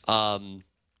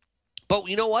 But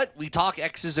you know what? We talk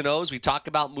X's and O's. We talk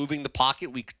about moving the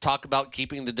pocket. We talk about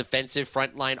keeping the defensive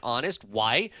front line honest.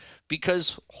 Why?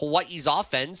 Because Hawaii's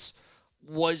offense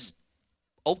was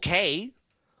okay,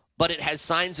 but it has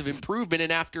signs of improvement.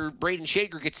 And after Braden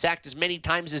Shaker gets sacked as many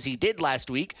times as he did last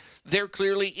week, there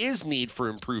clearly is need for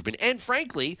improvement. And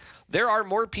frankly, there are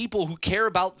more people who care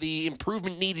about the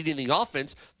improvement needed in the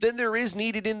offense than there is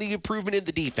needed in the improvement in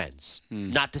the defense.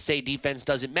 Not to say defense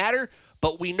doesn't matter,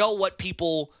 but we know what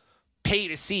people pay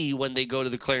to see when they go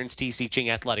to the Clarence T.C. Ching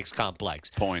Athletics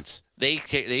Complex. Points. They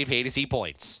pay to see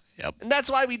points. Yep. And that's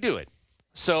why we do it.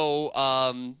 So,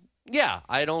 yeah,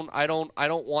 I don't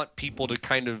want people to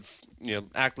kind of,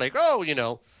 act like,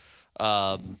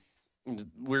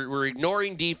 we're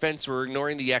ignoring defense, we're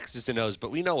ignoring the X's and O's,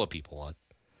 but we know what people want.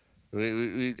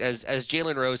 As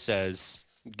Jalen Rose says,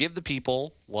 give the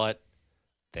people what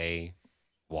they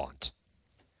want.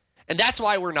 And that's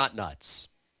why we're not nuts.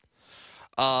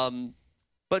 But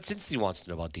since he wants to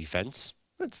know about defense,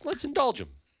 let's indulge him.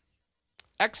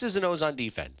 X's and O's on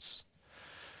defense.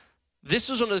 This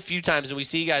was one of the few times, and we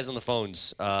see you guys on the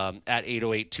phones at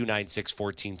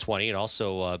 808-296-1420 and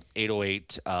also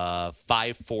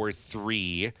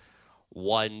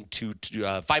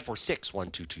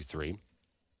 546-1223.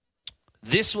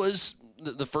 This was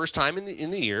the first time in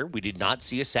the year we did not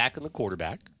see a sack on the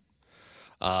quarterback.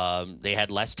 They had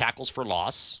less tackles for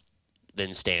loss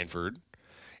than Stanford.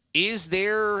 Is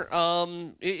there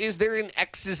an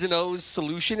X's and O's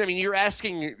solution? I mean, you're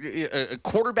asking a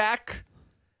quarterback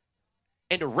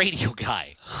and a radio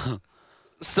guy.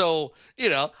 So,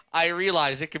 I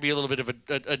realize it could be a little bit of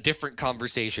a different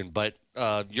conversation, but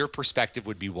your perspective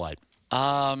would be what?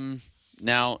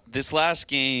 Now, this last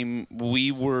game,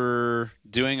 we were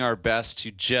doing our best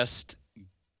to just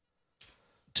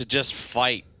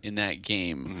fight in that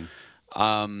game.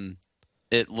 Mm-hmm.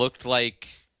 It looked like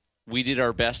we did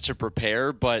our best to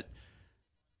prepare, but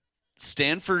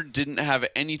Stanford didn't have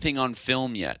anything on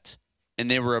film yet,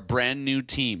 and they were a brand new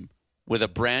team with a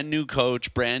brand new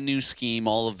coach, brand new scheme,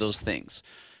 all of those things.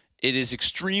 It is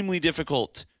extremely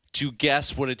difficult to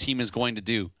guess what a team is going to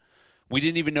do. We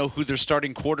didn't even know who their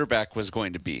starting quarterback was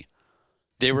going to be.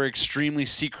 They were extremely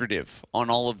secretive on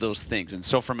all of those things. And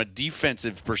so from a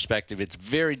defensive perspective, it's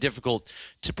very difficult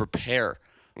to prepare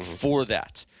for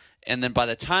that. And then by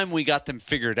the time we got them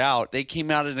figured out, they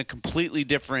came out in a completely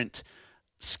different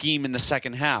scheme in the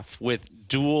second half with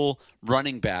dual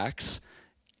running backs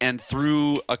and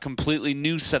threw a completely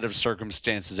new set of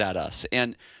circumstances at us.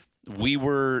 And we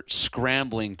were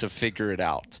scrambling to figure it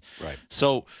out. Right.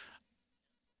 So,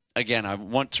 again, I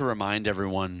want to remind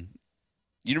everyone,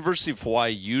 University of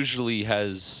Hawaii usually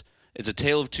it's a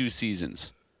tale of two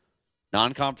seasons,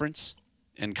 non-conference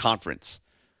and conference.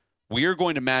 We are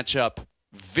going to match up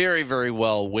very, very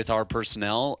well with our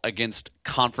personnel against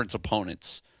conference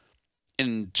opponents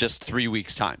in just 3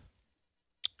 weeks' time.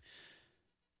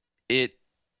 It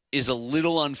is a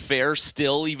little unfair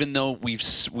still, even though we've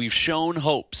shown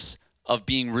hopes of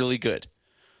being really good.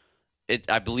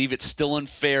 I believe it's still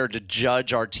unfair to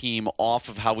judge our team off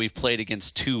of how we've played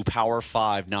against two Power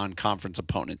 5 non-conference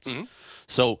opponents. Mm-hmm.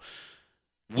 So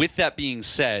with that being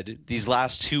said, these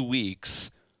last 2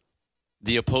 weeks,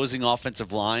 the opposing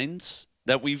offensive lines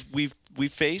that we've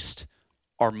faced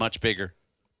are much bigger.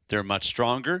 They're much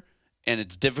stronger, and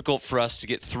it's difficult for us to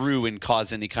get through and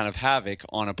cause any kind of havoc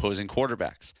on opposing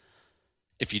quarterbacks.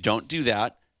 If you don't do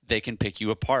that, they can pick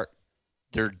you apart.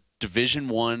 They're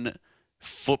Division I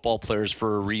football players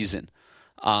for a reason.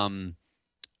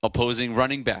 Opposing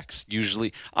running backs,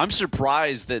 usually. I'm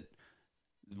surprised that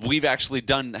we've actually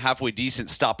done halfway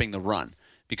decent stopping the run,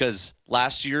 because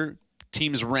last year,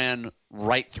 teams ran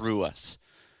right through us.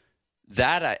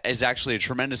 That is actually a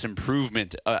tremendous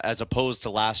improvement as opposed to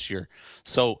last year.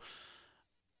 So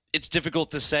it's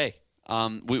difficult to say.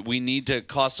 We need to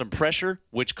cause some pressure,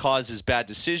 which causes bad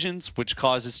decisions, which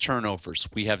causes turnovers.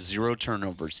 We have 0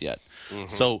 turnovers yet. Mm-hmm.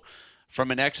 So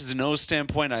from an X's and O's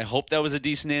standpoint, I hope that was a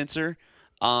decent answer.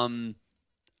 I'm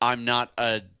not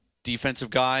a defensive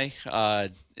guy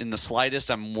in the slightest.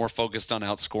 I'm more focused on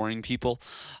outscoring people.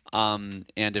 And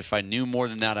if I knew more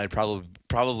than that, I'd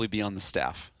probably be on the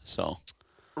staff. So,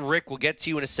 Rick, we'll get to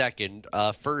you in a second.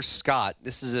 First, Scott,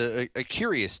 this is a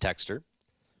curious texter.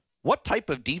 What type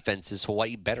of defense is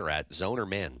Hawaii better at, zone or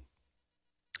man?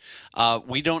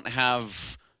 We don't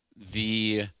have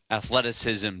the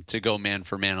athleticism to go man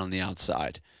for man on the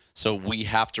outside. So we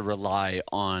have to rely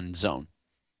on zone.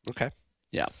 Okay.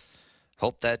 Yeah.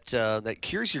 Hope that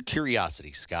cures your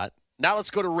curiosity, Scott. Now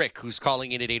let's go to Rick, who's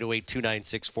calling in at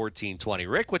 808-296-1420.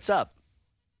 Rick, what's up?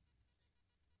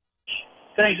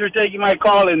 Thanks for taking my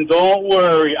call, and don't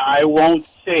worry, I won't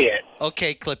say it.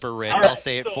 Okay, Clipper Rick, right, I'll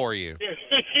say it for you. So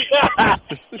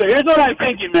here's what I'm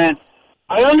thinking, man.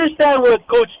 I understand what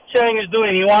Coach Chang is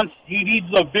doing. He needs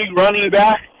a big running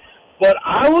back, but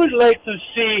I would like to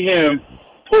see him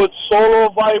put Solo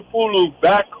Vaipulu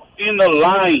back in the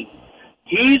line.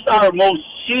 He's our most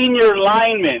senior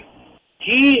lineman.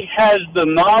 He has the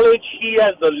knowledge. He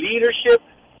has the leadership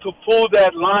to pull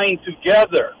that line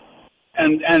together.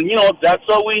 And that's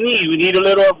what we need. We need a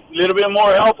little bit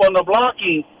more help on the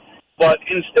blocking. But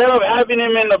instead of having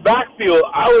him in the backfield,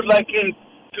 I would like him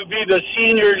to be the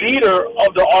senior leader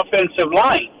of the offensive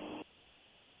line.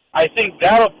 I think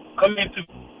that'll come into,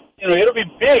 it'll be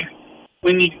big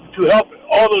to help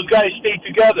all those guys stay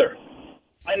together.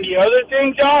 And the other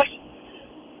thing, Josh,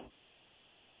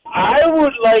 I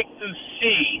would like to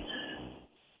see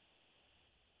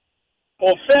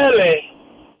Ofele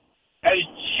as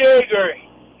Shager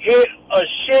hit a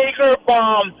Shager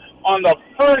bomb on the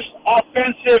first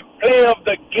offensive play of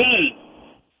the game.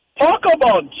 Talk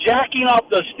about jacking up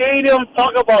the stadium,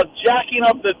 talk about jacking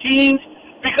up the teams,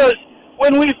 because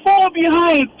when we fall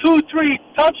behind 2-3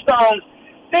 touchdowns,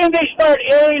 then they start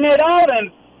airing it out and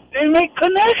they make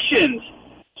connections.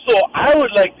 So I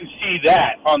would like to see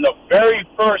that on the very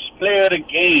first play of the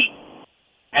game.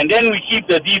 And then we keep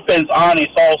the defense honest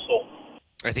also.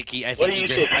 I think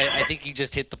he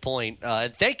just hit the point.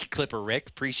 And thank you, Clipper Rick.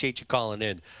 Appreciate you calling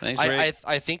in. Thanks, Rick.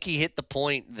 I think he hit the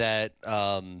point that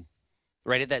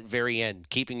right at that very end,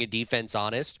 keeping a defense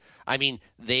honest. I mean,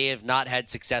 they have not had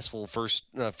successful first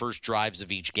drives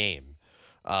of each game.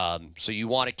 So you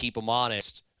want to keep them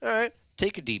honest. All right,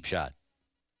 take a deep shot,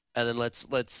 and then let's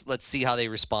see how they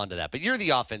respond to that. But you're the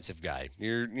offensive guy.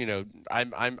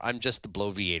 I'm just the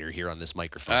bloviator here on this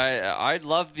microphone. I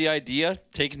love the idea,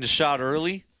 taking the shot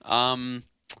early. I'm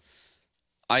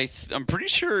pretty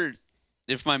sure,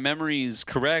 if my memory is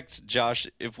correct, Josh,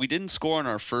 if we didn't score on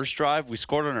our first drive, we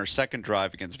scored on our second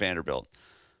drive against Vanderbilt.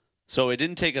 So it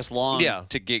didn't take us long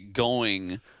to get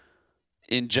going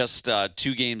in just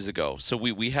 2 games ago. So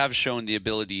we have shown the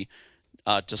ability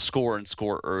to score and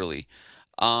score early.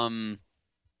 I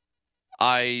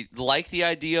like the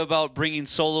idea about bringing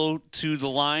Solo to the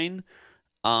line.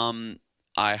 I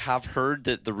have heard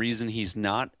that the reason he's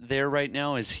not there right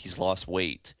now is he's lost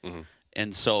weight. Mm-hmm.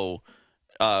 And so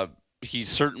he's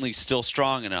certainly still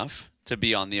strong enough to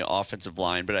be on the offensive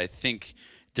line, but I think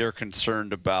they're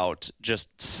concerned about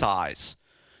just size.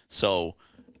 So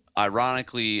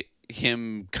ironically,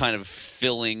 him kind of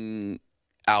filling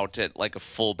out at like a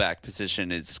fullback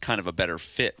position is kind of a better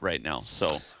fit right now.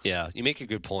 So yeah, you make a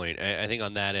good point. I think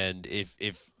on that end, if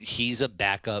he's a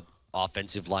backup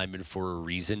offensive lineman for a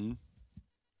reason,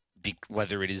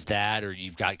 whether it is that or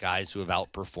you've got guys who have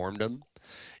outperformed him,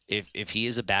 if he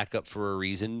is a backup for a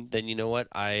reason, then you know what?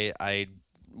 I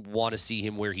want to see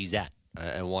him where he's at.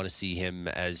 I want to see him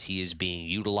as he is being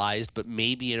utilized, but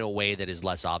maybe in a way that is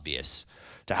less obvious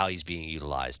to how he's being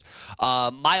utilized.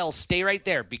 Miles, stay right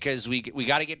there because we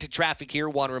got to get to traffic here.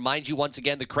 Want to remind you once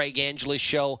again, the Craig Angeles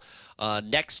Show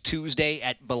next Tuesday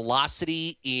at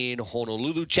Velocity in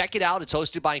Honolulu. Check it out. It's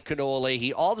hosted by Kanoa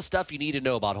Leahy. All the stuff you need to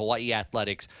know about Hawaii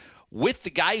athletics with the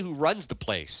guy who runs the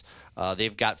place.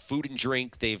 They've got food and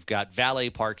drink. They've got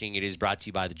valet parking. It is brought to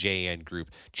you by the JN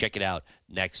Group. Check it out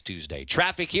next Tuesday.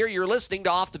 Traffic here. You're listening to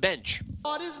Off the Bench.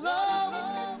 What is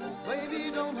love?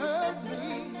 Baby, don't hurt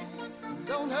me.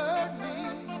 Don't hurt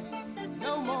me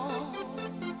no more.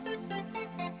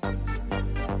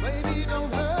 Baby,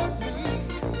 don't hurt me.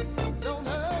 Don't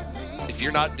hurt me. If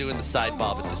you're not doing the side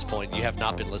bob at this point, you have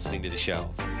not been listening to the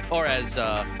show. Or as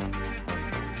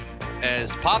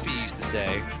Poppy used to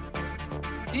say,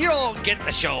 you don't get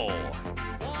the show.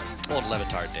 Old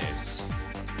Levitard days.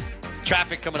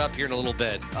 Traffic coming up here in a little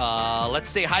bit. Let's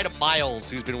say hi to Miles,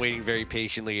 who's been waiting very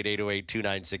patiently at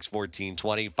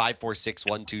 808-296-1420,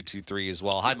 546-1223 as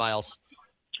well. Hi, Miles.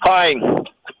 Hi,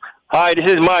 this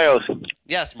is Miles.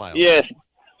 Yes, Miles. Yes.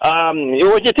 What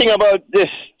do you think about this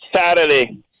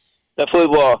Saturday, the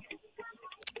football?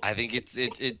 I think it's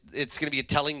going to be a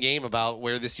telling game about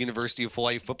where this University of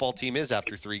Hawaii football team is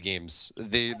after 3 games.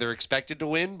 They're expected to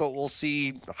win, but we'll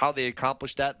see how they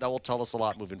accomplish that. That will tell us a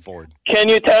lot moving forward. Can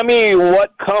you tell me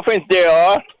what conference they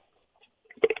are?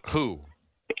 Who?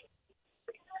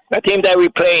 The team that we're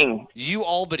playing.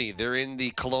 Albany. They're in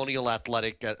the Colonial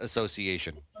Athletic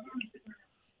Association.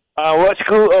 What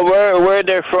school or where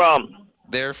they're from?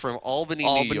 They're from Albany,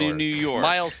 New York.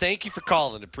 Miles, thank you for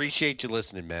calling. Appreciate you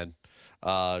listening, man.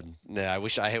 I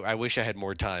wish I had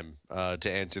more time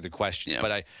to answer the questions,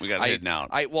 but we got to head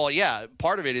out.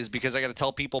 Part of it is because I got to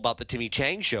tell people about the Timmy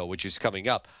Chang show, which is coming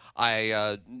up.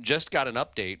 I just got an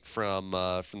update from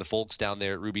the folks down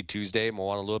there at Ruby Tuesday,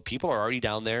 Moanalua. People are already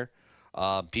down there.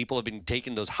 People have been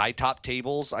taking those high top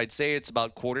tables. I'd say it's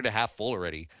about quarter to half full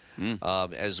already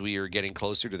as we are getting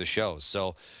closer to the show.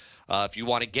 So if you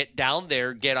want to get down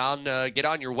there, get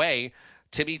on your way.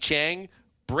 Timmy Chang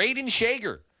Braden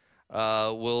Shager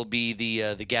will be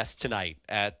the guest tonight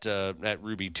at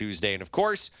Ruby Tuesday. And, of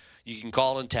course, you can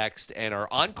call and text. And our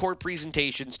encore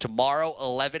presentations tomorrow,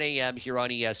 11 a.m. here on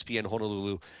ESPN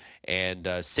Honolulu and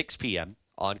 6 p.m.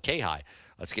 on K-High.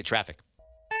 Let's get traffic.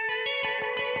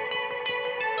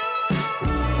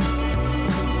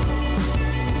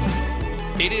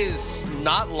 It is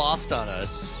not lost on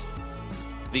us.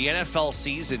 The NFL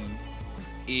season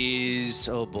is,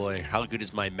 oh boy, how good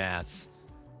is my math?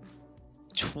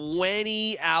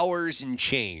 20 hours and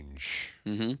change.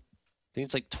 Mm-hmm. I think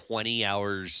it's like 20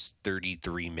 hours,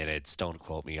 33 minutes. Don't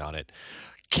quote me on it.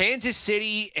 Kansas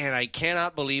City, and I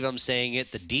cannot believe I'm saying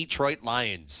it, the Detroit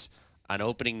Lions on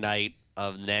opening night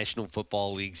of the National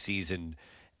Football League season.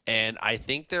 And I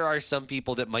think there are some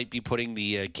people that might be putting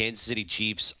the Kansas City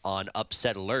Chiefs on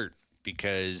upset alert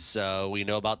because we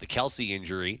know about the Kelsey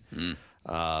injury.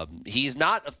 He's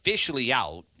not officially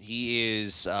out. He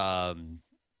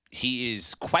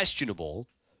is questionable,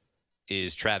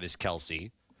 is Travis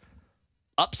Kelsey.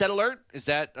 Upset alert? Is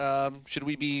that should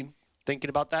we be thinking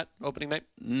about that opening night?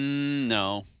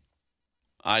 No,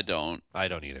 I don't. I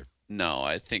don't either. No,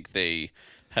 I think they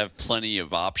have plenty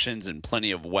of options and plenty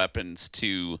of weapons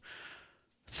to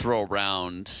throw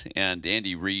around, and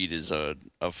Andy Reid is a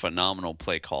phenomenal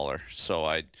play caller. So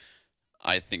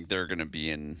I think they're going to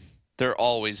be they're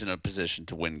always in a position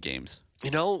to win games.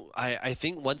 You know, I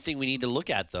think one thing we need to look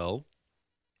at, though,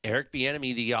 Eric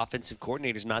Bieniemy, the offensive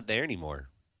coordinator, is not there anymore.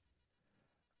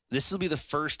 This will be the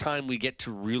first time we get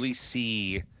to really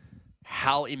see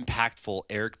how impactful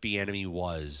Eric Bieniemy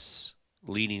was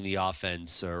leading the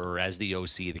offense or as the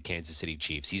OC of the Kansas City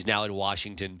Chiefs. He's now in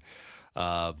Washington,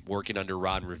 working under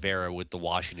Ron Rivera with the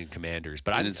Washington Commanders.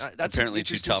 But it's that's apparently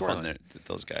too tough on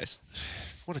those guys.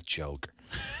 What a joke.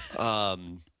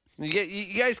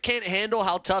 You guys can't handle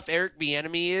how tough Eric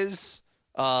Bieniemy is.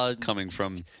 Coming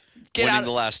from winning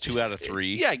the last 2 out of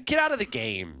 3. Yeah, get out of the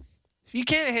game. If you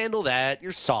can't handle that,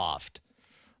 you're soft.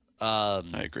 I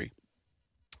agree.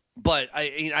 But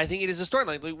I think it is a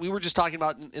storyline. Like we were just talking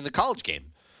about in the college game.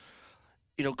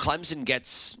 You know, Clemson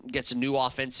gets a new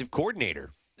offensive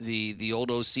coordinator, the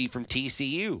old OC from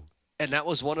TCU. And that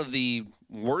was one of the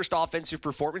worst offensive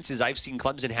performances I've seen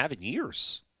Clemson have in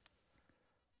years.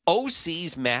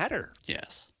 OCs matter.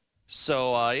 Yes.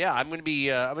 So I'm going to be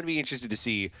interested to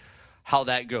see how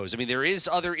that goes. I mean, there is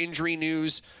other injury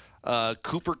news.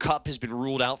 Cooper Kupp has been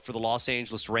ruled out for the Los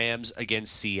Angeles Rams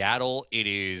against Seattle. It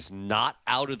is not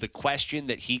out of the question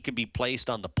that he could be placed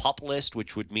on the PUP list,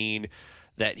 which would mean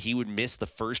that he would miss the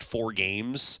first 4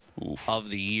 games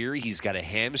of the year. He's got a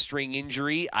hamstring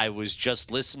injury. I was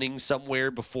just listening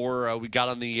somewhere before we got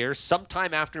on the air,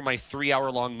 sometime after my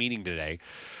 3-hour-long meeting today.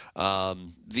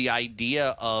 The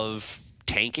idea of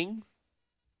tanking,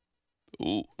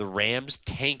 the Rams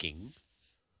tanking,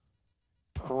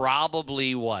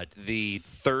 probably the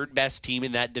third best team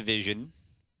in that division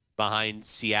behind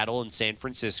Seattle and San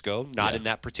Francisco, not in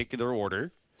that particular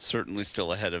order. Certainly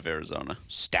still ahead of Arizona.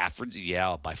 Stafford's,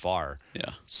 by far.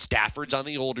 Yeah. Stafford's on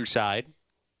the older side.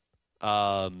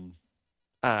 I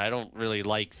don't really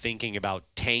like thinking about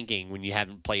tanking when you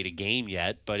haven't played a game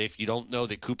yet, but if you don't know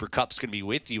that Cooper Kupp's going to be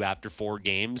with you after 4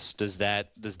 games, does that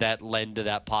lend to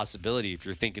that possibility if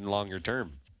you're thinking longer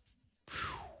term?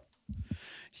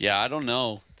 Yeah, I don't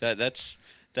know. That's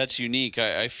unique.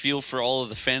 I feel for all of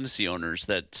the fantasy owners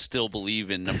that still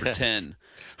believe in number 10.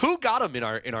 Who got him in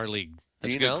our league?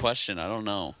 That's a good question. I don't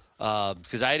know.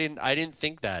 Because I didn't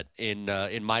think that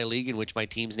in my league in which my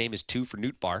team's name is 2 for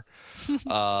Newt Bar.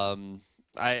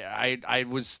 I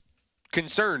was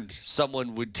concerned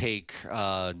someone would take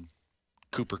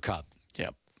Cooper Kupp.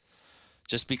 Yep.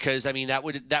 Just because that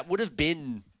would have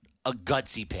been a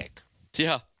gutsy pick.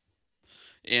 Yeah.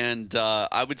 And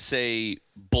I would say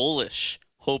bullish,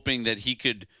 hoping that he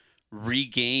could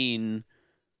regain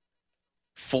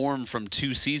form from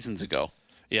 2 seasons ago.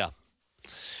 Yeah.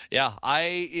 Yeah,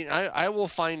 I will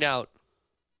find out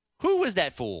who was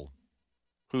that fool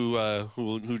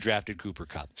who drafted Cooper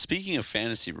Kupp. Speaking of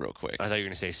fantasy real quick. I thought you were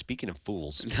going to say speaking of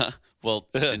fools. Well,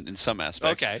 in some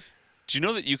aspects. Okay. Do you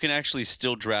know that you can actually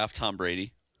still draft Tom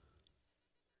Brady?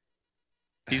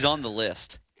 He's on the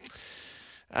list.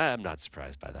 I'm not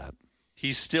surprised by that.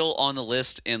 He's still on the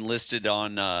list and listed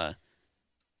on a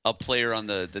player on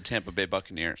the Tampa Bay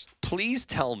Buccaneers. Please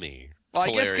tell me. Well,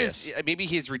 I guess because maybe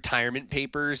his retirement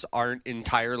papers aren't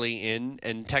entirely in,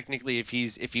 and technically, if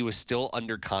he was still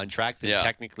under contract, then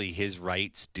technically his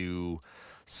rights do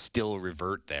still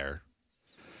revert there.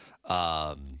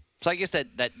 So I guess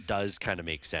that does kind of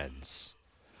make sense.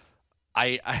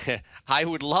 I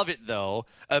would love it though.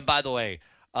 And by the way,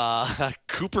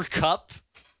 Cooper Kupp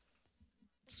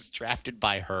was drafted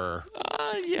by her.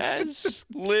 Yes.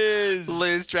 Liz.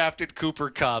 Liz drafted Cooper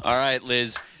Kupp. All right,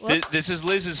 Liz. This is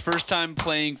Liz's first time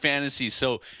playing fantasy,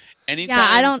 so anytime.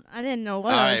 Yeah, I didn't know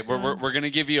what. All I right, was doing. we're gonna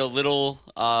give you a little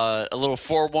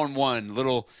 4-1-1,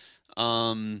 little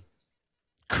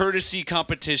courtesy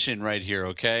competition right here.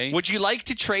 Okay. Would you like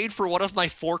to trade for one of my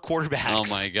 4 quarterbacks?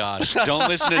 Oh my gosh! Don't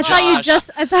listen to I Josh.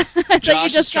 thought you Josh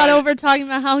is just got trying- over talking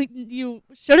about how you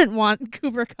shouldn't want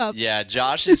Cooper Kupp. Yeah,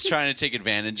 Josh is trying to take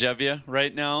advantage of you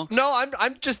right now. No,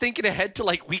 I'm just thinking ahead to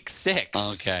like week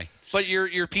 6. Okay. But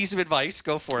your piece of advice,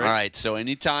 go for it. All right. So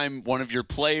anytime one of your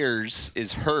players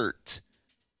is hurt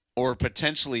or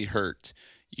potentially hurt,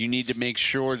 you need to make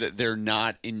sure that they're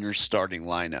not in your starting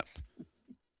lineup.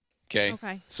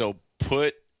 Okay. So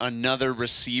put another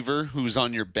receiver who's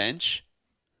on your bench.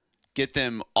 Get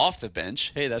them off the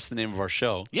bench. Hey, that's the name of our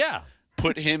show. Yeah.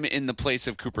 Put him in the place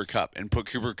of Cooper Kupp and put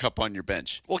Cooper Kupp on your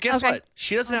bench. Well, guess what?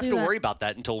 She doesn't I'll have do to that. worry about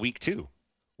that until week 2.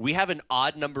 We have an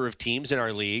odd number of teams in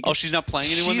our league. Oh, she's not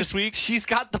playing anyone this week? She's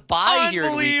got the bye here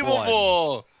in week 1.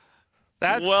 Unbelievable.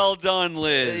 That's well done,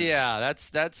 Liz. Yeah,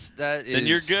 that is. Then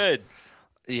you're good.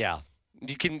 Yeah.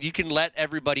 You can let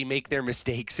everybody make their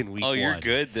mistakes in week 1. Oh, you're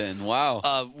good then.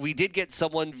 Wow. We did get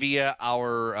someone via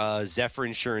our Zephyr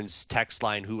Insurance text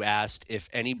line who asked if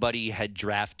anybody had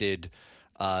drafted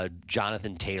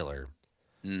Jonathan Taylor.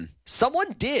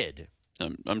 Someone did.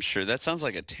 I'm sure. That sounds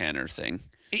like a Tanner thing.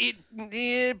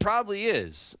 It probably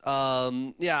is.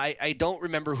 Yeah, I don't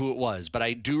remember who it was, but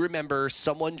I do remember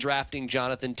someone drafting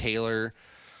Jonathan Taylor.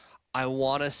 I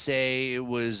want to say it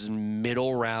was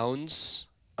middle rounds.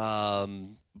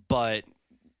 But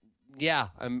yeah,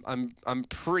 I'm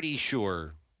pretty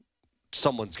sure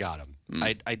someone's got him.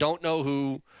 I don't know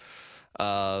who.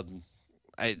 I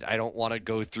don't want to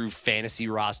go through fantasy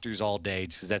rosters all day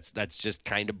because that's just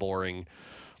kind of boring.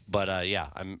 But yeah,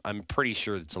 I'm pretty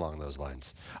sure it's along those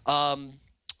lines.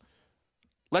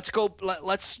 Let's go.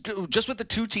 Let's go just with the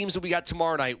 2 teams that we got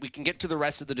tomorrow night. We can get to the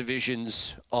rest of the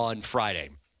divisions on Friday.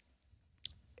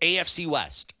 AFC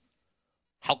West.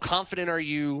 How confident are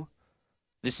you?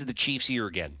 This is the Chiefs' year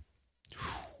again.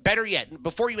 Better yet,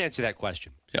 before you answer that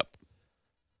question. Yep.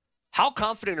 How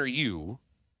confident are you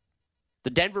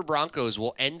the Denver Broncos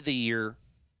will end the year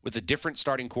with a different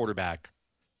starting quarterback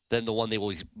than the one they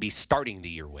will be starting the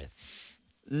year with?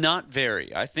 Not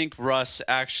very. I think Russ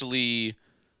actually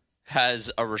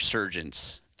has a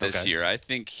resurgence this year. I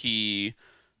think he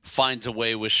finds a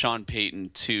way with Sean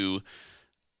Payton to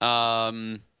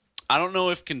I don't know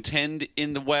if contend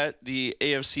in the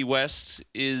AFC West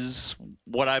is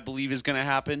what I believe is going to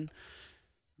happen.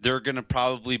 They're going to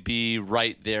probably be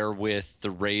right there with the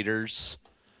Raiders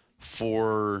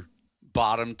for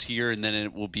bottom tier, and then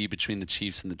it will be between the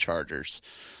Chiefs and the Chargers.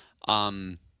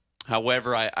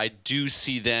 However, I do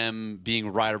see them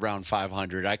being right around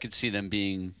 500. I could see them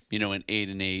being, an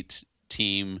 8-8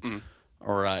 team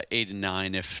or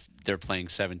 8-9 if they're playing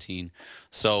 17.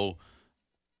 So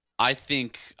I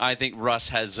think Russ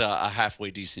has a halfway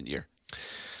decent year.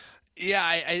 Yeah,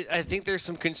 I think there's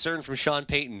some concern from Sean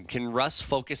Payton. Can Russ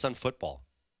focus on football?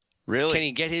 Really? Can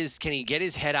he get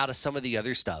his head out of some of the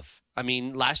other stuff? I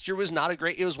mean, last year was not a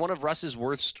great. It was one of Russ's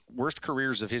worst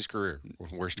careers of his career.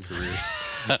 Worst careers.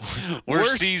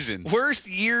 worst seasons. Worst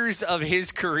years of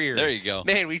his career. There you go.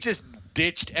 Man, we just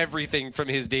ditched everything from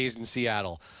his days in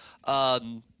Seattle.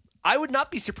 I would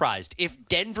not be surprised if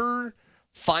Denver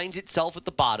finds itself at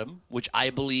the bottom, which I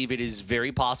believe it is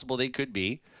very possible they could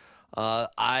be.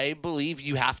 I believe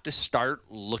you have to start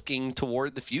looking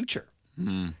toward the future.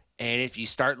 And if you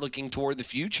start looking toward the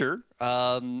future,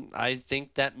 I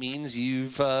think that means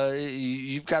you've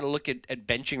got to look at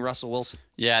benching Russell Wilson.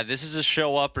 Yeah, this is a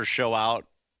show up or show out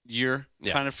year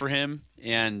kind of for him.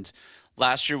 And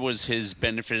last year was his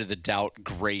benefit of the doubt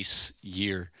grace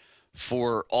year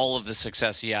for all of the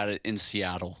success he had in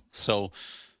Seattle. So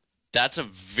that's a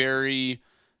very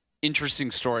interesting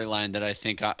storyline that I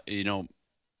think,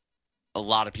 a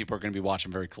lot of people are going to be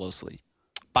watching very closely.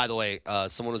 By the way,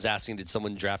 someone was asking, did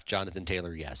someone draft Jonathan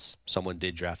Taylor? Yes, someone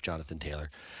did draft Jonathan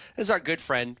Taylor. This is our good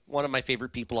friend, one of my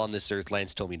favorite people on this earth,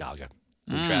 Lance Tominaga,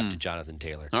 who drafted Jonathan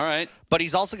Taylor. All right. But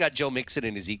he's also got Joe Mixon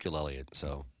and Ezekiel Elliott,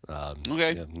 so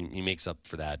okay, he makes up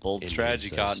for that. Bold strategy,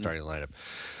 his, Cotton. starting lineup.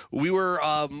 We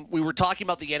were talking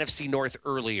about the NFC North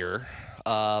earlier,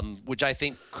 which I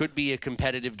think could be a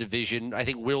competitive division. I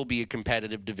think will be a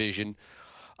competitive division.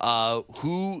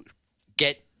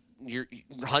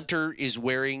 Hunter is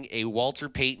wearing a Walter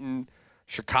Payton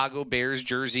Chicago Bears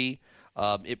jersey.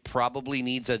 It probably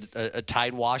needs a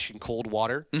Tide wash in cold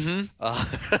water.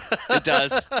 Mm-hmm. It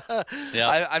does.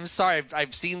 Yeah. I'm sorry.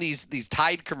 I've seen these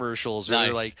Tide commercials where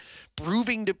they're like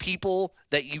proving to people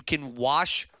that you can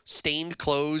wash stained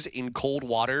clothes in cold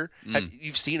water.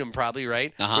 You've seen them probably,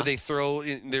 right? Where they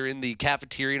they're in the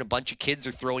cafeteria and a bunch of kids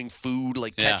are throwing food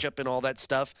like ketchup and all that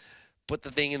stuff. Put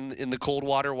the thing in the cold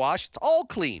water wash. It's all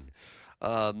clean.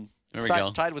 There we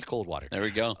go. Tied with cold water. There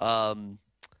we go.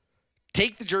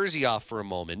 Take the jersey off for a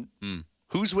moment.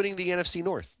 Who's winning the NFC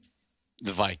North?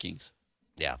 The Vikings.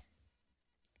 Yeah.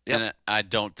 And I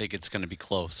don't think it's going to be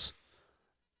close.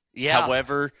 Yeah.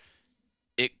 However,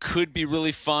 it could be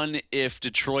really fun if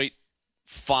Detroit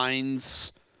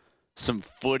finds some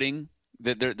footing.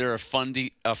 That they're a fun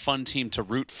team to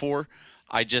root for.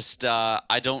 I just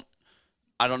I don't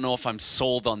know if I'm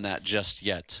sold on that just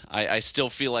yet. I still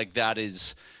feel like that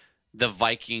is the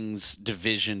Vikings'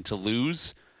 division to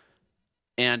lose.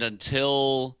 And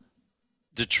until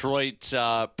Detroit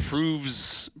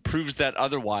proves that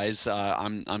otherwise,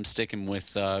 I'm sticking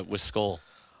with Skull.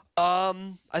 I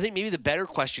think maybe the better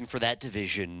question for that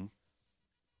division: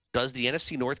 does the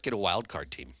NFC North get a wild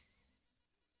card team?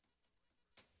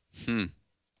 I'm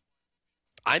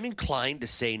inclined to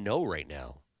say no right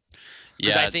now.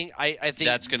 Yeah, I think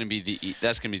that's going to be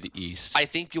the East. I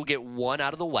think you'll get one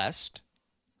out of the West.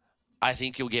 I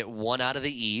think you'll get one out of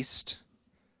the East.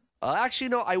 Actually,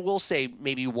 no, I will say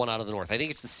maybe one out of the North. I think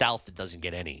it's the South that doesn't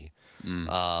get any.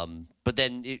 But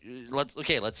then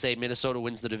let's say Minnesota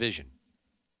wins the division.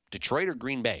 Detroit or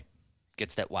Green Bay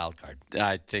gets that wild card.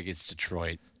 I think it's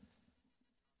Detroit.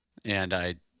 And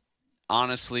I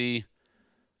honestly,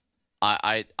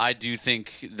 I do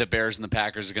think the Bears and the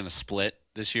Packers are going to split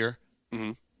this year.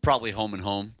 Probably home and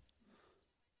home.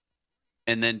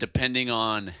 And then depending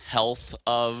on health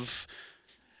of,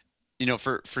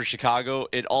 for Chicago,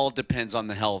 it all depends on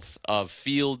the health of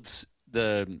Fields,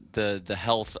 the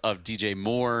health of DJ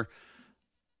Moore,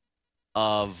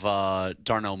 of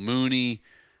Darnell Mooney.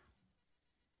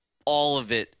 All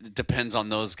of it depends on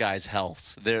those guys'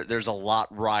 health. There's a lot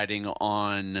riding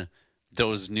on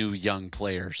those new young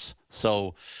players.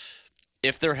 So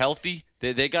if they're healthy,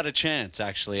 they got a chance,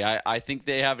 actually. I think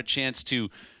they have a chance to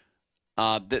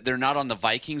they're not on the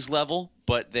Vikings level,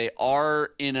 but they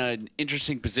are in an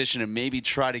interesting position to maybe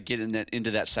try to get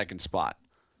into that second spot.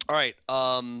 All right.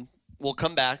 We'll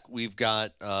come back. We've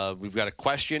got a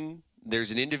question.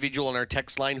 There's an individual on our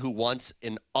text line who wants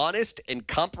an honest and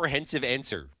comprehensive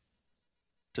answer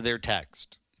to their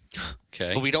text.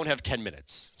 Okay. But we don't have 10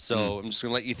 minutes, so I'm just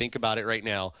going to let you think about it right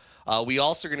now. We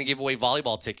also are going to give away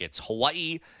volleyball tickets.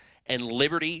 Hawaii and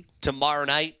Liberty tomorrow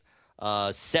night,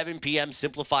 7 p.m.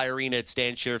 Simplify Arena at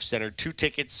Stan Sheriff Center. 2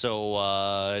 tickets,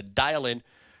 so dial in.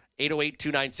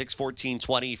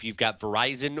 808-296-1420 if you've got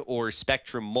Verizon or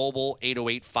Spectrum Mobile.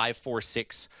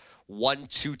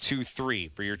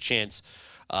 808-546-1223 for your chance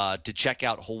to check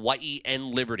out Hawaii and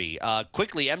Liberty.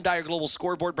 Quickly, M. Dyer Global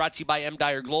Scoreboard brought to you by M.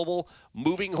 Dyer Global.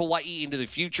 Moving Hawaii into the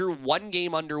future. 1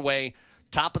 game underway.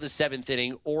 Top of the 7th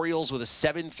inning. Orioles with a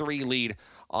 7-3 lead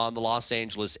on the Los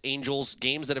Angeles Angels.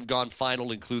 Games that have gone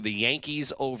final include the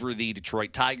Yankees over the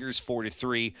Detroit Tigers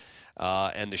 4-3.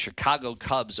 And the Chicago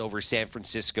Cubs over San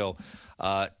Francisco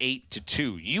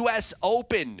 8-2. U.S.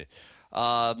 Open.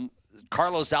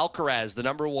 Carlos Alcaraz, the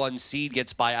number 1 seed,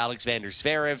 gets by Alexander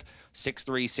Zverev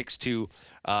 6-3,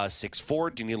 6-2,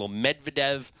 6-4. Danilo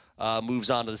Medvedev moves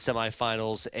on to the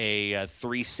semifinals, a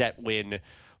 3-set win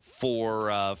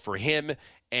for him.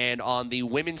 And on the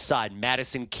women's side,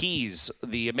 Madison Keys,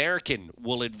 the American,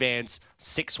 will advance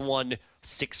 6-1,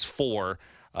 6-4.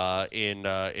 In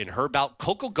her bout.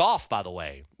 Coco Gauff, by the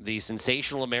way, the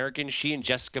sensational American, she and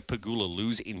Jessica Pegula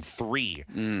lose in 3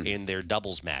 in their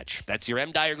doubles match. That's your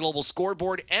M. Dyer Global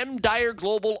Scoreboard. M. Dyer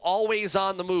Global, always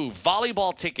on the move.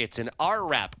 Volleyball tickets and our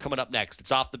wrap coming up next.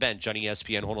 It's Off the Bench on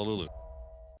ESPN Honolulu.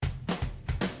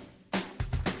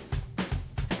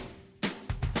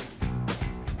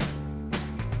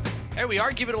 And we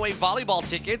are giving away volleyball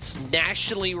tickets.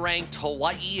 Nationally ranked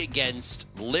Hawaii against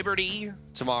Liberty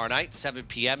tomorrow night, 7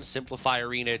 p.m. Simplify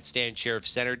Arena at Stan Sheriff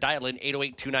Center. Dial in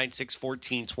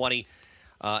 808-296-1420.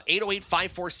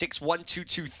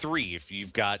 808-546-1223 if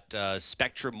you've got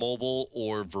Spectrum Mobile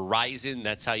or Verizon.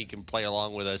 That's how you can play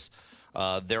along with us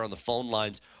there on the phone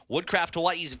lines. Woodcraft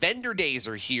Hawaii's vendor days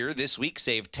are here this week.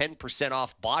 Save 10%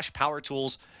 off Bosch Power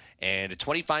Tools and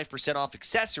 25% off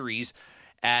accessories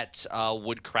at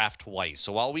Woodcraft Hawaii.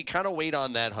 So while we kind of wait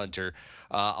on that, Hunter,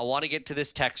 I want to get to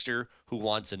this texter who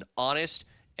wants an honest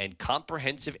and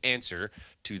comprehensive answer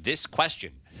to this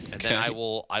question. And then I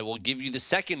will give you the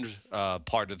second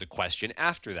part of the question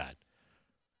after that.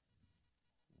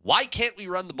 Why can't we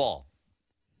run the ball?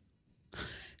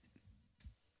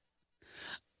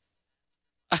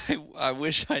 I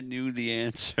wish I knew the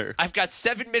answer. I've got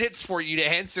 7 minutes for you to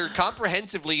answer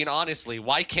comprehensively and honestly.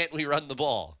 Why can't we run the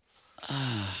ball?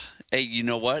 Hey, you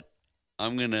know what?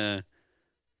 I'm going to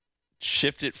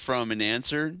shift it from an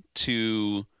answer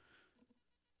to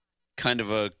kind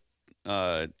of a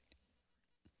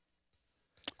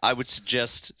I would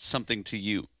suggest something to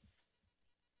you.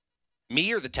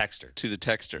 Me or the texter? To the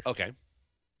texter. Okay.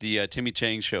 The Timmy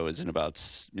Chang show is in about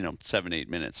 7-8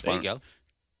 minutes. There you go.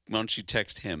 Why don't you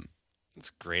text him? That's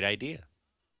a great idea.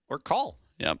 Or call.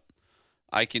 Yep.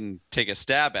 I can take a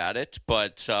stab at it,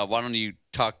 but why don't you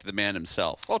talk to the man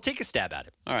himself? Well, take a stab at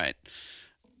it. All right.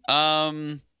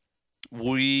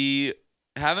 We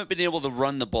haven't been able to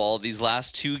run the ball these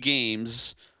last 2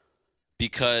 games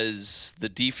because the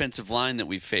defensive line that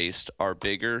we faced are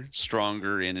bigger,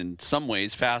 stronger, and in some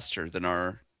ways faster than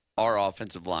our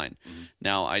offensive line. Mm-hmm.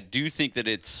 Now, I do think that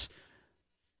it's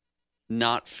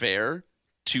not fair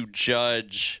to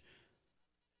judge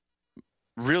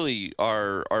really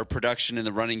our production in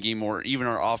the running game or even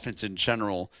our offense in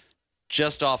general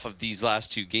just off of these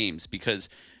last 2 games because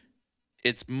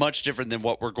it's much different than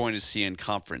what we're going to see in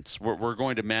conference. We're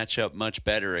going to match up much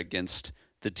better against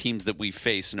the teams that we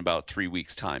face in about 3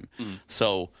 weeks' time. Mm.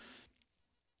 So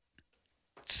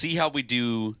see how we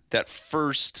do that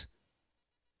first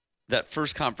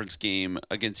conference game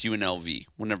against UNLV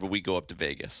whenever we go up to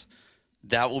Vegas.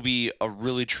 That will be a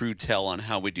really true tell on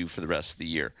how we do for the rest of the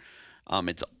year.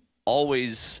 It's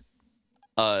always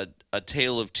a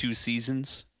tale of 2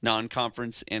 seasons,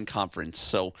 non-conference and conference.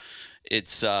 So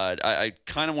it's I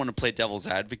kind of want to play devil's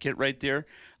advocate right there.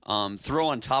 Throw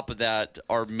on top of that,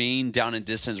 our main down and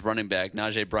distance running back,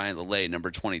 Najee Bryant-Lelay,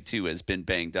 number 22, has been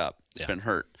banged up. It's been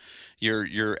hurt.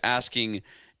 You're asking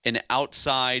an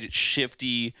outside,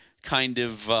 shifty kind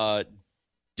of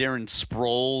Darren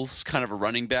Sproles kind of a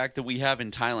running back that we have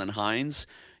in Tylan Hines.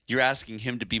 You're asking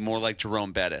him to be more like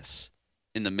Jerome Bettis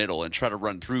in the middle and try to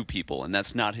run through people, and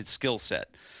that's not his skill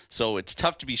set. So it's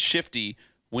tough to be shifty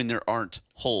when there aren't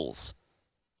holes.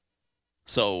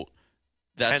 So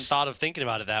hadn't thought of thinking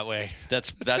about it that way.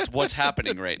 That's what's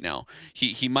happening right now.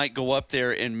 He might go up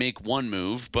there and make one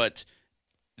move, but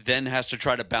then has to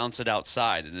try to bounce it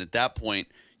outside, and at that point,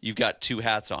 you've got 2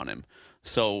 hats on him.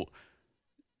 So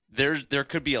there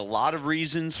could be a lot of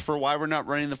reasons for why we're not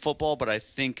running the football, but I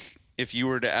think if you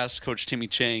were to ask Coach Timmy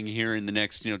Chang here in the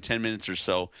next 10 minutes or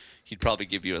so, he'd probably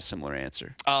give you a similar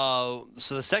answer. So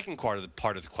the second part of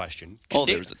the question.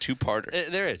 There's a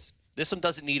 2-parter. There is. This one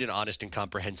doesn't need an honest and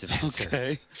comprehensive answer.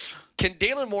 Okay. Can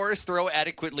Dalen Morris throw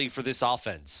adequately for this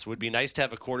offense? Would be nice to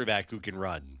have a quarterback who can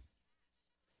run.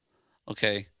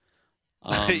 Okay.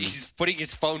 He's putting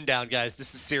his phone down, guys.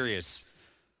 This is serious.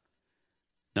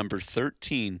 Number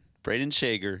 13, Braden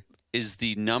Shager, is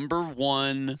the number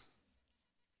 1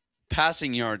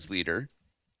 passing yards leader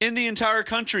in the entire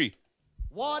country.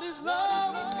 What is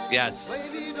love?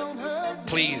 Yes. Baby, don't hurt me.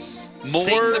 Please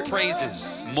sing the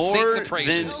praises. More Sing the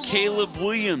praises. than Caleb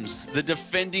Williams, the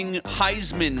defending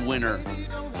Heisman winner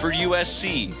for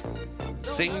USC.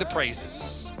 Sing the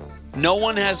praises. No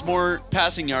one has more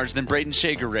passing yards than Braden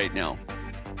Shager right now.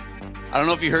 I don't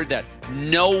know if you heard that.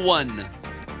 No one.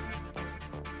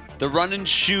 The run and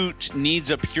shoot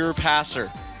needs a pure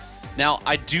passer. Now,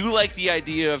 I do like the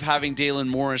idea of having Dalen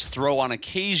Morris throw on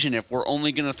occasion if we're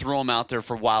only going to throw him out there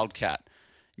for Wildcat.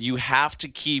 You have to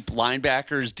keep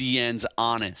linebackers, DNs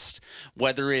honest.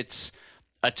 Whether it's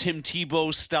a Tim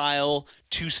Tebow style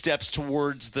 2 steps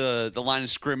towards the line of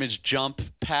scrimmage jump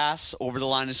pass over the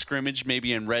line of scrimmage,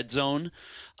 maybe in red zone,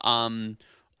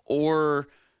 or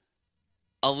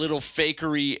a little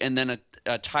fakery and then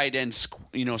a tight end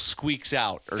squeaks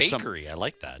out. Or fakery, I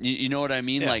like that. You know what I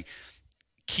mean? Yeah. Like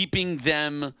keeping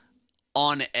them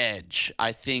on edge,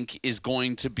 I think, is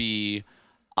going to be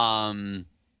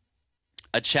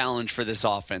a challenge for this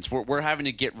offense. We're having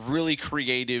to get really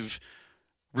creative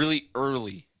really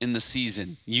early in the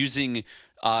season, using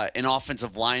an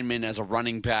offensive lineman as a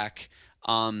running back,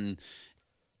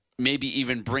 maybe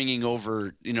even bringing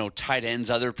over tight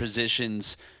ends, other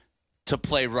positions to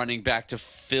play running back to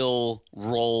fill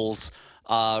roles,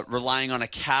 relying on a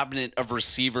cabinet of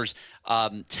receivers.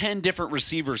 10 different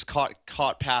receivers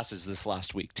caught passes this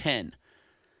last week. 10.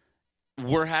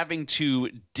 We're having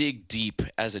to dig deep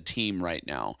as a team right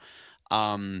now.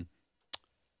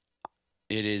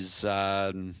 It is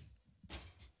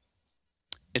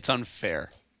it's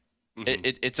unfair. Mm-hmm.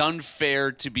 It's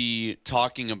unfair to be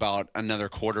talking about another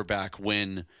quarterback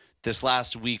when this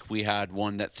last week we had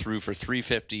one that threw for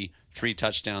 350, 3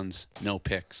 touchdowns, no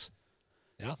picks.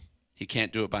 Yeah. He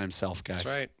can't do it by himself, guys.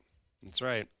 That's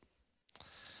right.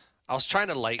 I was trying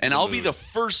to lighten And the I'll be mood. the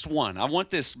first one. I want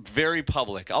this very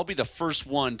public. I'll be the first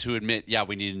one to admit, yeah,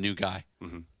 we need a new guy.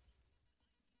 Mm-hmm.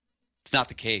 It's not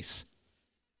the case.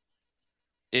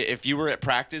 If you were at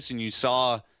practice and you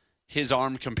saw his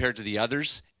arm compared to the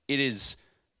others, it is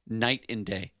night and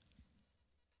day.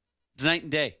 It's night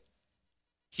and day.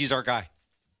 He's our guy.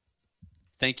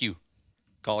 Thank you.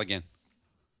 Call again.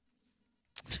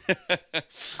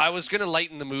 I was going to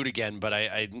lighten the mood again, but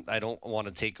I don't want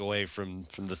to take away from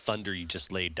the thunder you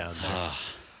just laid down there.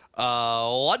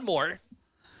 One more.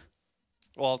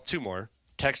 Well, two more.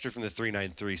 Texter from the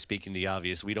 393 speaking the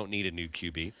obvious. We don't need a new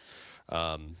QB.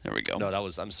 There we go. No,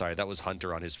 I'm sorry. That was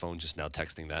Hunter on his phone just now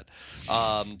texting that.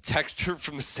 Texter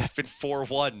from the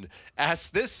 741 asks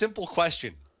this simple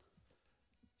question.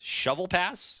 Shovel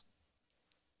pass?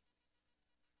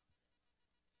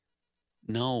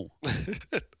 No.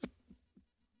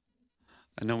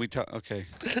 I know we talked. Okay.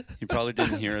 You probably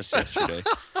didn't hear us yesterday.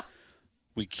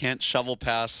 We can't shovel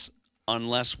pass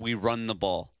unless we run the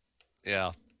ball.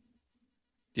 Yeah.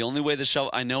 The only way the shovel,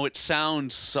 I know it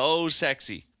sounds so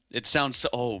sexy. It sounds so,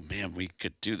 oh man, we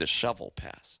could do the shovel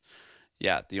pass.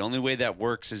 Yeah, the only way that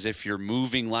works is if you're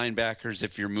moving linebackers,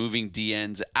 if you're moving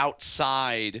DNs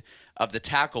outside of the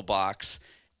tackle box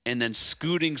and then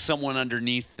scooting someone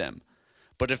underneath them.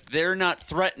 But if they're not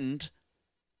threatened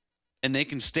and they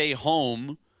can stay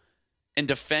home and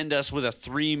defend us with a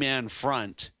 3-man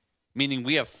front, meaning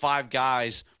we have 5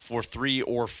 guys for 3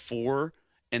 or 4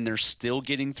 and they're still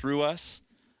getting through us,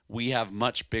 we have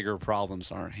much bigger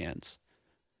problems on our hands.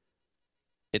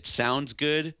 It sounds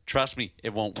good. Trust me,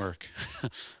 it won't work.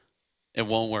 It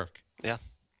won't work. Yeah.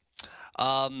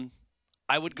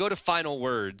 I would go to final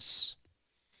words.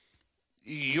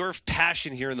 Your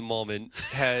passion here in the moment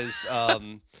has,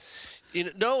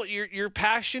 your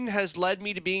passion has led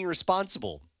me to being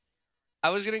responsible. I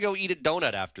was going to go eat a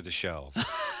donut after the show.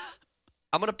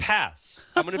 I'm going to pass.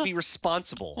 I'm going to be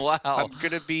responsible. Wow. I'm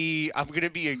going to be a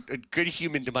good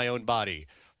human to my own body,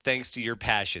 thanks to your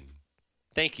passion.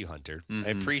 Thank you, Hunter. Mm-hmm.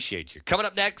 I appreciate you. Coming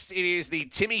up next, it is the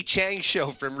Timmy Chang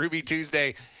Show from Ruby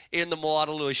Tuesday in the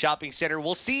Moanalua Shopping Center.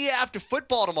 We'll see you after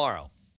football tomorrow.